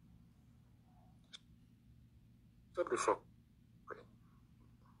 Stop the frog.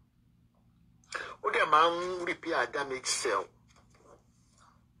 What the man repair damaged cell?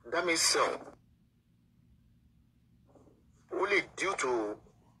 Damaged cell. Only due to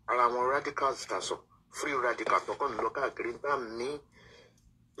our radicals, that's all. Free radicals, no con local green time me.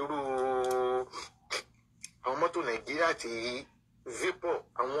 Àwọn mọ́tò Nàìjíríà tí vapor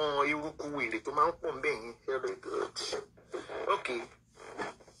àwọn eruku wèrè tó máa ń pọ̀ ńbẹ̀ yẹn very good. Okay.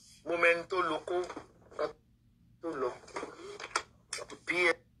 Momento loco to lo.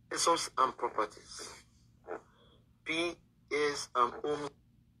 PSOs and properties. PS and homes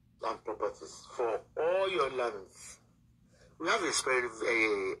and properties for all your lands. We have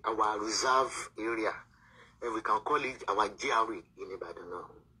our reserve area, and we can call it our GRE in Ibadan now.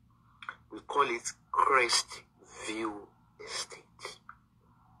 We call it Crest View estate.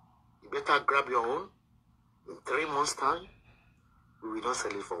 You better grab your own. In 3 months' time, we will not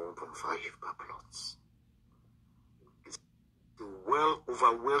sell it for 1.5 per plot. It's well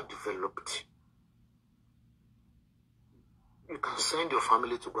developed. You can send your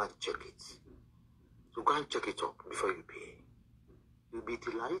family to go and check it. So go and check it up before you pay. You'll be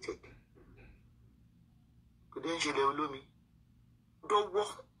delighted. Today, she level me. Don't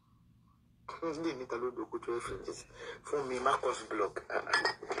walk. For me, Marcos blog.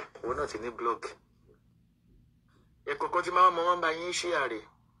 We're not in a blog. A cocotima mama by Yishiari.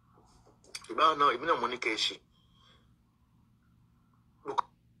 About no, even a monication.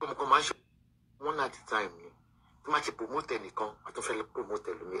 Commercial one at a time. Much promote any con, I don't feel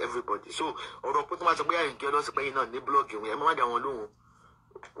promoted me, everybody. So, or put much away and get us paying on the blogging. I'm not alone.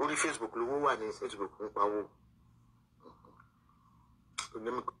 Only Facebook, one is Facebook. Let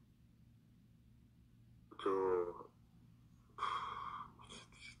me go to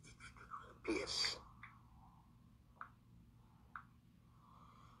PS.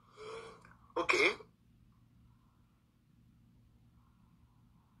 Okay.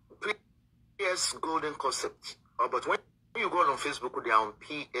 PS golden concept. But when you go on Facebook, they are on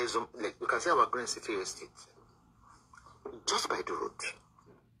PS, like you can say our Green City Estate. Just by the road.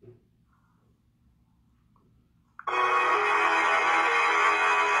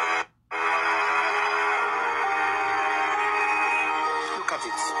 Look at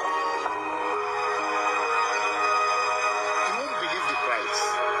it. You won't believe the price.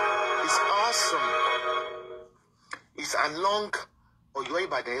 It's awesome. It's along Oyo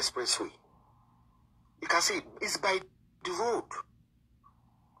by the expressway. You can see it's by the road.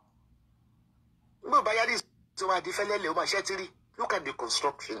 Look at the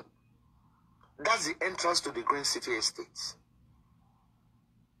construction. That's the entrance to the Green City Estates.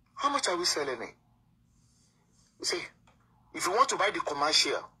 How much are we selling it? You see, if you want to buy the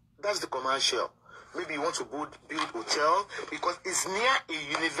commercial, that's the commercial. Maybe you want to build hotel because it's near a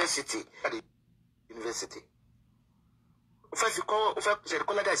university. At the university. First, you call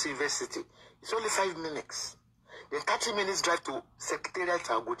that university. It's only 5 minutes. Then 30 minutes drive to Secretariat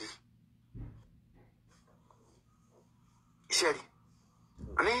Agodi. Sherry,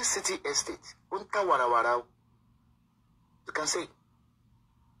 Green City Estate. Unta Warawara. You can say.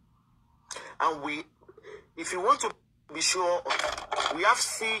 And if you want to be sure, we have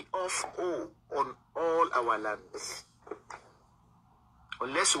CFO on all our lands.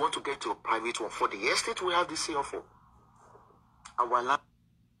 Unless you want to get to a private one. For the estate, we have the CFO. Our lands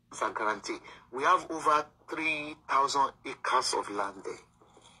are guaranteed. We have over 3,000 acres of land there.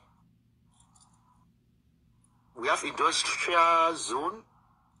 We have industrial zone,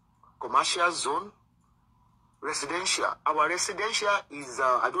 commercial zone, residential. Our residential is,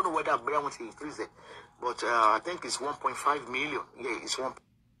 I don't know whether Brian wants to increase it, but I think it's 1.5 million. Yeah, it's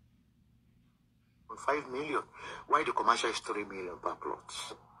 1.5 million. Why the commercial is 3 million per plot?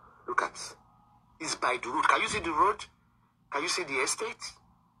 Look at it. It's by the road. Can you see the road? Can you see the estate?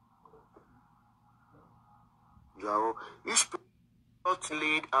 Each plot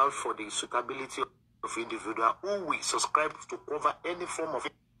laid out for the suitability of individual who will subscribe to cover any form of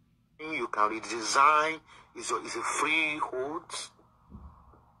thing you can redesign. Is a freehold.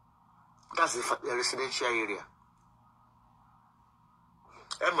 That's the residential area.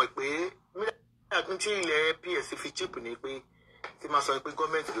 PS if you cheap in it,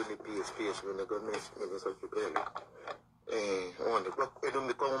 government don't PS when the government on the block, I don't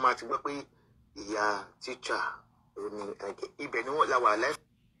become much yeah, teacher. Even our life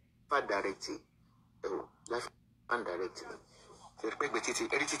directly. Life and directly.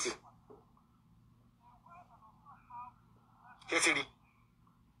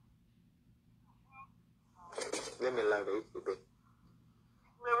 Let me love it. It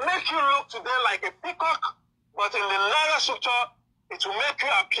will make you look today like a peacock, but in the Naira structure, it will make you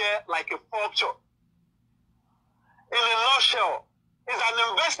appear like a vulture. In a nutshell, it's an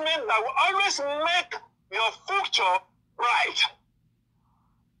investment that will always make your future bright.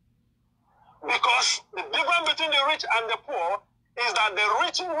 Because the difference between the rich and the poor is that the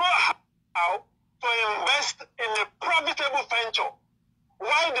rich know how to invest in a profitable venture,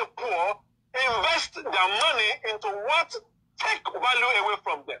 while the poor invest their money into what take value away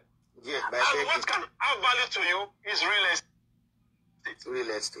from them. Yeah, and what can add value to you is real estate. Real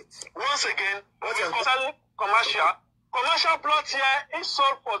estate. Once again, commercial plot here is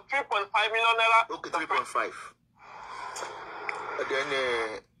sold for 3.5 million naira. Okay, 3.5. Then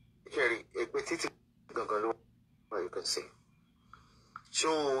Kerry, you can see.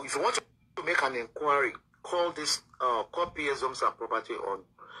 So if you want to make an inquiry, call PS Homes and Property on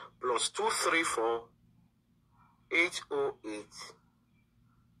 +234 808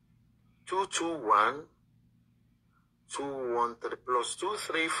 221 213 plus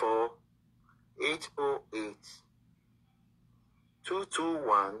 234 808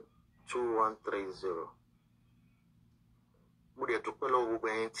 221 2130. Mo dẹ̀ dúpẹ́ lọ́wọ́ gbogbo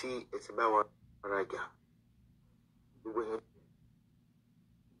ẹ̀yin tí ẹ ti bá wa rajà, gbogbo ẹ̀yin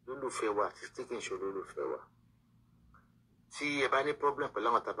lólùfẹ́ wa àti tí kì í ṣe olólùfẹ́ wa. Tí ẹ bá ní problem pẹ̀lú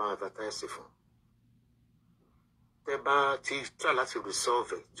àwọn tàbá advertise fún, tẹ́ bá ti try láti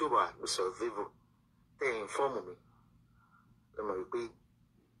resolve ẹ̀ tí ó wà resolvable, tẹ́ inform mi, ẹ mọ̀ wípé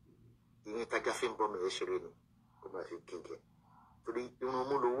ìyẹn tájá fi ń bọ́ mi ẹ ṣeré ni kó máa fi gígẹ torí irun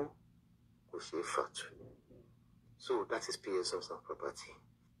mú lówó kò ṣe é fàtú. So that is PS Homes and Property.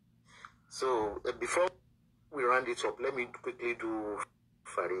 So before we round it up, let me quickly do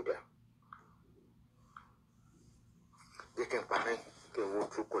Farida. They can panic. They will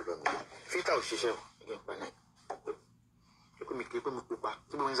through Colombia. Fit out Shisha. They can panic. You can make people move back.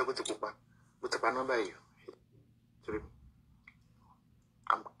 You know, going to go back. But I know by you.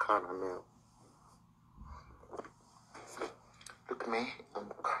 I'm caramel. Look at me. I'm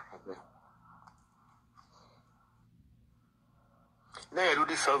caramel. Now I do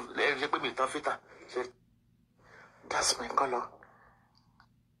this. Let me talk it. That's my color.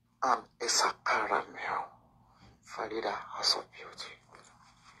 It's a caramel. Farida House of Beauty.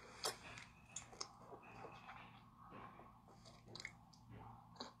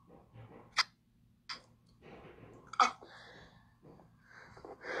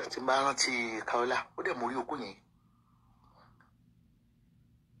 Timbalanti Kaola, what the Muri Okuni?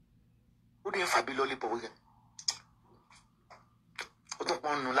 What the Fabiloli Boy? What the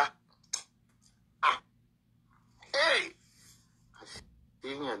Monula? Hey!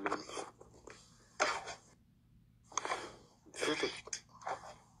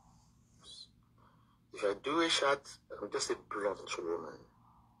 If I do a shot, I'm just a blunt woman.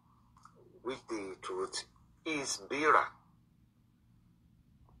 Which the truth is Bira.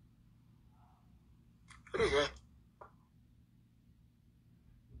 What is it?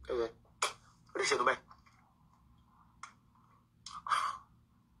 What is it?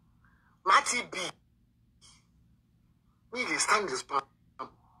 Matty B. Me stand this palm.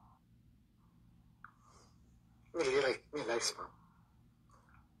 Me like spam.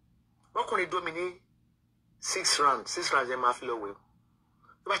 What can you do me? 6 rounds. 6 rounds. I'm after away.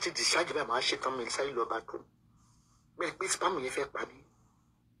 What you discharge by my shit on me inside your bathroom? Me please spam me if you have me.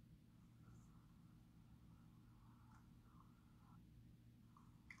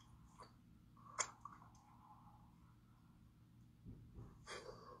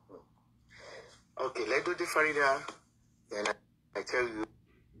 Okay, let's do the Farida. Then I tell you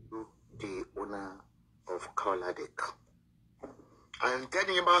the owner of Kaola Deck. I'm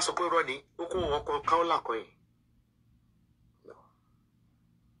telling you about Soko Roddy, Oko Woko Kaola Coin. No.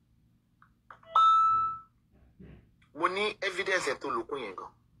 Money evidence to look on.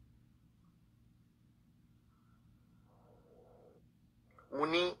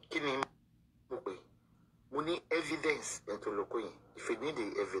 Money killing money evidence to look on. If you need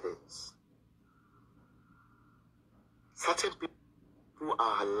the evidence. Certain people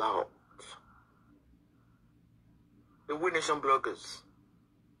are allowed. The nation bloggers.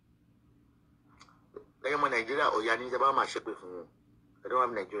 Like I'm a Nigeria or Yanni about my ship with me. I don't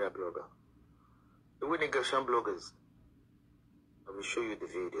have Nigeria blogger. The nation bloggers. I will show you the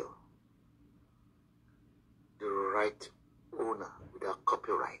video. The right owner without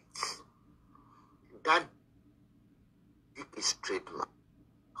copyright. That dick is trademark.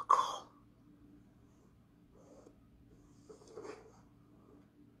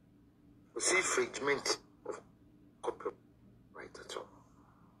 See infringement of copyright at all.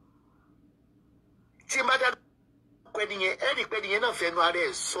 See, madam, when you not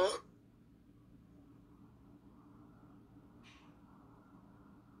fair, so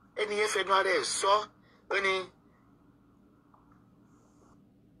any fair, so any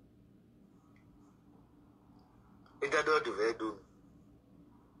it don't do very do.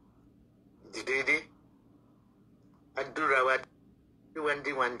 The day I do what you one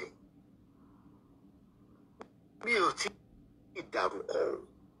day.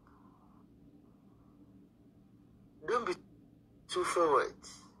 Don't be too forward.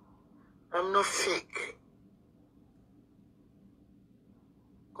 I'm not fake.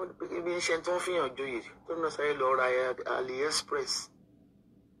 Don't say Laura AliExpress.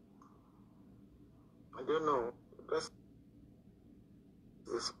 I don't know. That's a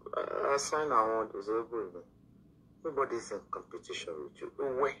sign I want is everywhere. Nobody's in competition with you.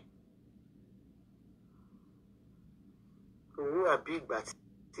 Away. Who are big, but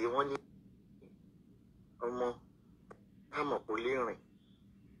they want kámọ̀ kó lè rìn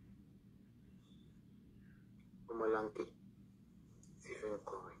ọmọlanke ti fi ń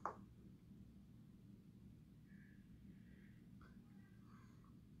kọrin.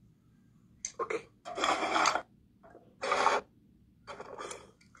 Okay.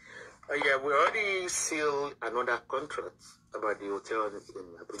 Yeah, we already sealed another contract about the hotel in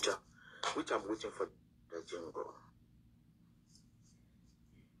Abuja, which I'm waiting for the jingle.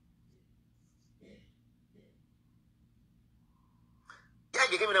 Yeah,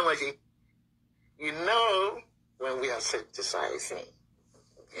 you give me that much. You know when we are synthesizing.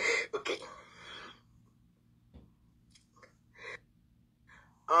 Okay.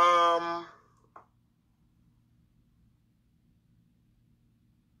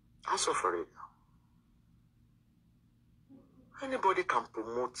 Also for it, anybody can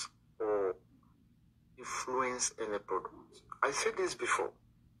promote or influence any product. I said this before.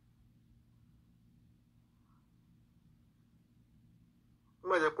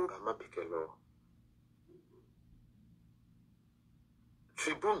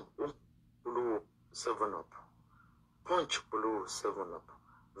 Tribune below 7 Up, Punch below 7 Up,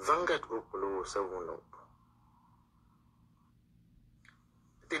 Vanguard below 7 Up.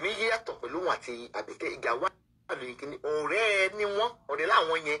 Tèmi yàtọ̀ pẹ̀lú wọn àti Àbíkẹ́ ìjà wà lóyún kìíní ọ̀rẹ́ ni wọ́n ọ̀rẹ́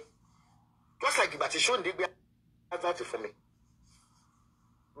láwọn yẹn just like ìgbà tí Ṣóǹdé gbé advert fún mi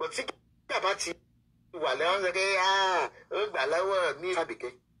but tí bàbá ti wà lẹ́wọ̀n lẹ́kẹ́ ó gbà lọ́wọ́ ní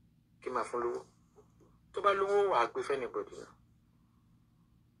Àbíkẹ́ kí n máa fún lówó tó bá lówó wà á gbé fẹ́ anybody náà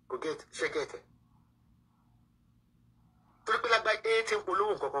kò ṣe gẹ̀tẹ̀ torí pé lágbájá tí ń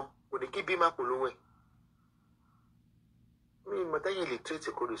polówó nǹkan kò ní kí bí má polówó ẹ̀. But then you literate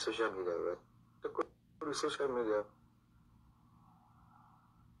to go to social media, right? To go to social media.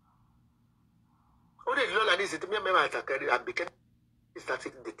 Oh, they know like this. It's me, my attacker. I became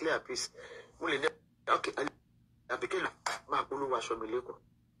starting to declare peace. Okay, I became my Bulu Washomileko.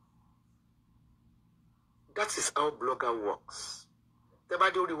 That is how blogger works. The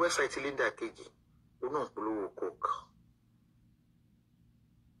body of the website Linda Keji. You know, Bulu cook.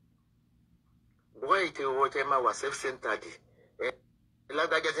 Boy, it was self-centered.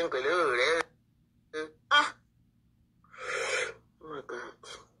 Ah! Oh my God.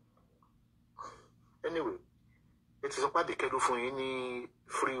 Anyway, it is about the kid for any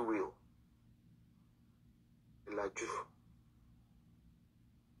free will. Laju.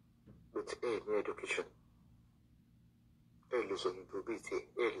 But any education. Early so to be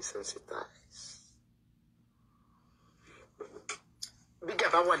early sensitized. Big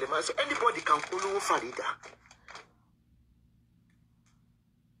up one so anybody can follow Farida.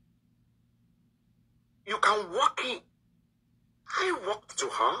 You can walk in. I walked to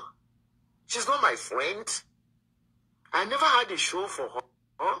her. She's not my friend. I never had a show for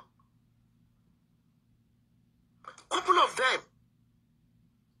her. Couple of them.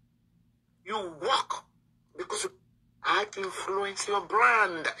 You walk because I influence your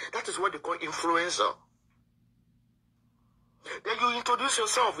brand. That is what they call influencer. Then you introduce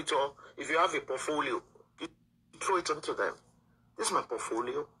yourself with your, if you have a portfolio, you throw it onto them. This is my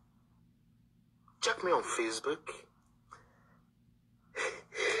portfolio. Check me on Facebook.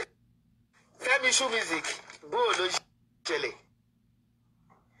 Femi Show Music. Bolo Jele.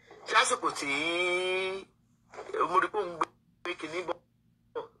 Chaso Koti. Muripo Mbekini Bo.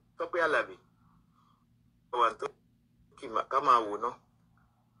 Tope Alabi. Owanto. Kama wono.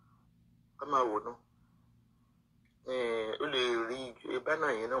 Kama wono. Ule read a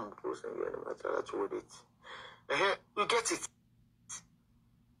banner, you know, post and you matter to it. You get it.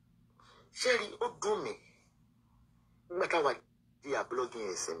 Sherry, oh, do me. No matter what they are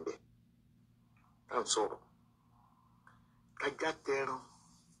blogging is in there. I'm sorry. I got there.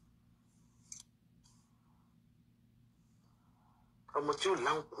 I'm not too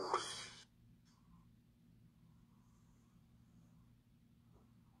long.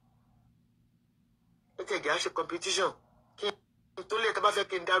 I take a competition. To let about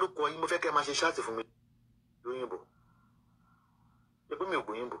fucking Daruko, you make a machine shot for me. Doingbo. You put me a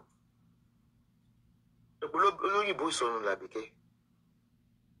boyimbo. The Bulu Bush on Labike.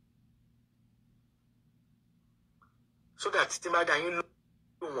 So that Timada, you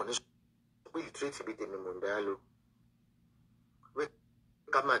don't want to really treat to be the Mundalo. We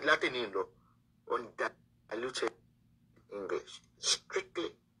come at Latin in law on that diluted English. Strictly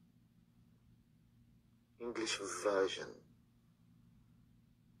English version.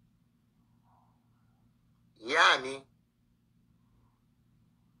 Yani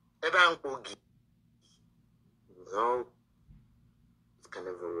Eban Kogi. No, it can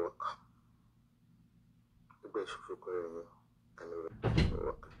never work. The best can never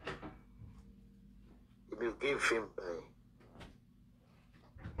work. If you give him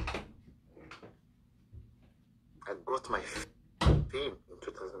I got my fame in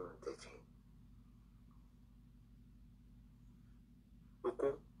 2013.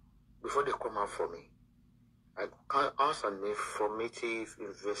 Before they come out for me, I asked an informative,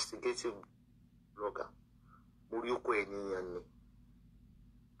 investigative blogger.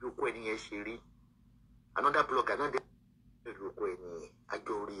 Another blogger, another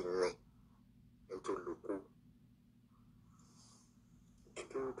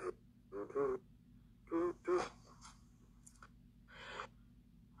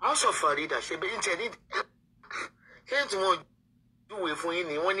House of Farida, she be intended. Here's more do we for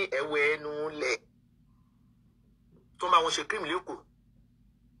any one away no le. Toma won se cream leko.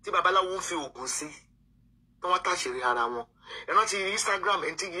 Tí babala won fi ogun sí. Ton wa ta seri ara wọn. E rántí Instagram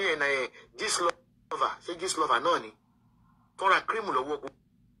en ti na this lover, ṣé this lover náà ni. Ton ra cream lọ́wọ́ gbogbo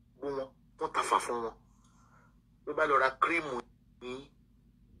wọn, ton ta fa fún wọn. Bí bá lọ ra cream ni.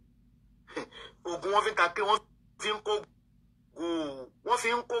 Ogun wọn fi ta ke wọn fi ń kó wọ́n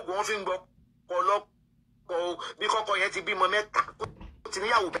fi ń kógun wọ́n fi ń gbọ́ ọlọ́pọ̀ bí kọ́kọ́ yẹn ti bímọ mẹ́ta ó ti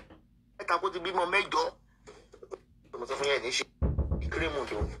níyàwó mẹ́ta kó ti bímọ mẹ́jọ. Mo sọ fún yẹn ní ṣe kírímù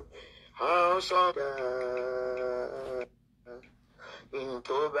tó sọ́dà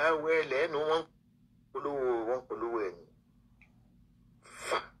ìntò bá wẹ̀ lẹ́nu wọn polówó ẹ̀ ní.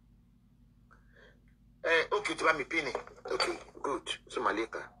 Okay, tó bá mi pín ní. Okay, good. So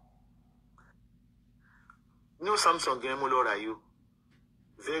Malika. New Samsung game Laura you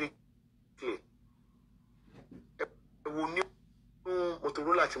very clear. Wo ni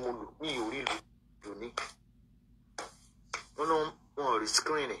Motorola tí mo lò ní orí lò ní. Wọ́n rí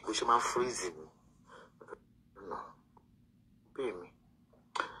screen kò ṣe máa freeze mi. No. Pay me.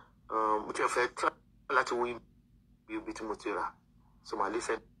 Mo ti fẹ́ try láti wo ibi tí mo ti rà. So my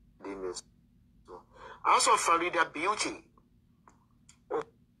listen the emails. House of Farida Beauty. Oh,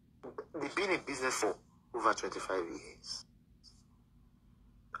 they've been in business for over 25 years.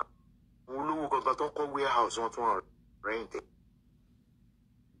 Ulu got that uncle warehouse want to rent it.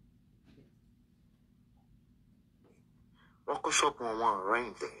 Uncle shop one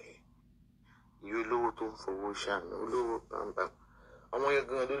rent it. You low to for ocean, low pamba. I want you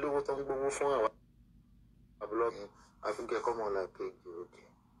going to do what I'm going for. A block, I think I come on like a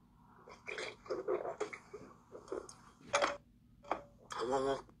I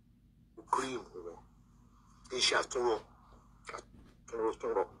want cream.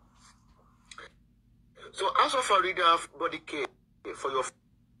 So as of Farida body care for your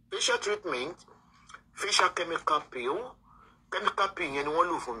facial treatment, facial chemical peel yẹn ni wọ́n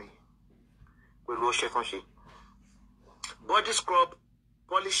lò fún mi pẹ̀lú ọṣẹ kan ṣe. Body scrub,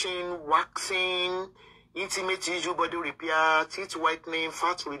 polishing, waxing, intimate tissue body repair, teeth whitening,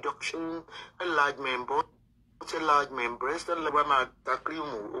 fat reduction, enlargement, breast enlargement, cream,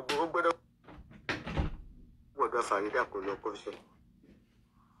 Farida kò lọ kọ́ṣẹ́.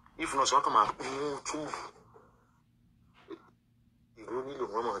 If not, so come out too.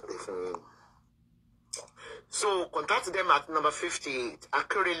 So contact them at number 58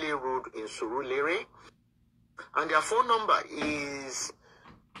 Akerele Road in Surulere, and their phone number is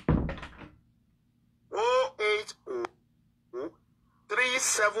 080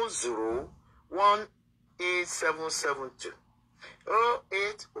 370 18772.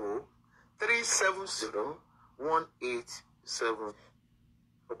 080 370 187.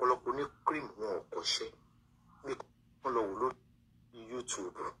 Ọ̀pọ̀lọpọ̀ ní cream wọn ò kọ́ṣẹ́ bí wọ́n lọ wò lórí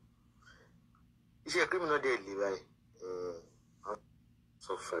YouTube. Iṣẹ́ cream náà dẹ̀ lè báyìí. House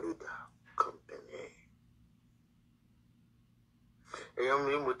of Farida company. Èèyàn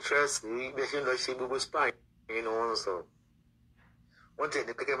mi mo trust ní bí ẹ ṣe ń lọ ṣe gbogbo spa yẹn ni wọ́n ń sọ. Wọ́n tẹ̀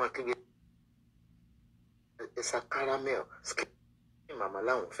ní pẹ́kẹ́ máa kébé ẹ̀sà caramel skin màmá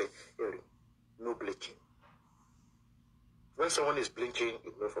láwọn fẹ́ ẹ̀rí no bleaching. When someone is bleaching,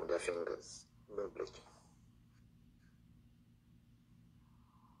 it moves from their fingers. No bleaching.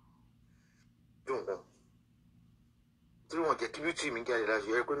 Don't go. Do you want to keep you team in Gary?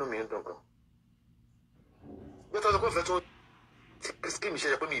 You're going to me and don't go. But I don't know if skin is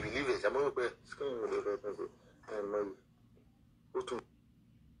going to believe it. I'm going to skin and go to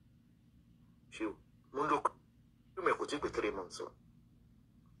you. Mundo, you may go 3 months.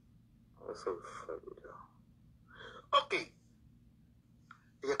 Also, okay.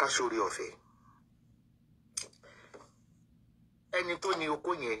 Ẹ ká sórí ọ̀fẹ́. Ẹni tó ní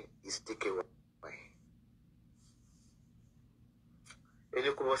oko yẹn is taken away. Ẹni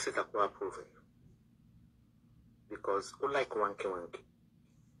kó wọ́n sì tàkùn approve because ó like wanky.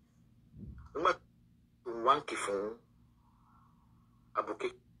 Nígbà tó wanky fún Abuké.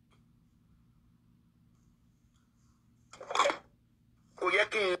 Kò yẹ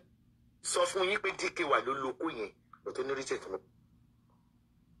kí n sọ fún yín pé DK wà ló lóko yẹn but ó ní reason tí mo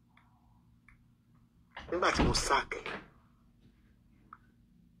nígbà tí mo sack ẹ̀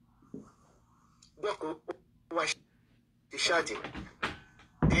gbọ́ kó wá ṣe ṣáàjì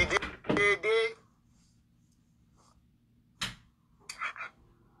dédé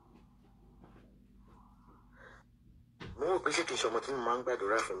mo wò pé ṣé kìí ṣe ọmọ tí mo máa ń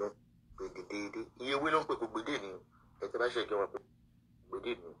gbàdúrà fún náà pé dédé iye owó ló ń pè kó gbèdé ni ẹ tẹ́ bá ṣe ìjọba pé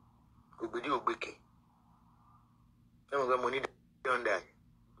gbèdé ni kó gbèdé ò gbèkè ẹ mọ̀ pé mo ní don't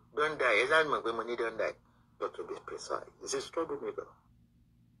die ẹ láti mọ̀ pé mo ní don't die not to be precise it's a struggle maker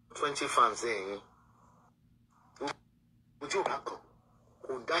 20 fans ẹ̀yìn ojú ò bá kàn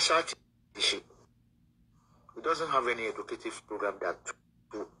kò dá ṣáàtì ṣe he doesn't have any educative program that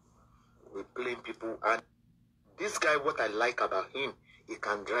to be playing people and this guy what I like about him he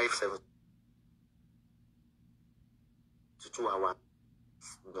can drive 7 to 2 hours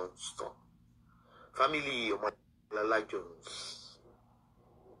non-stop family ọmọ Lala Jones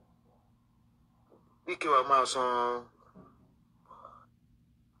bí kí wàá máa san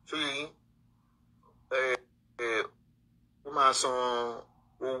ṣóyè yín ó máa san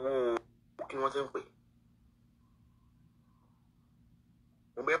owó kí wọ́n ti ń pè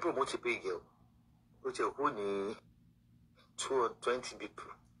mo bẹ́ẹ̀ promote page ẹ̀ ó ti kú ní 220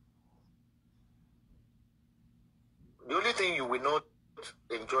 people. The only thing you will not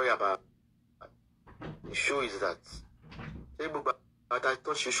enjoy about the show is that ṣé gbogbo àtà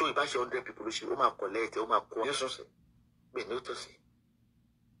tó ṣe show ìbáṣe 100 people ló ṣe ó máa collect ó máa kọ́ ọ́ sọ̀sẹ̀ bẹ́ẹ̀ ni ó tọ̀ sí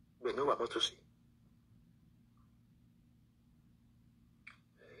bẹ́ẹ̀ ni ó wà mọ́tò sí.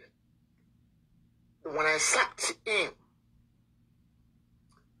 When I sacked him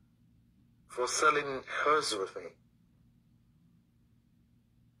for selling hers with me,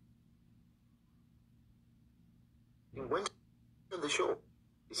 he went on the show.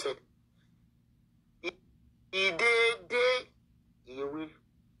 He said, he did, he will.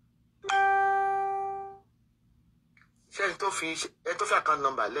 Ṣé ẹ tó fi account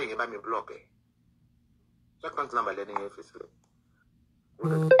number lẹ́yìn bá mi block ẹ̀. Ṣé account number lẹ́yìn yẹn fi sílẹ̀. Ó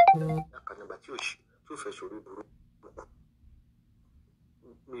lọ sí account number tí ó fẹ́ sórí burú.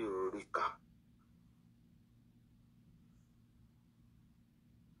 Mi ò rí ká.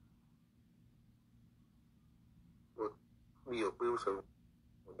 But mi ò pé ó sọ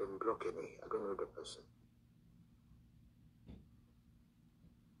then block any. I don't know the person.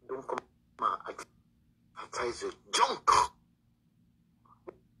 Don't come advertise your junk.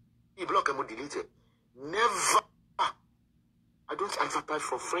 You block and delete it. Never. I don't advertise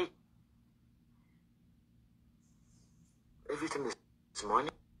for free. Everything is money.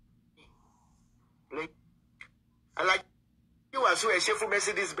 Like, I like you as well. Chef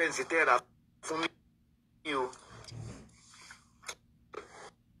Mercedes Benz there for me. You.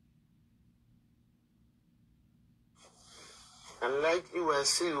 I like you as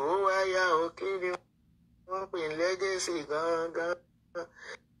see. Oh, yeah, okay. One in legacy, gaga.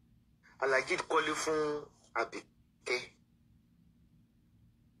 I like it call you from Abike.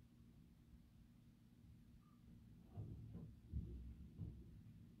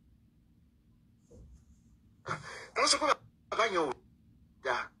 That's what I know.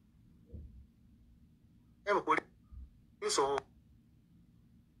 Yeah. Everybody. So.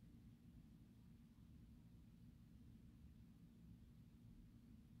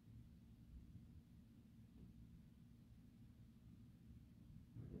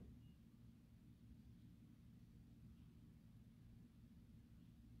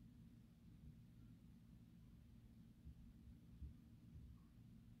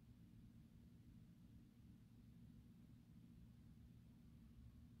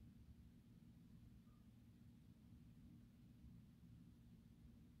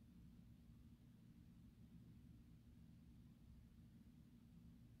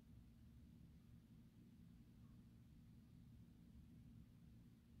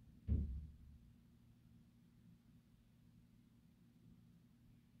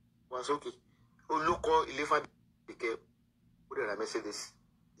 Was okay. Olùkọ́ ilé Fábíkẹ́ ó dẹ̀ ra Mercedes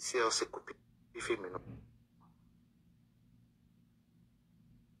sí ọ̀sẹ̀ kòpì fífi mi náà.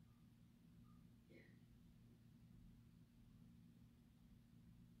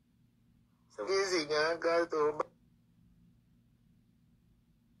 Gíìsì gángan tó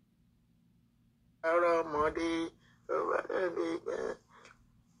bá rọ ọmọdé tó bá dẹ̀ gan.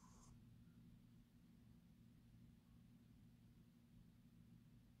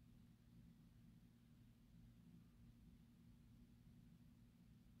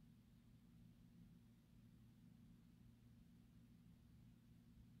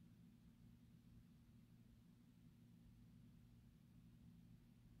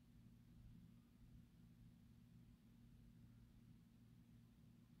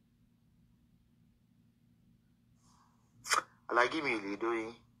 alágí mi lè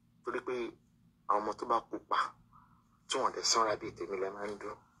dóyin torí pé àwọn ọmọ tó bá pupa tí wọ́n dẹ̀ sanra bíi tèmi lẹ máa ń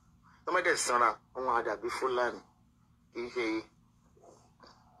dúró tó má dẹ̀ sanra wọn á dàbí Fúlàní kì í ṣe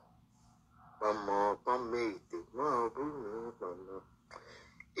ọmọ pọ́nmé ètè mọ́ bú mi pọ̀nà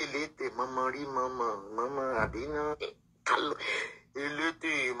elétè mọ́mọ́ rí mọ́mọ́ àbínú kálọ̀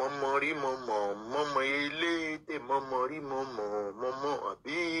elétè mọ́mọ́ rí mọ́mọ́ elétè mọ́mọ́ rí mọ́mọ́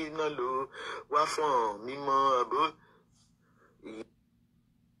àbínú ló wá fún mímọ́ àbó.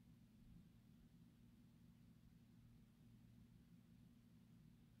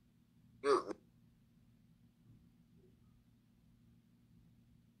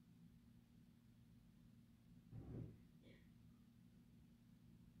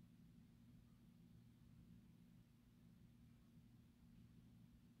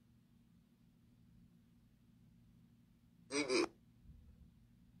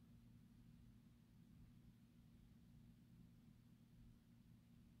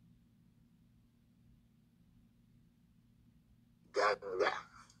 Gàgà.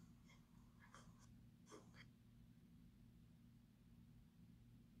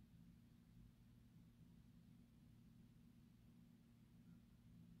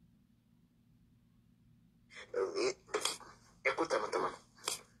 Écoute, teman-teman.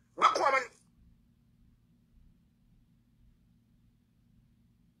 Baku aman.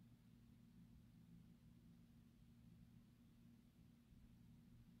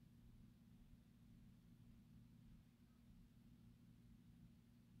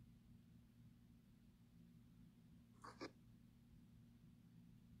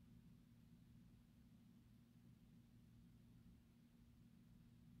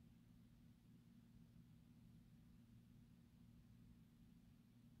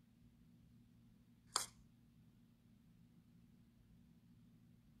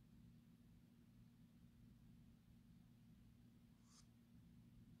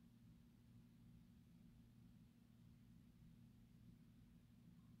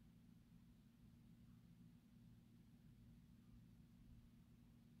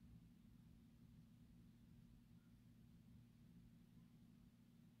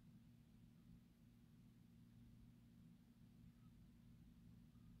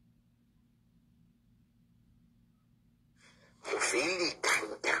 Fili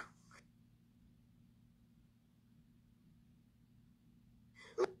canta.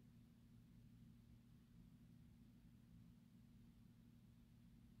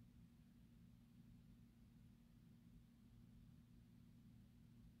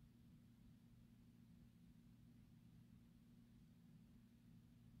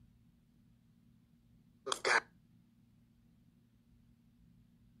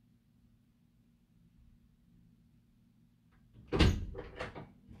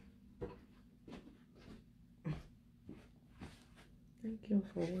 Thank you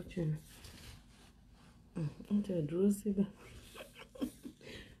for watching. I'm just dúró síbẹ̀.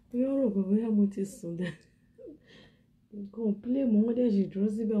 Bóyá ọ̀rọ̀ bóyá mo ti sùn dẹ̀. Nǹkan play mọ́ wọ́n dẹ̀ ṣì dúró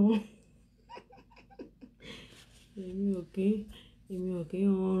síbẹ̀ wọ́n. Èmi ò kí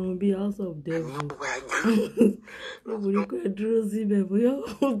ọrùn bí House of Devil. Nítorí pé dúró síbẹ̀ bóyá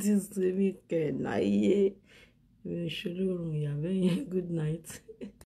ó ti sùn èmi kẹ̀ láyé. Èmi ò ṣolórun ìyàbẹ̀ yẹn. Good night.